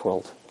the next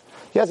world.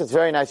 Yes, it's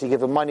very nice. You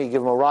give him money, you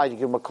give him a ride, you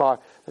give him a car.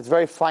 It's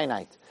very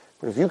finite.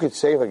 But if you could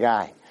save a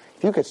guy,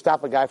 if you could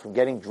stop a guy from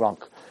getting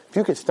drunk, if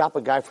you could stop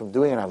a guy from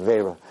doing an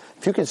avera,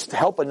 if you could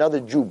help another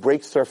Jew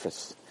break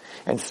surface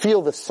and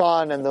feel the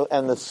sun and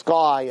the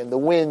sky and the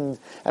wind,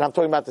 and I'm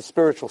talking about the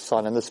spiritual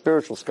sun and the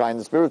spiritual sky and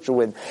the spiritual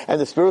wind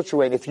and the spiritual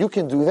rain, if you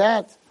can do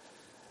that,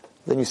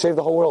 then you save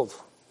the whole world.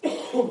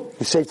 You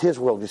saved his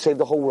world. You saved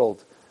the whole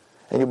world.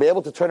 And you'll be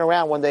able to turn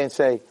around one day and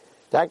say,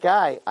 that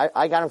guy,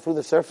 I got him through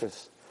the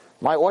surface.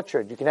 My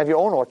orchard, you can have your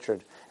own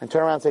orchard, and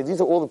turn around and say, these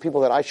are all the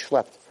people that I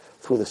schlepped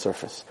through the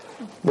surface.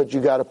 But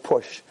you got to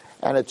push,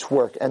 and it's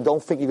work. And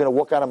don't think you're going to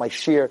walk out of my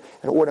shir,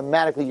 and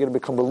automatically you're going to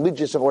become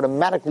religious, and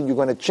automatically you're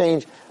going to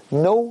change.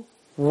 No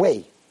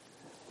way.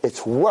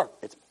 It's work.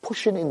 It's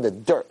pushing in the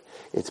dirt.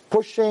 It's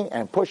pushing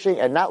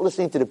and not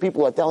listening to the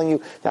people who are telling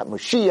you that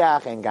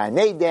Mashiach and Gan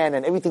Eden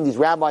and everything these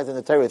rabbis in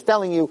the Torah is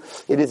telling you,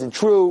 it isn't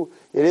true.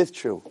 It is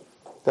true.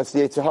 That's the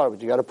Yetzer Hara,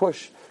 but you got to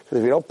push. Because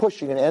if you don't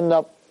push, you're going to end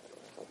up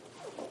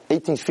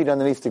 18 feet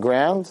underneath the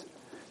ground,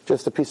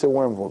 just a piece of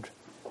wormwood.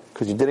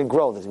 Because you didn't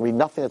grow. There's going to be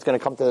nothing that's going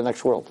to come to the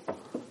next world.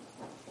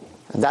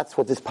 And that's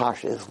what this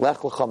Parsha is. Lech,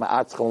 Lecha,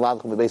 Ma'atzcha,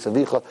 L'Ladcha, B'Beis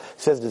Avicha,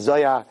 says the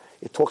Zohar.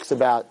 It talks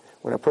about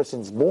when a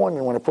person's born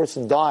and when a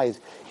person dies,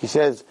 he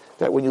says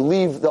that when you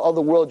leave the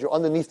other world, you're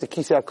underneath the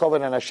Kisei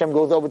HaKavod, and Hashem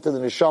goes over to the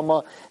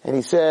Neshama, and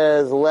he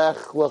says, Lech,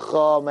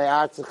 Lecha,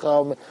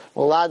 Me'artzecha,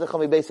 Moladecha,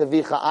 Me'beis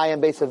Avicha, I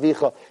am Beis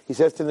Avicha. He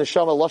says to the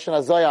Neshama, Lashon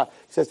Hazaya,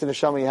 he says to the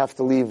Neshama, you have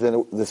to leave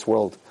this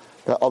world,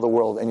 the other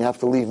world, and you have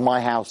to leave my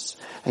house,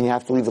 and you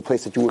have to leave the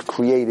place that you were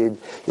created.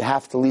 You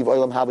have to leave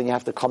Olam Haba, and you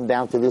have to come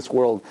down to this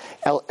world.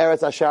 El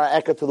Eretz Asher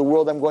Eka, to the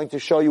world I'm going to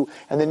show you,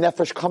 and the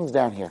Nefesh comes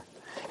down here.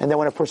 And then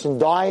when a person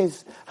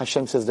dies,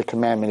 Hashem says the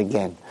commandment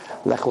again.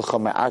 Lech lecha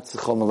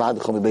me'artzecha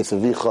meladecha mebeis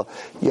avicha.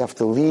 You have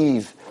to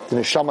leave the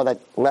neshama that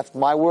left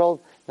my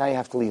world. Now you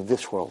have to leave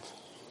this world.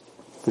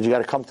 But you got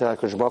to come to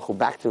HaKadosh Baruch Hu,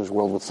 back to His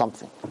world with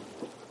something.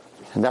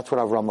 And that's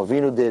what Avraham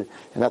Avinu did,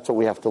 and that's what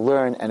we have to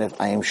learn. And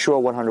I am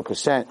sure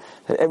 100%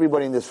 that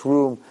everybody in this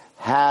room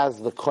has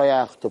the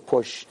koyach to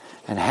push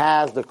and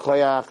has the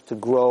koyach to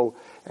grow.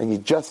 And you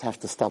just have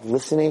to stop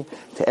listening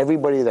to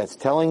everybody that's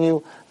telling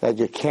you that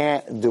you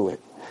can't do it.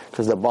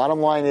 Because the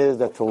bottom line is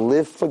that to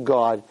live for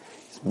God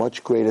is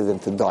much greater than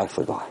to die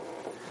for God.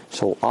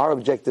 So our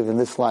objective in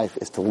this life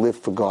is to live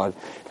for God.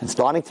 And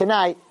starting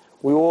tonight,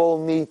 we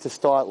all need to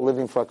start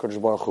living for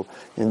HaKadosh Baruch Hu.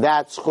 In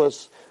that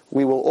schus,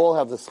 we will all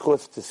have the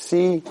schus to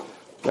see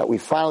that we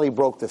finally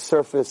broke the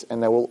surface,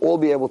 and that we'll all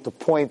be able to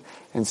point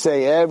and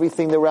say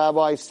everything the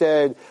rabbi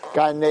said,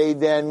 Gan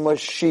Eden,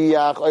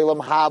 Mashiach,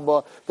 Olam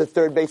Haba, the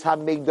third base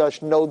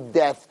Hamikdash, no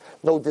death,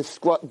 no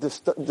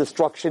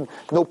destruction,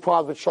 no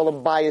prophet,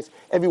 shalom bias.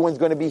 Everyone's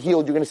going to be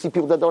healed. You're going to see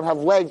people that don't have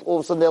legs, all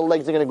of a sudden their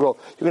legs are going to grow.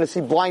 You're going to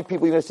see blind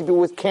people. You're going to see people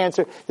with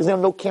cancer. There's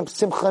no Camp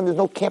Simcha, and there's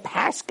no Camp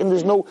Hask, and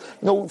there's no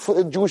for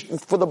the Jewish,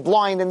 for the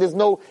blind, and there's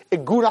no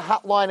Iguna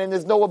hotline, and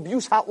there's no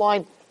abuse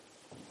hotline.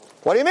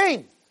 What do you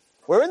mean?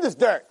 We're in this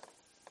dirt.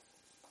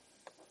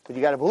 But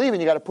you got to believe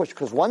and you got to push,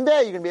 because one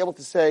day you're going to be able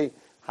to say,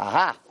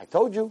 "Ha, I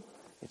told you,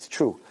 it's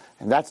true."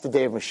 And that's the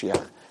day of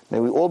Mashiach. May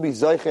we all be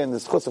Zoicha in the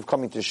schus of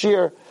coming to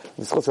Shir,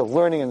 in the schus of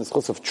learning, in the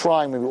schus of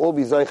trying. May we all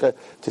be Zoicha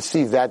to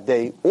see that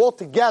day all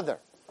together,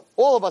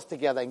 all of us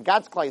together, and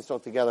God's Klal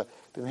Yisrael together.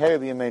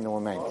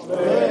 Amen.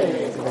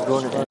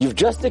 You've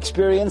just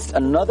experienced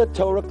another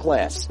Torah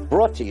class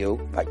brought to you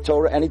by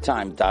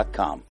TorahAnytime.com.